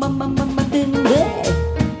kimba, bam, bam, bam, bam, timbe.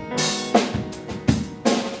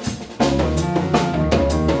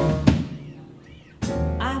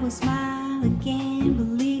 I will smile again,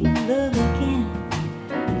 believe in love again,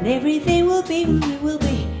 and everything will be.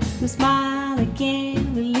 We'll smile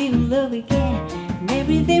again, believe in love again, and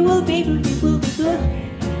everything will be good.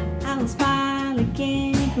 I will smile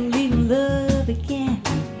again, believe in love again,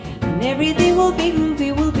 and everything will be.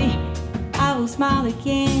 I will smile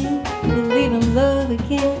again, believe in love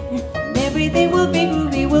again, and everything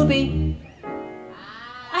will be.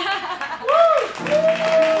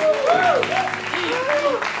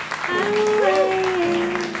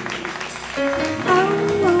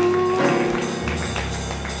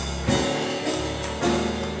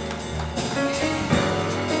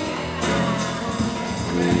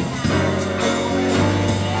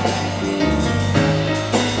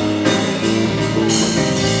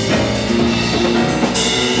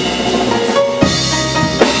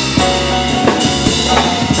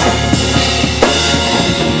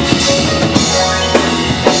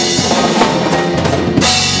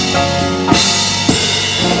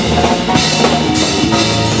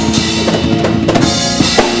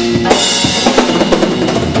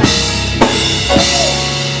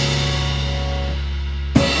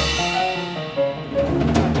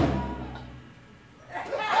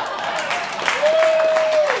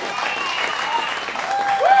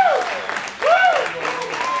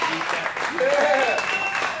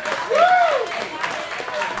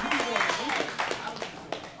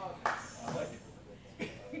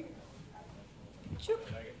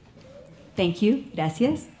 Thank you,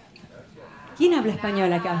 gracias. ¿Quién habla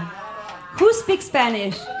español acá? Who speaks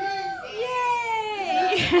Spanish?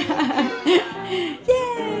 Yay!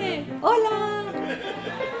 Yay! Hola!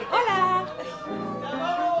 Hola!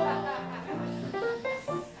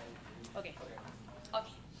 Okay.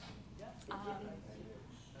 Okay.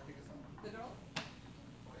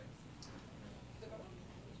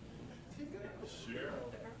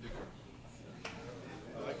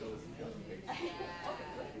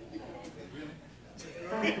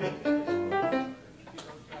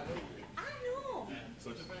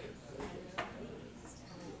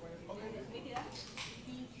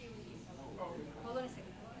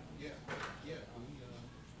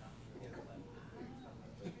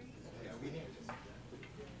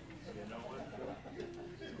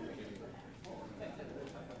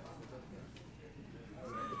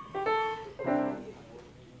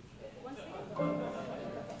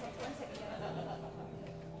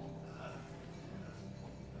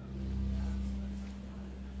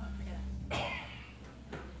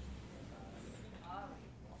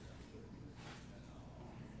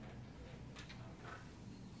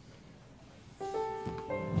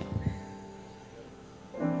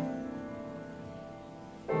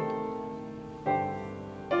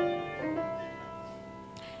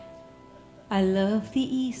 I love the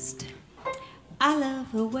East, I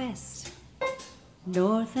love the West,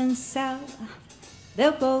 North and South,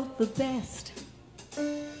 they're both the best.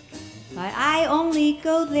 But I only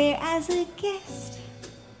go there as a guest,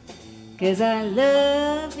 'cause I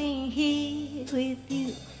love being here with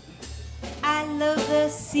you. I love the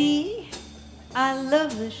sea, I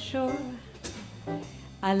love the shore,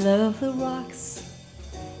 I love the rocks,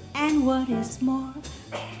 and what is more,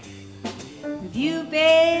 with you,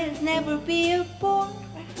 babe, never be a bore,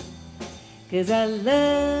 'cause I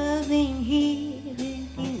love being here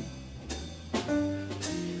with you.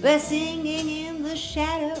 We're singing in the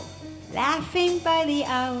shadow, laughing by the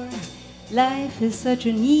hour. Life is such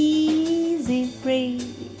an easy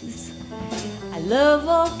breeze. I love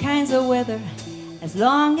all kinds of weather, as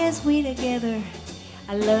long as we're together.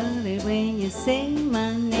 I love it when you say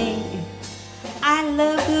my name. I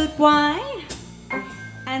love good wine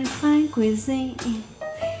and fine cuisine.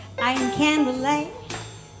 I'm candlelight,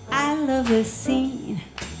 I love the scene.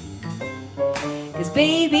 'Cause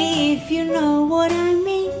baby, if you know what I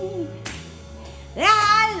mean,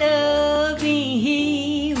 I love being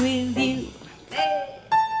here with you.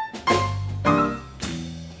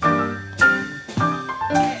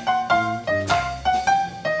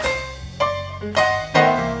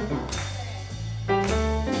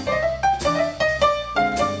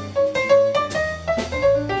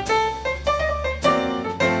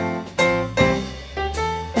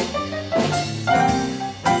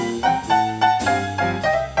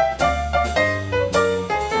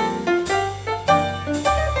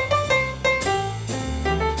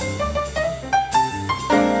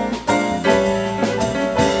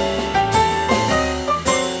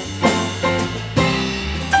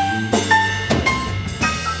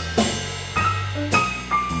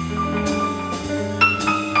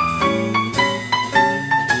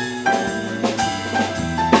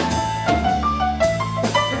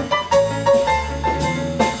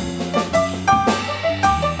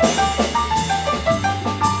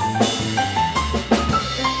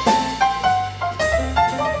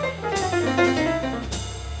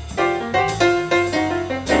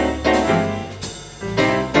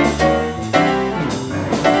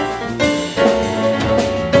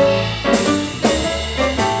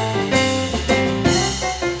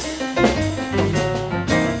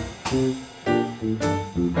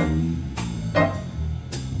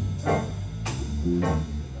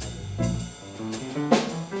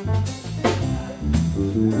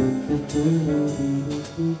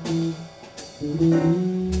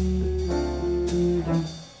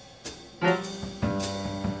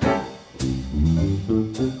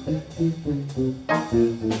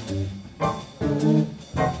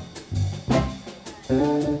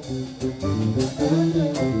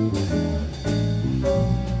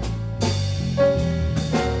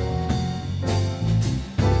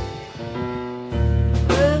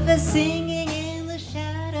 Singing in the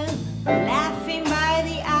shadow, laughing by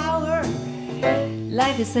the hour.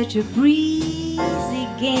 Life is such a breezy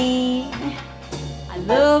game. I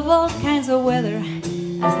love all kinds of weather,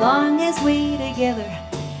 as long as we're together.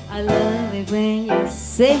 I love it when you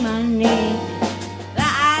say my name.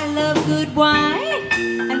 I love good wine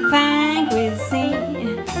and fine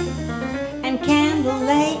cuisine and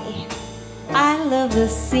candlelight. I love the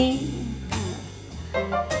scene.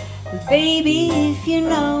 Baby, if you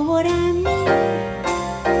know what I mean,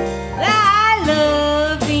 I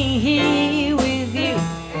love being here with you.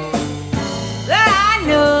 I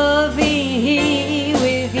love being here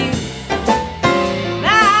with you.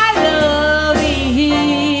 I love being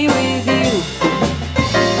here with you.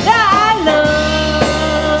 I love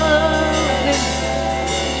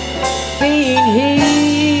being here.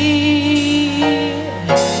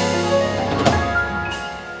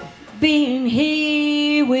 Being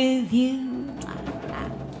here with you.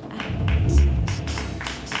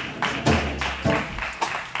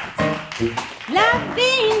 Love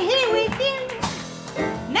being here with you.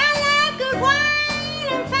 Now love good wine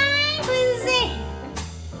and fine cuisine.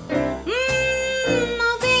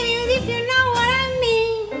 Oh baby, if you know what I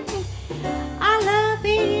mean. I love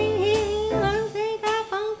being here. I'll take a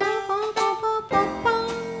phone.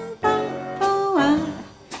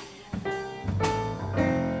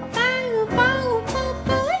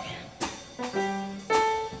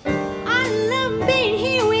 I love being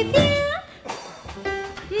here with you.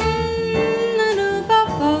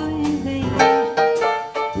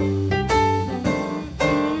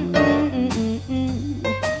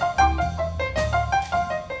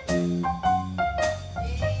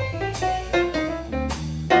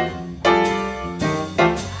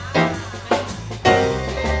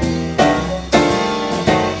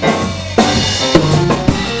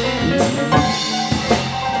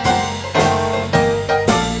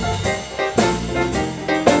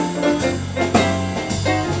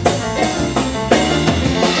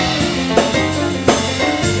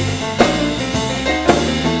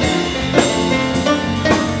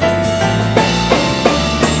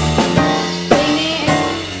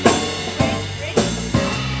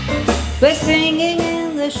 We're singing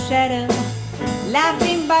in the shadow,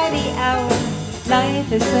 laughing by the hour.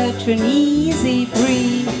 Life is such an easy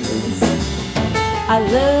breeze. I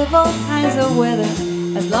love all kinds of weather,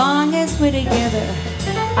 as long as we're together.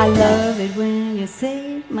 I love it when you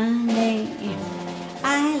say my name.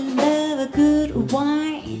 I love a good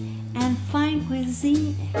wine and fine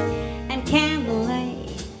cuisine and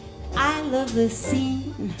candlelight. I love the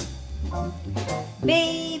scene.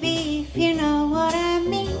 Baby, if you know what I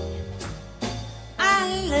mean. I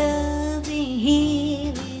love being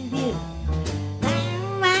here with you.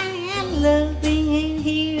 I love being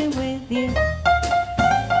here with you.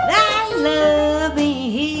 I love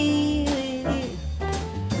being here with you.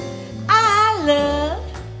 I love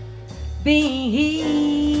being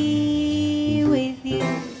here with you.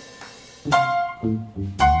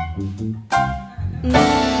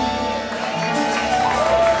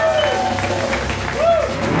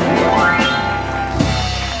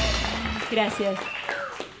 Gracias.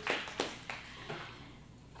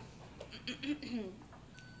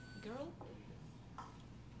 Girl?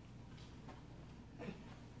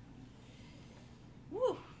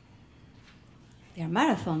 Woo. They're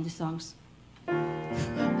marathon, these songs. How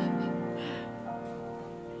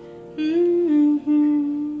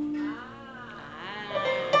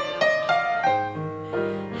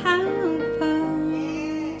far?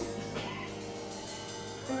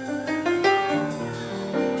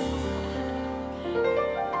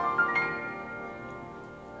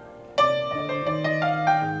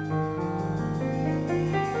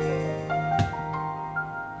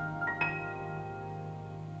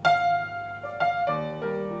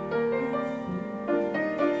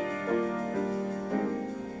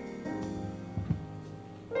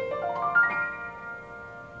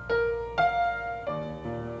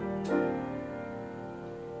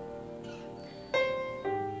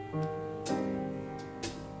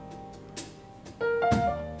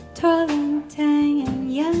 Tall and tang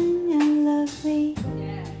and young and lovely.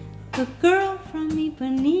 A girl from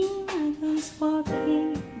Ipanema goes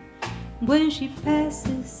walking. When she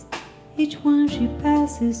passes, each one she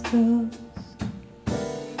passes goes.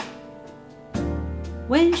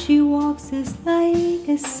 When she walks it's like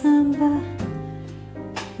a samba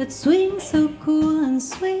that swings so cool and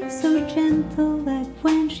sways so gentle that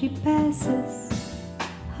when she passes,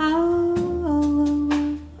 how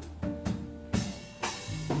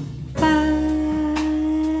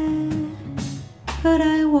but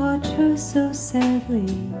I watch her so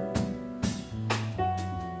sadly.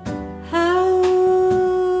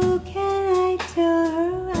 How can I tell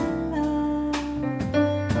her I love her?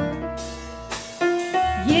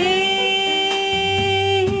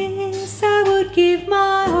 Yes, I would give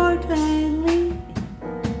my heart gladly,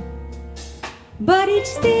 but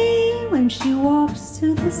each day when she walks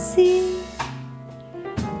to the sea,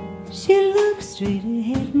 she looks straight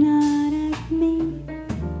ahead, not at me.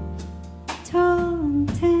 Tall and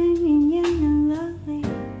tan and young and lovely.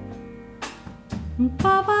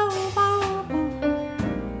 Pa pa pa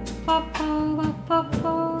pa pa pa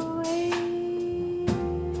pa.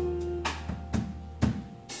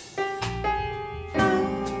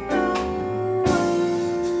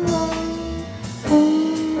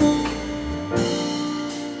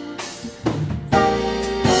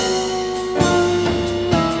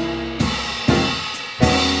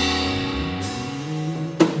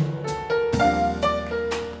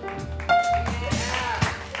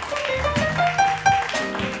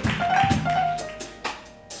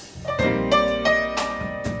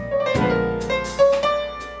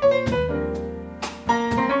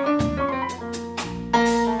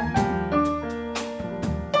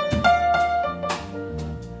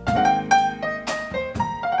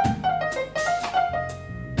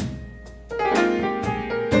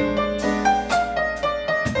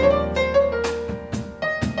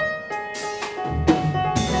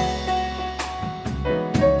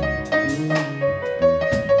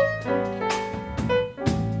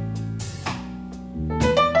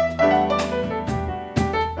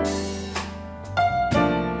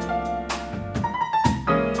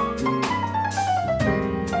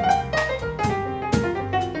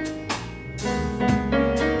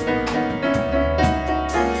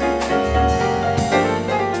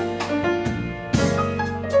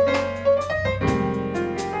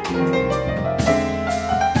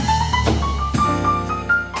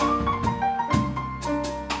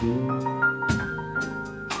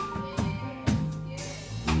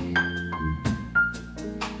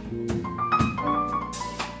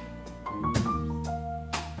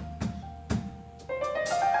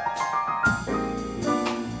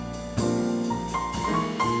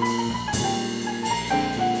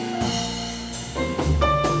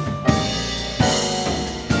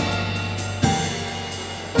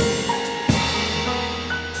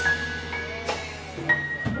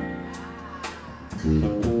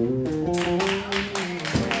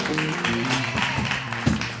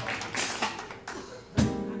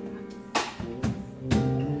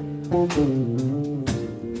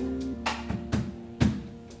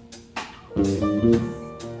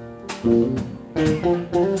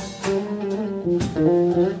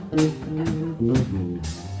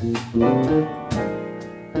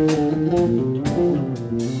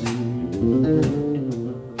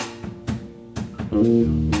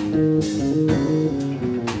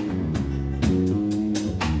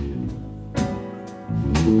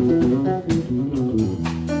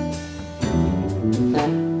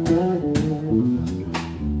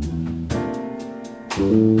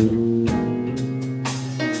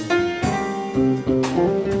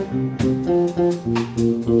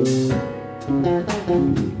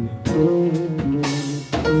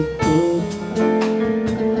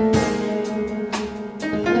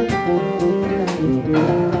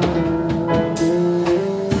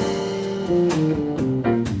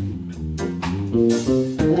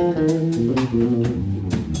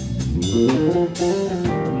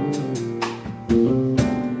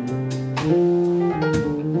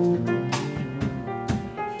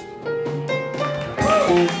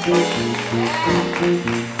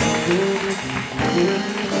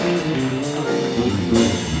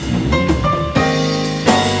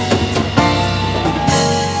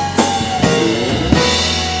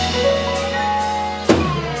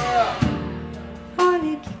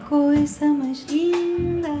 Olha que coisa mais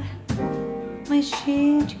linda, mais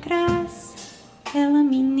cheia de graça, ela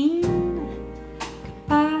menina que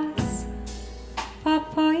passa,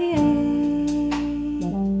 papai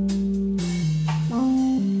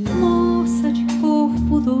moça de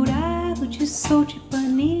corpo dourado, de sol de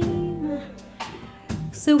Ipanema,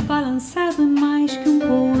 seu balançado é mais que um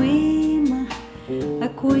poema, a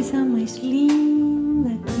coisa mais linda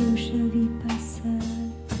que eu já vi passar.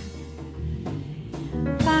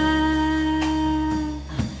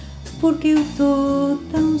 Porque eu tô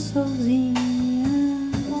tão sozinha.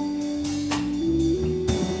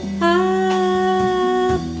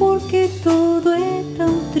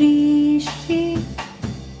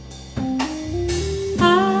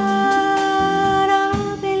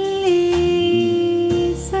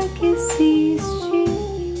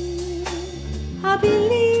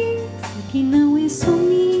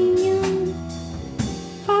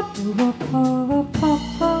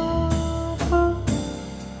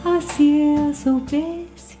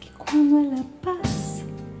 soubesse que quando ela passa,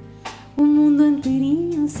 o mundo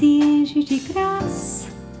inteirinho se enche de graça.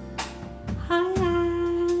 Ai,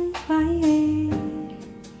 ai, ai, ai.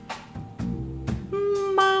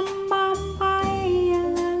 Mamma, ai,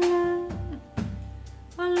 la, la.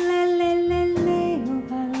 Oh, le, le, le, le, oh,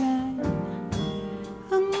 la, la.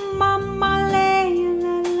 Mamma, le,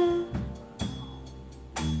 la, la.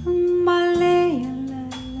 Mamma, le, la,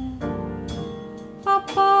 la.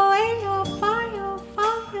 Papa, oh, fire,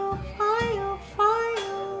 fire, fire,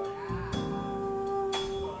 fire.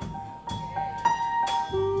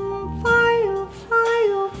 Fire,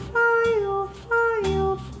 fire, fire,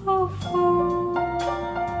 fire, fire, fire.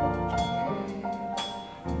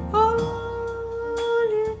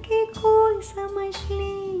 Olha que coisa mais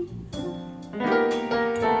linda.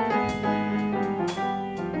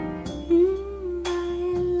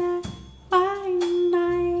 Baila,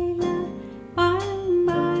 baila,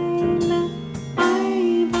 baila,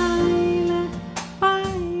 baila,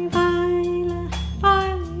 baila,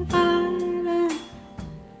 baila.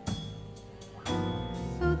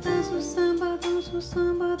 Eu danço samba, danço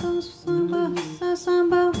samba, danço samba, danço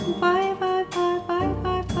samba, vai, vai, vai, vai,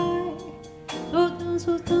 vai, vai. Eu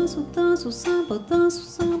danço, danço, danço samba, danço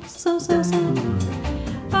samba, samba, samba.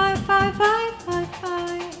 Vai, vai, vai, vai,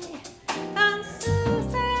 vai. Danço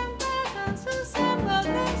samba, danço samba,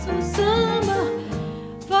 danço samba.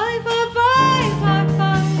 Vai, vai, vai, vai,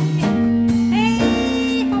 vai.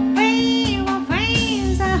 Ei, papai, uma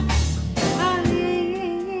vez.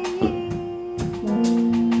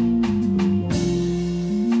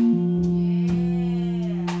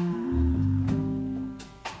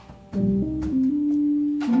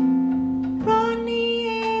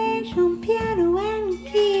 Ronnie on piano and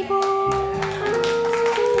keyboard.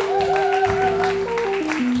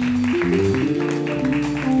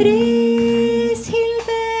 Tris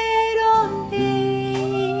Hilbert on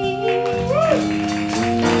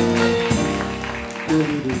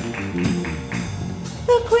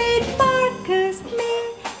the great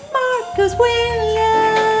Marcus Williams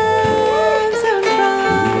on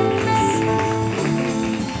drums.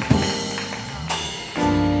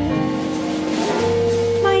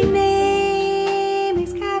 My name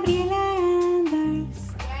is Gabriela.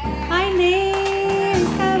 My name is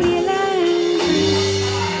Gabriela.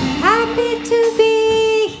 Happy to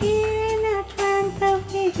be here in Atlanta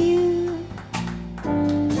with you.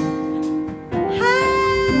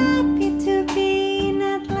 Happy to be in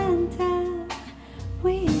Atlanta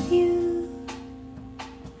with you.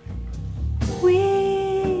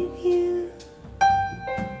 With you.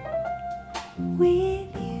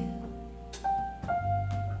 With you.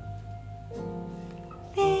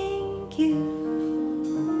 Thank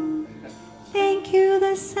you. Thank you,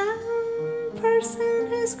 the sound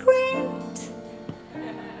person is great.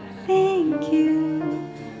 Thank you.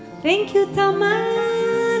 Thank you,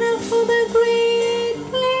 Tamara, for the great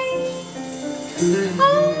place.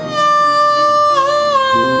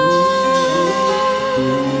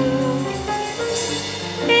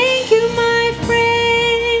 Thank you, my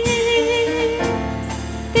friend.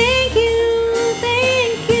 Thank you,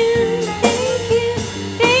 thank you, thank you,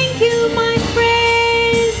 thank you, my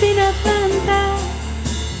friends in Atlanta.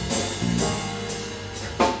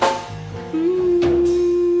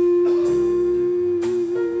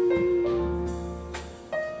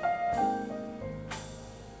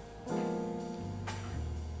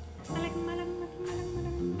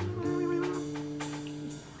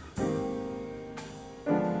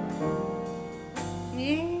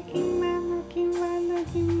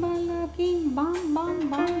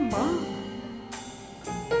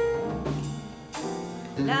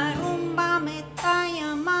 La rumba me está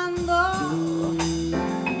llamando.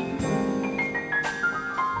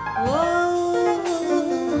 Oh,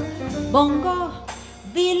 bongo,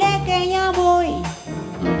 dile que ya voy.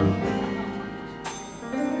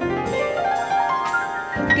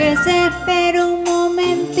 Que se espere un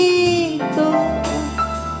momentito.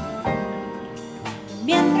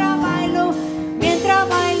 Mientras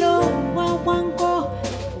bailo, guaguanco,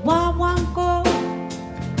 guaguanco.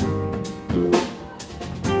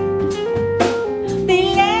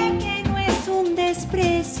 Dile que no es un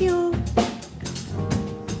desprecio.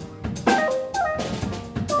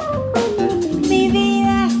 Mi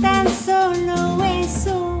vida es tan solo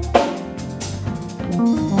eso.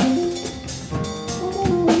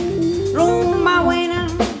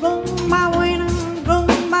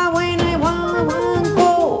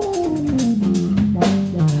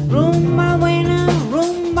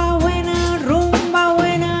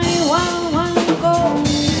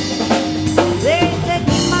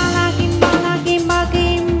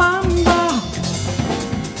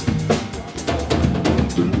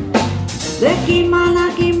 Le kimana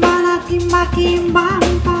kimana kimba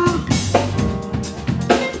kimbamba.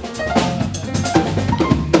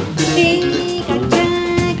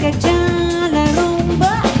 Cacha la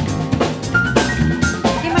rumba.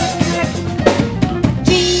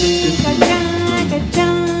 Cacha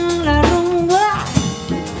la rumba.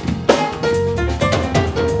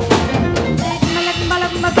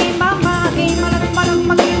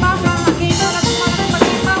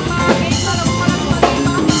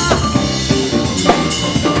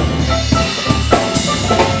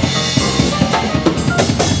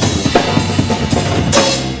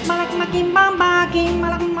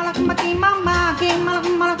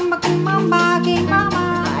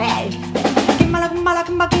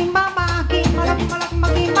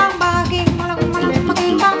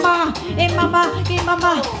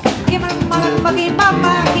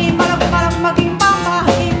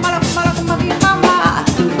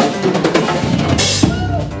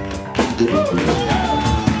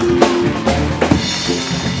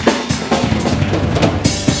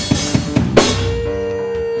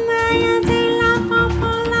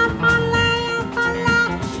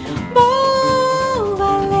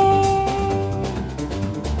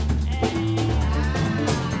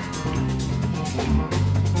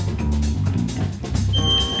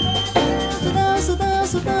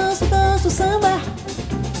 Danço samba.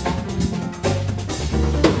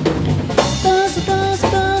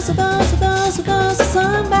 Danço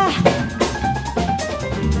samba.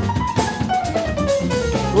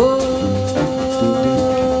 Oh,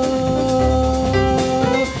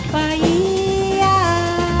 Bahia,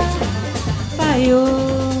 Bahia,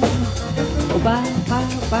 oba, oba,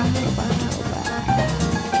 oba, oba, oba.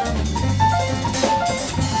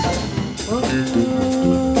 Oh,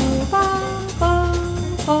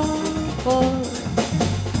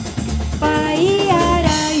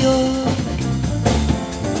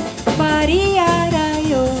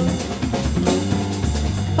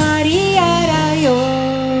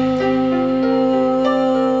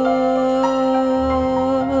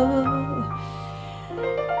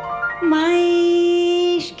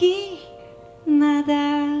 mais que nada.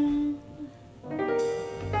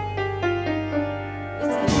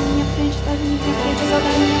 Sai da minha frente, sai da minha frente, sai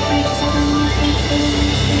da minha frente, sai da minha frente, sai da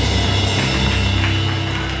minha frente.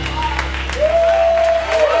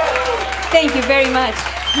 Thank you very much.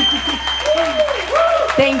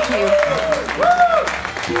 Thank you.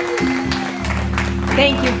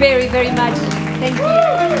 Thank you very, very much. Thank you.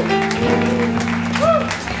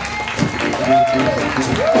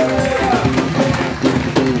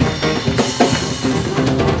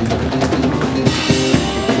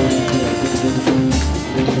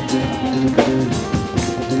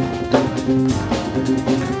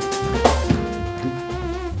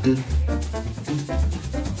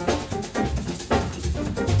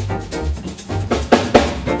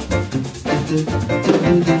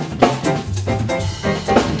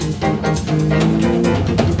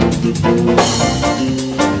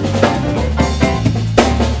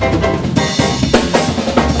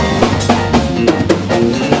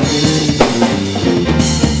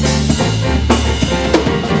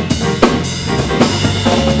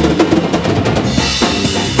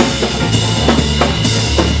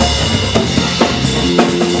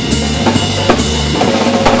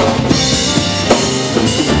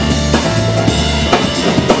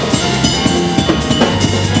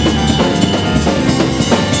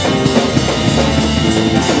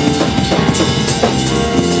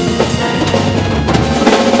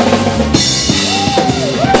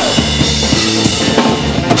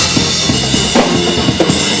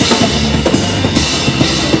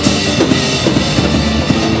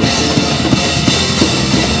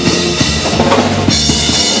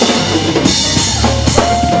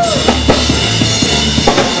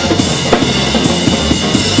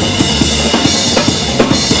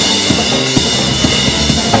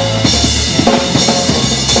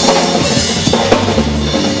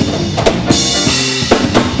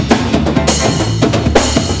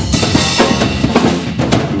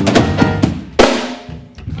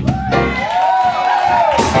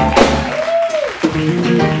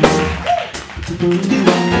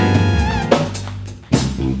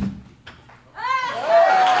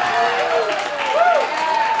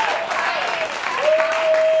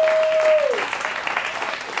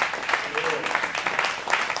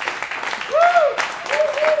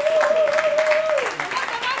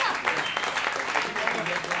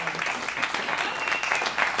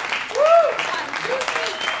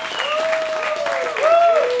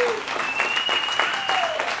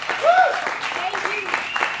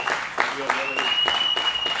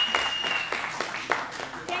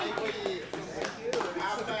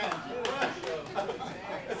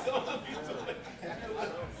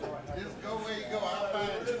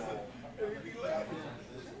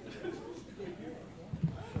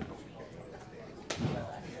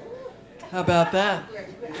 How about that?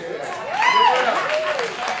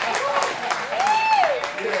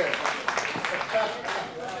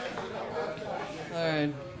 All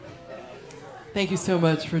right. Thank you so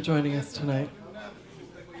much for joining us tonight.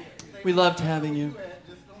 We loved having you.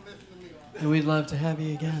 And we'd love to have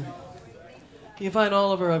you again. You can find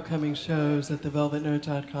all of our upcoming shows at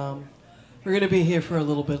thevelvetnote.com. We're going to be here for a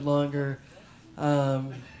little bit longer.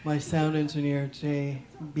 My sound engineer,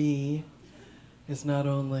 JB, is not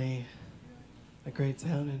only a great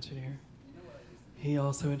sound engineer, he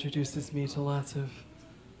also introduces me to lots of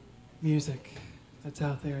music that's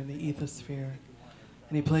out there in the ethosphere.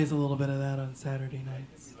 And he plays a little bit of that on Saturday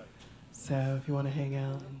nights. So if you want to hang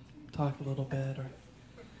out and talk a little bit, or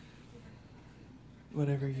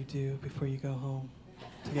whatever you do before you go home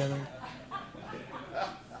together.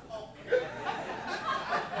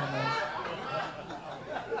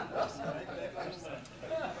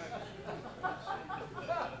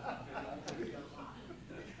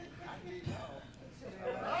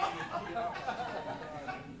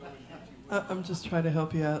 I'm just trying to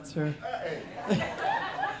help you out, sir.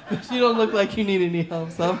 But you don't look like you need any help,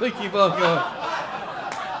 so I'm going to keep on going.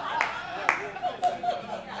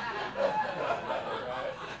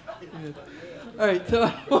 Good. All right, so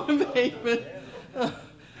I want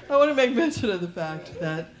to make mention of the fact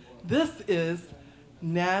that this is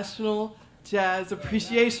National Jazz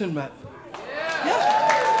Appreciation Month. Yeah.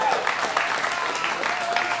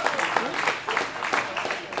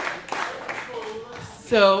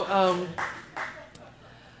 So,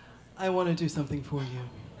 I want to do something for you.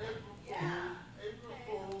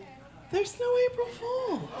 There's no April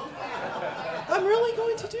Fool. I'm really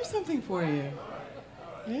going to do something for you.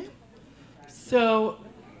 Okay? So,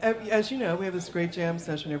 as you know, we have this great jam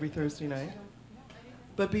session every Thursday night.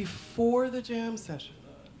 But before the jam session,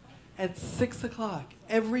 at 6 o'clock,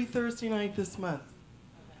 every Thursday night this month,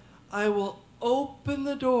 I will open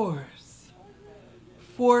the doors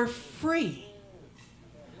for free.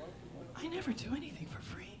 I never do anything for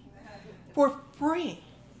free. For free.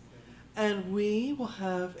 And we will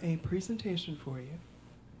have a presentation for you,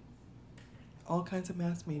 all kinds of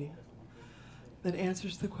mass media, that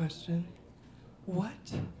answers the question,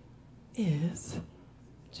 what is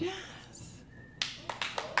jazz?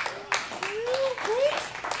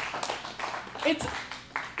 Great.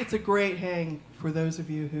 It's a great hang for those of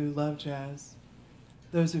you who love jazz,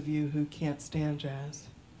 those of you who can't stand jazz,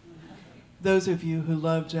 those of you who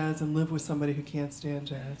love jazz and live with somebody who can't stand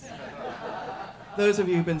jazz, those of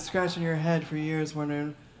you who've been scratching your head for years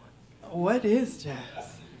wondering, what is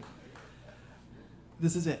jazz?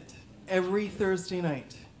 This is it. Every Thursday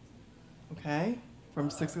night, okay? From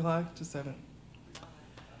 6 o'clock to 7.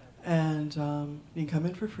 And you can come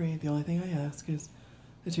in for free. The only thing I ask is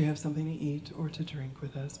that you have something to eat or to drink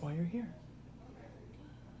with us while you're here.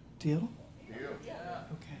 Deal? Deal.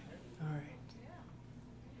 Okay, all right.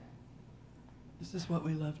 This is what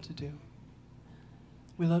we love to do.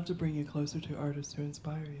 We love to bring you closer to artists who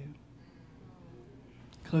inspire you,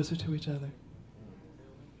 closer to each other,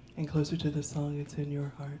 and closer to the song that's in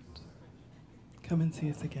your heart. Come and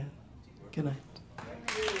see us again. Good night.